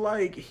 So it's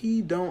like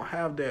he don't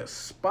have that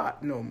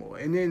spot no more.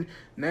 And then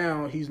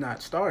now he's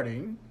not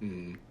starting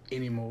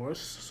anymore.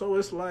 So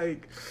it's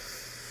like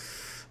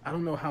I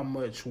don't know how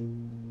much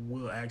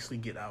we'll actually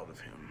get out of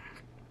him.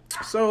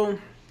 So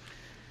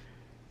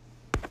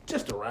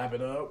just to wrap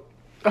it up,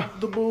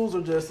 the Bulls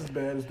are just as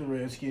bad as the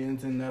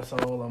Redskins, and that's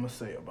all I'm gonna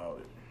say about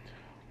it.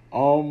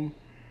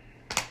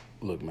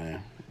 Look,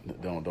 man,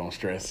 don't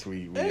stress.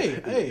 Hey,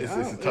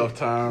 it's a tough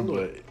time,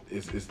 but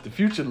it's the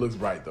future looks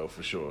bright though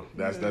for sure.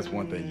 That's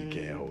one thing you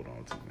can't hold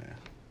on to, man.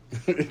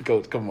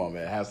 Coach, come on,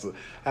 man,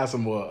 have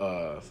some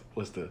more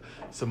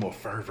some more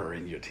fervor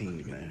in your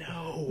team, man.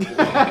 No,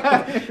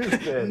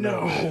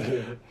 no.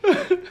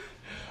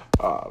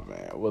 Oh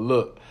man, well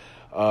look,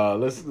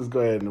 let's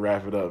go ahead and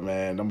wrap it up,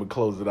 man. I'm gonna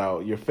close it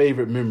out. Your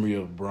favorite memory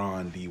of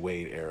Bron D.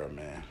 Wade era,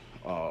 man,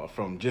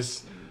 from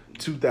just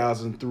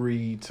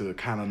 2003 to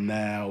kind of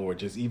now, or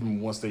just even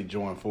once they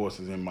joined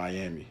forces in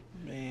Miami.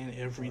 Man,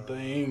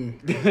 everything.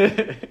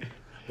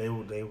 They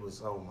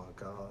was, oh my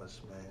gosh,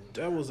 man.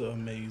 That was an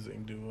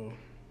amazing duo.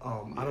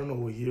 I don't know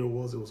what year it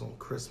was. It was on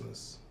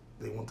Christmas.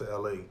 They went to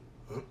LA.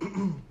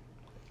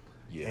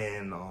 Yeah.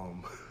 And oh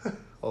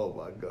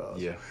my gosh.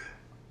 Yeah.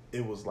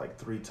 It was like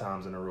 3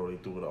 times in a row they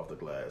threw it off the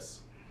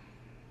glass.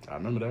 I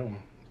remember that one.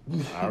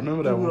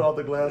 Threw it off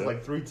the glass Yep.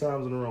 like 3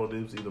 times in a row.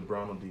 It was either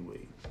Brown or D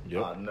Wade.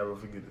 Yep. I'll never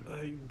forget it.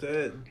 Like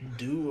that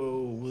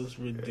duo was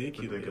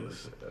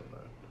ridiculous.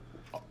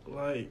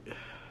 Like,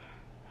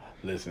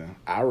 Listen,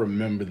 I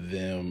remember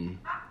them,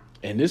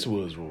 and this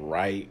was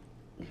right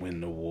when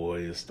the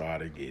Warriors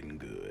started getting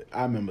good.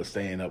 I remember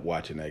staying up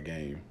watching that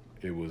game.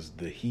 It was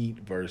the Heat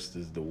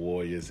versus the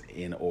Warriors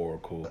in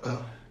Oracle.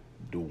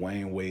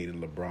 Dwayne Wade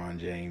and LeBron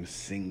James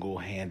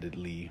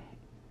single-handedly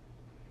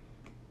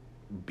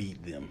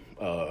beat them.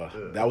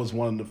 That was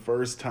one of the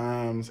first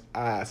times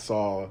I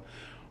saw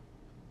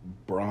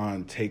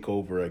Bron take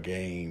over a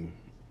game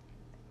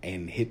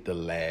and hit the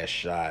last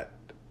shot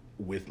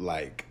with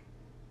like,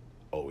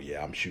 oh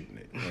yeah, I'm shooting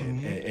it,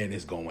 and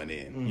it's going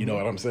in. Mm-hmm. You know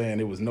what I'm saying?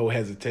 It was no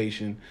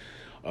hesitation.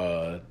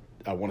 I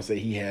want to say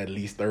he had at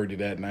least 30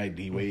 that night.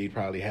 D Wade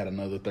probably had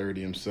another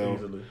 30 himself.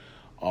 Easily.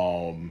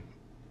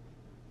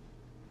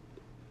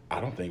 I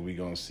don't think we're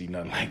gonna see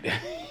nothing like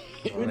that.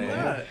 we're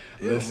not.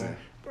 Listen,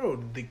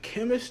 Bro, the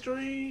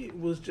chemistry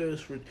was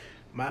just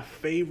my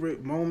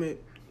favorite moment.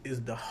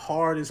 Is the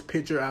hardest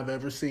pitcher I've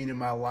ever seen in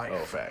my life.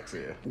 Oh, facts,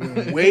 yeah.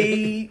 When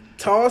Wade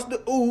tossed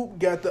the oop,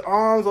 got the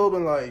arms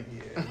open like,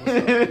 yeah. What's up?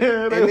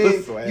 And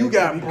then you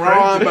got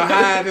Bron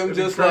behind him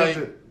just like,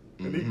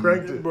 and he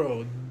cranked it.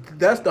 Bro,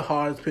 that's the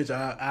hardest pitch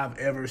I've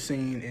ever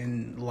seen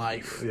in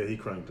life. Yeah, he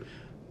cranked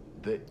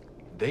it.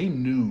 They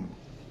knew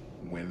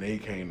when they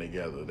came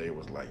together, they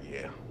was like,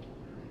 yeah.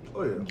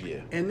 Oh, yeah.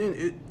 Yeah. And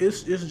then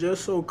it's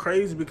just so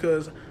crazy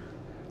because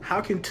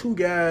how can 2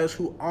 guys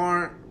who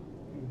aren't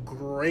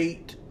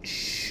great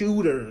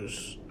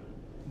shooters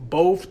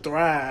both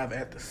thrive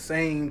at the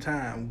same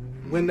time?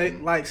 When they,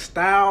 like,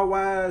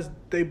 style-wise,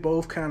 they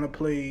both kind of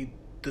played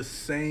the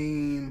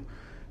same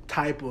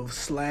type of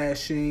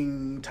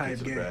slashing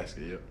type game.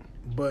 Basket, yep.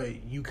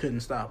 but you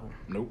couldn't stop him.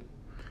 Nope.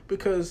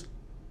 Because,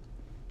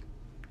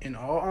 in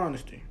all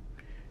honesty,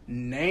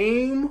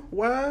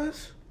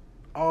 name-wise,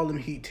 all them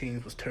Heat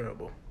teams was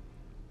terrible.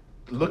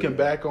 Looking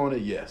back on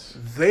it, yes.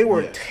 They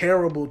were Yes.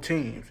 terrible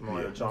teams.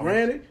 Yeah.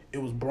 Granted, it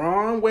was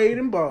Braun, Wade,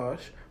 and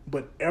Bosh,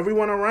 but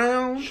everyone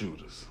around,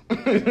 Shooters.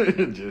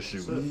 Just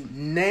shooters.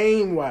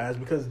 name-wise,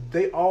 because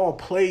they all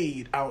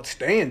played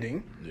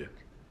outstanding, Yeah.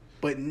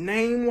 but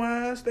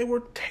name-wise, they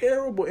were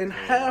terrible. And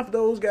half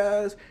those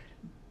guys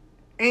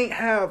ain't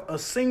have a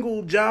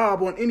single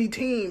job on any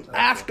team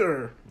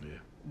after Yeah.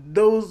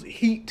 those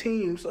Heat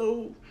teams.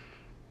 So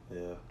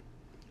Yeah.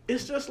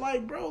 it's just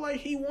like, bro,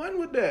 like he won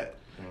with that.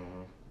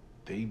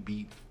 They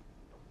beat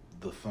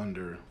the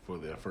Thunder for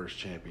their first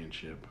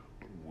championship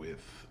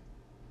with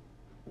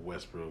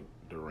Westbrook,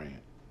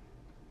 Durant,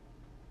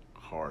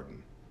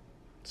 Harden,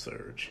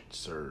 Surge.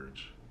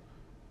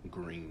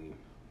 Green.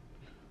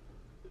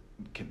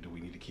 Do we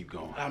need to keep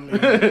going? I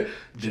mean,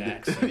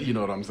 Jackson. You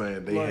know what I'm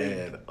saying? They Like,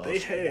 had a they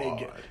squad.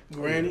 had,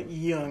 granted,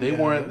 young They guys,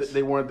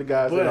 weren't the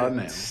guys that are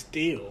now. but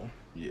still.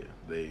 Yeah,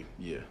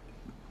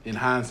 In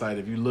hindsight,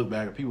 if you look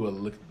back, people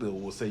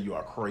will say you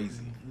are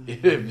crazy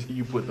if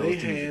you put those They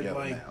teams had together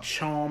like now.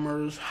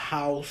 Chalmers,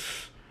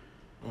 House,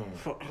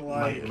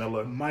 like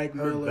Mike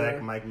Miller.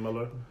 Back Mike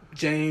Miller.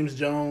 James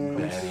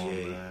Jones.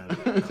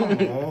 Battier.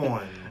 Come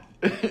on.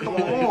 Come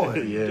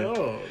on. Yeah.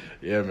 Dog.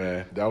 Yeah,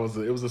 man, it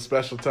was a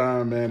special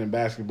time, man, in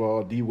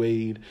basketball. D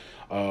Wade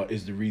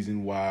is the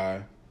reason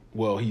why.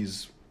 Well,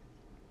 he's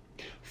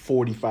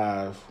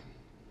 45%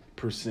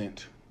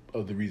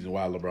 of the reason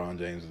why LeBron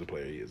James is the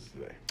player he is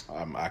today.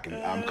 I'm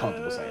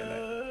comfortable saying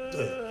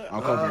that.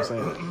 I'm comfortable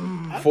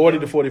saying that. 40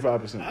 to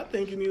 45%. I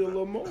think you need a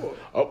little more.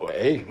 Oh,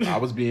 hey, I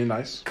was being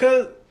nice.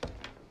 Cause,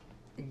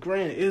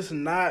 granted, it's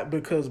not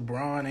because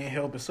Bron ain't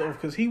help himself,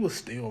 because he was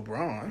still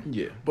Bron.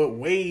 Yeah. But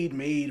Wade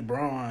made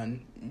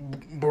Bron,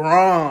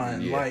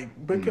 Yeah.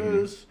 like,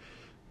 because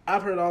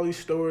I've heard all these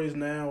stories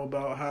now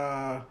about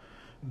how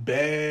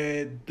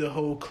bad the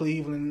whole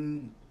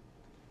Cleveland,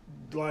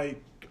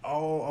 like,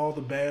 all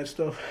the bad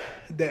stuff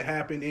that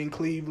happened in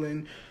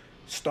Cleveland,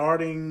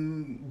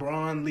 starting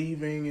Bron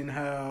leaving, and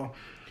how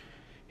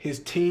his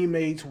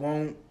teammates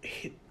won't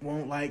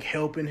like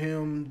helping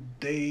him.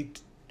 They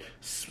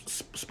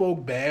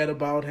spoke bad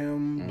about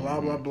him,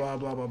 blah, blah, blah,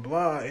 blah, blah,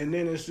 blah. And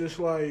then it's just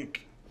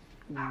like,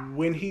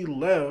 when he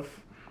left,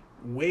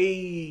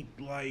 Wade,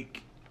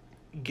 like,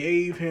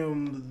 gave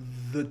him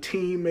the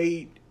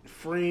teammate,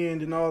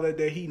 friend, and all that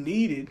he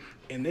needed.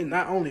 And then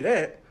not only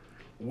that,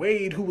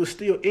 Wade, who was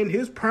still in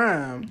his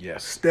prime,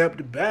 Yes.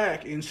 stepped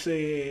back and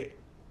said,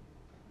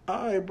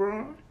 all right,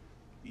 bro,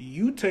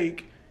 you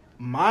take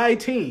my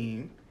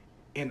team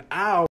and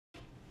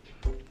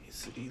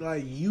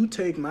you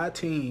take my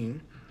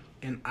team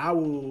and I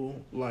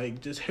will,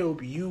 like, just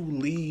help you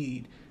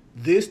lead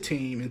this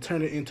team and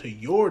turn it into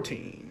your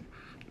team.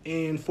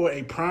 And for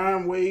a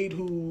prime Wade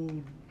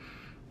who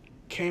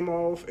came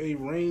off a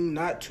ring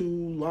not too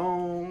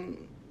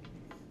long,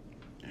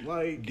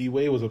 like, D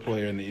Wade was a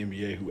player in the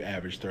NBA who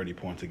averaged 30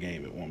 points a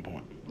game at one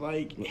point.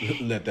 like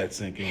Let that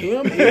sink in.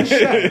 him and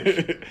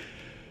Shaq,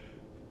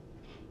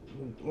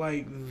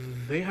 like,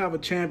 they have a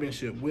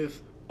championship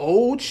with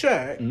old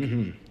Shaq,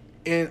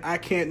 and I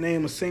can't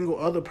name a single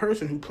other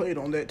person who played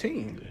on that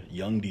team.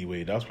 Young D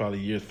Wade. That was probably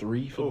year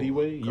 3 for D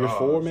Wade. Year gosh,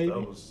 4 maybe.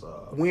 That was,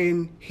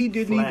 When he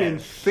didn't even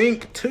Flash.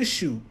 think to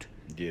shoot,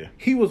 Yeah.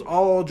 he was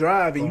all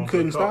drive and you Going to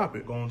couldn't the cup. stop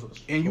it. Going to-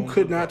 And you going to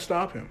could the not cup.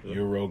 stop him.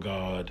 Euro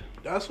God.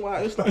 That's why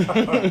it's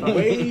like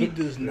Wade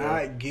does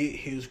not get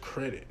his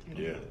credit.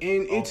 Yeah.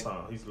 And All it's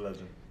time. He's a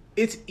legend.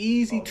 it's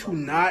easy to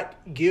not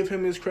give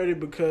him his credit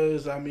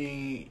because, I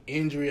mean,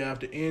 injury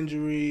after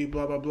injury,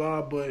 blah, blah,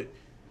 blah. But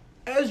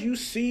as you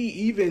see,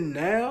 even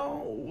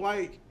now,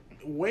 like,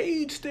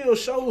 Wade still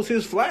shows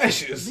his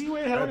flashes. D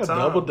Wade had like a That time.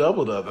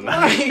 double-double the other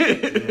night.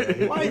 Yeah,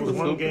 he Like, was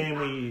one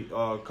game.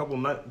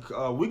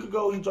 A week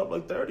ago, he dropped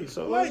like 30.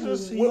 So Like, it's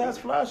just, he what- has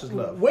flashes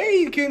left.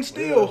 Wade can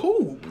still Yeah.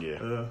 hoop. Yeah.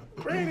 Yeah.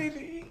 Granted,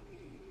 he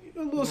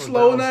a little On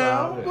slow the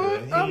now, downside,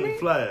 but he I ain't mean,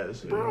 flash.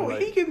 bro,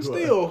 like, he can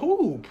still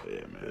hoop. Yeah,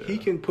 man. He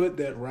can put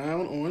that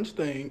round orange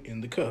thing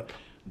in the cup.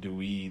 Do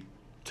we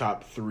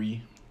top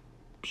 3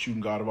 shooting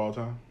guard of all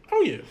time?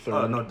 Oh yeah,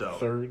 Third, no doubt.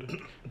 Third.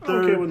 I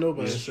don't care what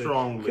nobody says.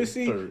 strongly Cause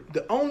see, third.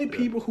 the only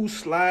people who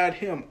slide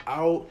him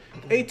out,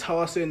 they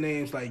toss in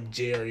names like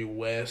Jerry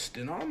West,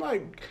 and I'm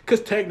like,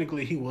 because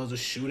technically he was a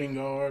shooting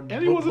guard,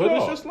 And he was a but it's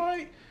dog. just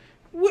like,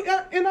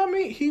 and I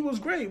mean, he was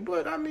great,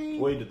 but I mean,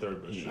 Wade the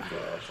third best shooter.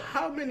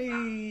 how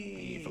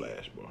many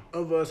Flash, bro.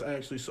 of us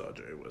actually saw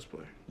Jerry West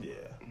play? Yeah.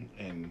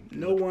 And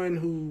No one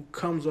who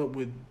comes up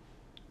with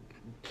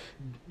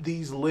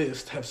these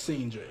lists have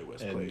seen Jerry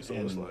West and, play, so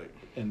and, it's like,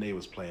 and they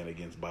was playing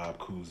against Bob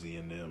Cousy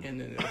and them. and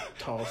then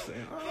toss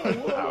in,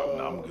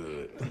 I'm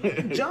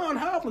good. John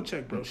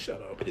Havlicek, bro,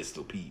 shut up.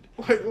 Pistol Pete.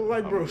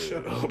 Like, bro, I'm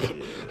shut good. up.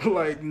 Yeah.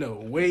 Like, no,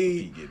 He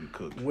Wade, getting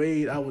cooked.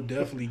 I would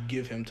definitely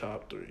give him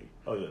top 3.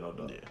 Oh, yeah, no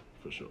doubt. Yeah,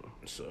 for sure.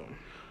 So,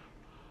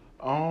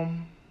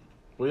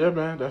 Well, yeah,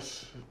 man.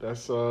 That's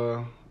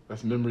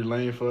That's memory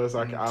lane for us.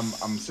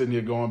 I'm sitting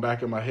here going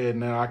back in my head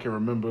now. I can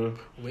remember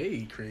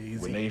way crazy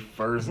when they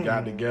first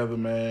got together,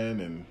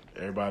 man, and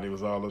everybody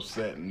was all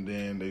upset, and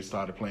then they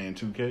started playing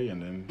 2K,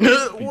 and then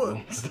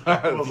people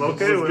started was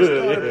okay with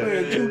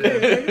playing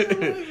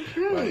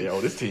 2K. Like,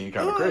 yo, this team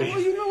kind of crazy.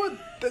 Well, you know what?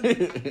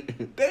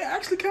 They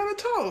actually kind of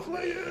tough.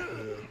 Like,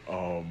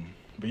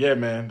 But yeah,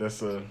 man,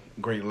 that's a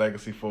great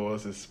legacy for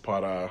us. It's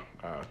part of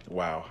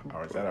our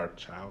is that our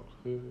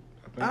childhood?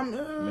 I think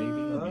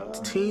maybe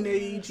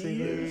teenage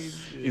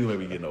years. Either way,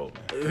 we getting old,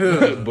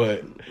 man.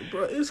 But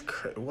bro, it's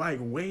like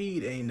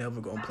Wade ain't never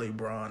gonna play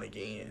Bron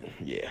again.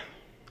 Yeah,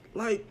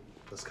 like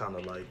it's kind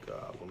of like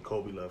when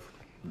Kobe left.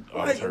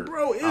 Like,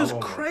 bro, it's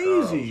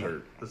crazy.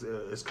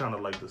 It's kind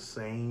of like the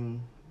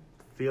same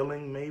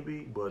feeling, maybe,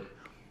 but.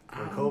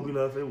 When Kobe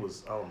left, it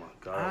was, oh my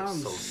God, I'm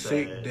so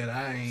sick sad. that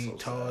I ain't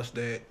tossed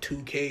that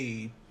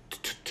 2K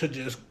to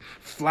just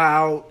fly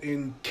out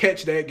and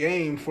catch that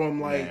game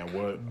from like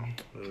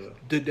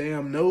the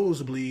damn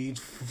nosebleeds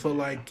for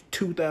like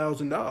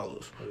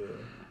 $2,000.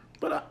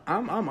 But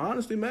I'm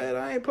honestly mad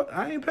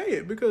I ain't pay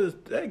it because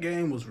that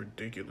game was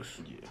ridiculous.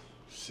 Yeah,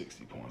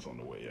 60 points on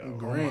the way out.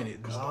 Granted,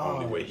 it's the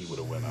only way he would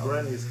have went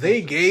out. They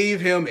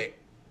gave him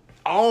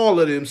all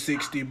of them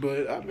 60,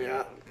 but I mean,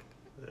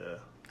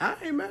 I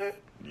ain't mad.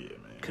 Yeah,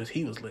 man. Because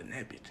he was letting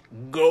that bitch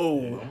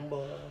go. Yeah.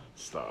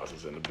 Stars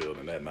was in the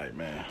building that night,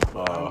 man.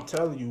 I'm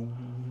telling you,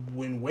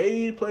 when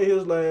Wade play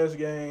his last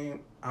game,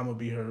 I'm going to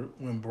be hurt.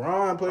 When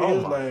Bron play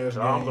his last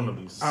game, I'm going to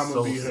be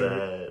so be sad.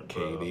 Hurt.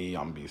 KD,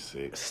 I'm going to be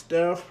sick.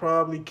 Steph,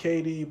 probably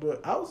KD,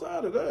 but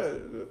outside of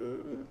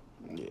that,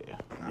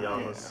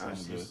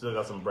 Giannis, you still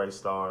got some bright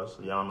stars.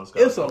 Giannis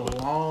got it's a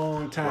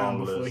long time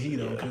before he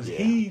done, because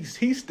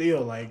he's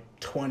still like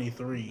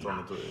 23.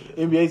 23.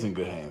 NBA's in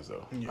good hands,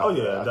 though. Yeah. Oh,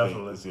 yeah,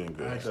 definitely. It's in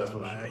good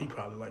hands. He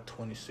probably like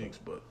 26,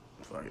 but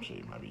fuck it.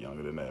 He might be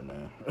younger than that,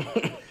 man.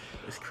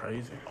 It's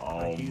crazy.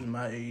 Like, he's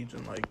my age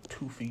and like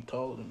 2 feet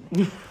taller than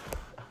me.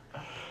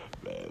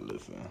 Man,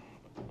 listen.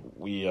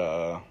 We,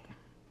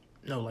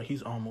 No, like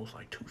he's almost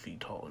like 2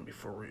 feet taller than me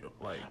for real.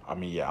 Like, I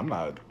mean, yeah, I'm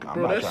not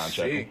bro, trying to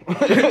check him.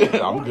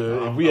 I'm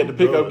good. If we had to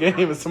pick up game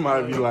and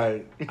somebody be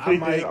like, I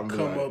might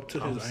come up to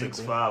his 6'5",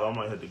 ankle. I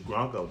might hit the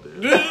Gronk out there.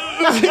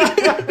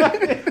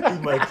 He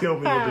might kill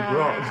me with the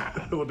Gronk.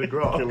 Kill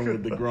him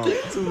with the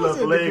Gronk. 2 left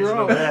legs and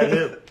a bad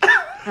hip.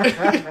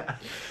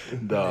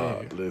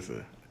 Dog,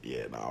 listen.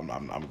 Yeah, no,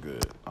 I'm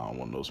good. I don't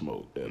want no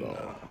smoke at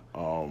all.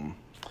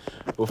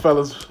 Well,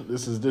 fellas,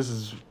 this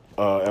is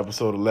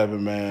episode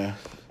 11, man.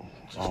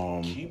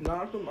 Keep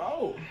knocking them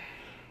out.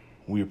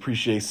 We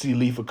appreciate C.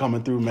 Lee for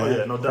coming through, man. Oh,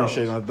 yeah, no doubt.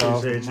 Appreciate our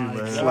dog. Appreciate you,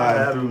 man.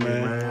 Sliding through,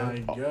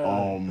 man. My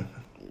God.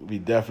 We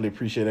definitely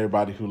appreciate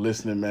everybody who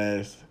listening,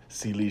 man.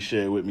 C. Lee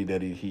shared with me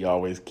that he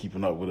always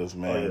keeping up with us,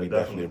 man. Oh, yeah, we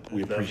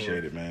definitely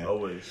appreciate it, man.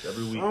 Always,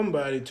 every week.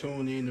 Somebody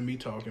tune in to me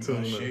talking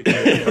about shit.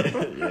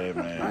 Yeah,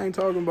 man. I ain't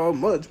talking about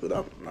much, but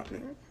I'm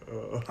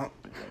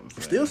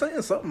still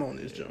saying something on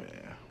this joint.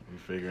 Yeah, we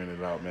figuring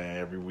it out, man.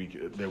 Every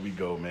week, there we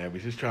go, man. We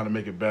just trying to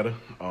make it better.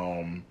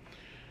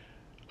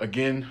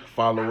 Again,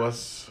 follow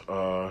us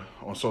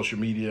on social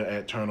media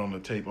at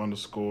 @TurnOnTheTape_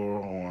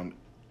 on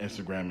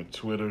Instagram and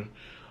Twitter.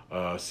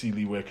 C.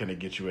 Lee, where can they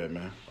get you at,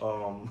 man?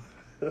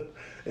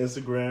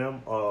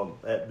 Instagram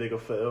at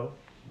BigAFel,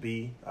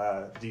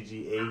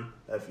 BIGGAFEL.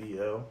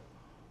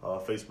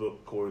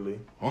 Facebook, Corey Lee.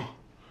 Huh?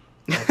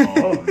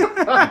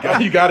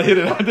 You gotta hit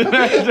it out the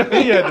night.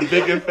 He had the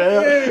big and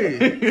fell.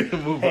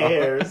 Move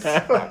Hairs.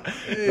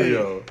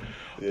 Yo.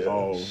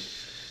 Yeah.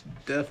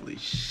 Definitely.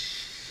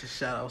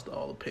 Shout outs to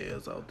all the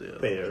pairs out there.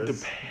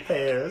 Pairs.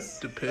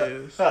 The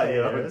pairs.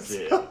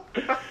 Yeah.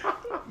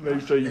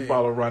 Make sure you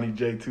follow Ronnie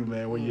J too,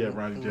 man. Where you at,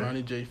 Ronnie J?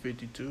 Ronnie J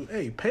 52.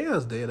 Hey,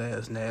 pairs dead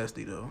ass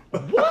nasty though.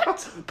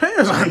 What?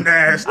 Pairs are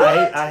nasty.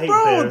 I hate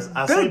pears.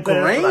 I say they're pears,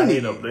 but I hate grainy.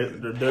 them.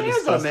 They're Pears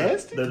disgusting. are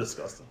nasty? They're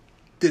disgusting.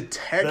 The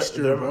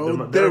texture,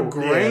 bro. They're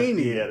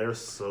grainy. Yeah, they're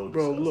so disgusting.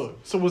 Bro, look.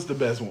 So what's the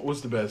best one?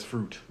 What's the best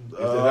fruit? Is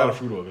that a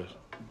fruit or a vegetable?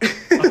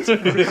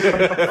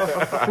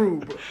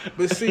 Fruit, bro.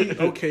 But see,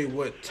 okay,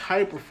 what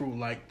type of fruit?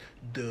 Like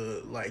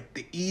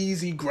the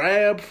easy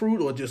grab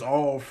fruit or just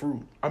all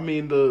fruit? I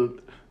mean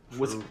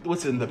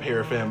what's in the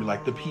pear family?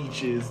 Like the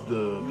peaches,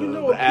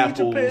 the a apples, peach,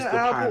 a the pear,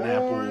 apple,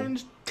 pineapple.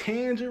 Orange,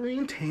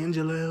 tangerine,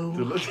 tangelo.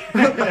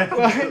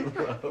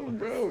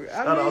 Bro,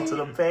 Shout out to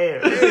the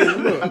pears.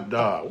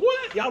 Dog,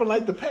 what? Y'all don't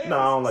like the pears? No,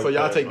 I don't like so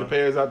y'all pears, take man. the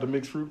pears out the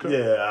mixed fruit cup?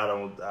 Yeah, I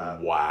don't.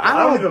 Wow. I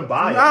don't even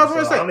buy them. I was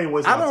gonna say, I don't even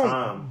waste I my don't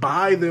time.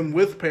 buy them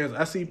with pears.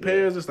 I see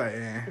pears, it's like,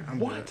 I'm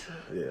What?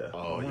 Yeah.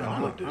 Oh, I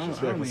y'all look don't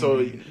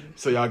disrespectful. even-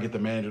 So y'all get the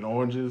mandarin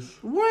oranges?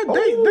 good. What? Oh,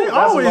 They that's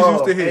always love.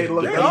 used to hit. Hey,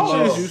 look, They that's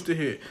always love. used to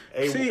hit.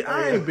 Hey, See,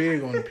 I ain't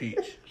big on the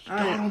peach.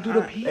 I don't do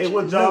the Hey,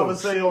 what Java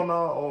say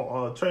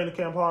on training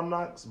camp Hard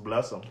Knocks?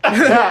 Bless him.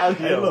 Yeah,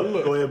 Hey,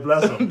 look, go ahead,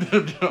 bless him.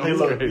 Hey,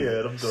 look,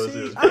 yeah, them joints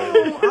is I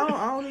crazy.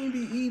 don't even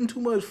be eating too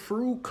much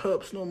fruit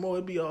cups no more.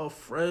 It be all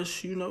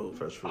fresh, you know.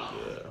 Fresh fruit,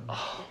 yeah.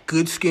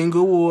 Good skin,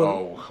 good water.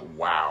 Oh,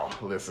 wow.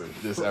 Listen,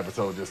 this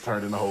episode just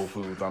turned into Whole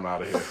Foods. I'm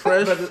out of here.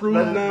 Fresh fruit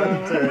now.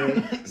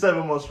 Vegetarian.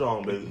 7 months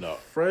strong, baby. No.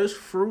 Fresh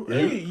fruit.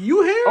 Hey,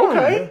 you hear him?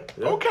 Okay.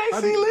 Yeah. Okay,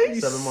 I C-Lee. be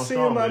 7 months seeing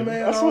strong, my baby.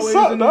 man That's always what's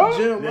up, in the dog.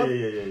 gym. Yeah.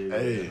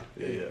 Hey.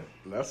 Yeah.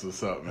 That's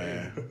what's up,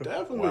 man.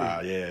 Definitely.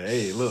 Wow, yeah.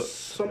 Hey, look.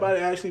 Somebody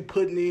actually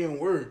putting in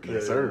work.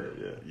 Yes, sir.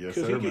 Yeah. Yes,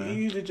 Because sir, he can man.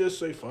 easily just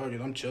say, fuck it,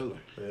 I'm chilling.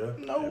 Yeah.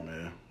 No. Yeah,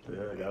 man.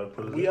 Yeah, gotta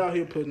put it We in. out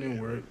here putting in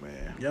work.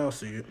 Man. Y'all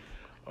see it.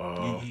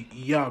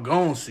 Y'all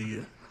gon' see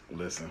it.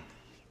 Listen.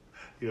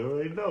 You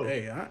already know.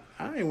 Hey,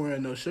 I ain't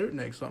wearing no shirt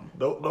next summer.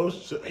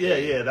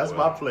 Yeah, that's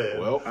my plan.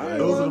 Well,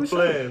 those are the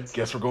plans.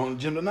 Guess we're going to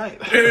the gym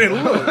tonight. Hey,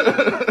 look.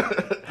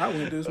 I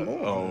went this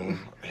morning.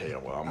 Hey,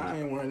 well, I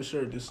ain't wearing a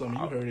shirt this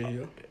summer. You heard it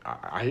here.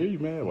 I hear you,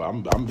 man. Well,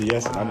 I'm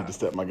BSing. I need to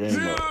step my game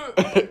up.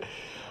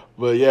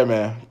 But yeah,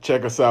 man,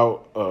 check us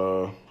out.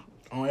 On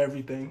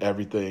everything.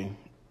 Everything.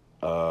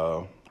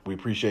 We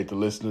appreciate the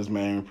listeners,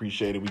 man. We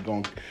appreciate it. We're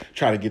going to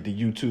try to get to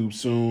YouTube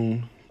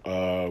soon.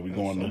 We're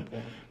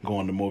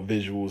going to more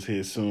visuals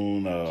here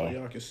soon. So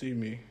y'all can see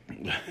me.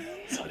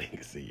 So they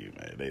can see you,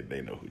 man.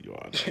 They know who you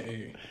are.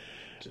 Hey,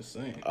 just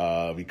saying.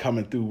 We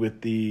coming through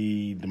with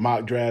the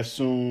mock draft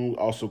soon.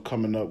 Also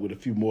coming up with a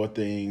few more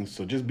things.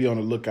 So just be on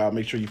the lookout.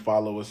 Make sure you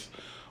follow us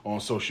on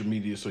social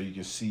media so you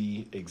can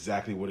see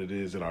exactly what it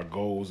is that our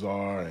goals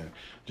are and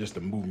just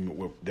the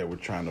movement that we're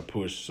trying to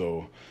push.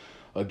 So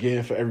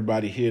again, for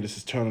everybody here, this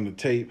is Turn on the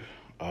Tape.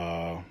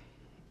 That's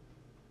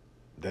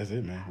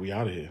it, man. We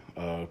out of here.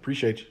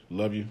 Appreciate you.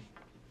 Love you.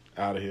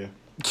 Out of here.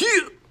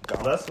 Yeah.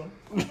 God bless them.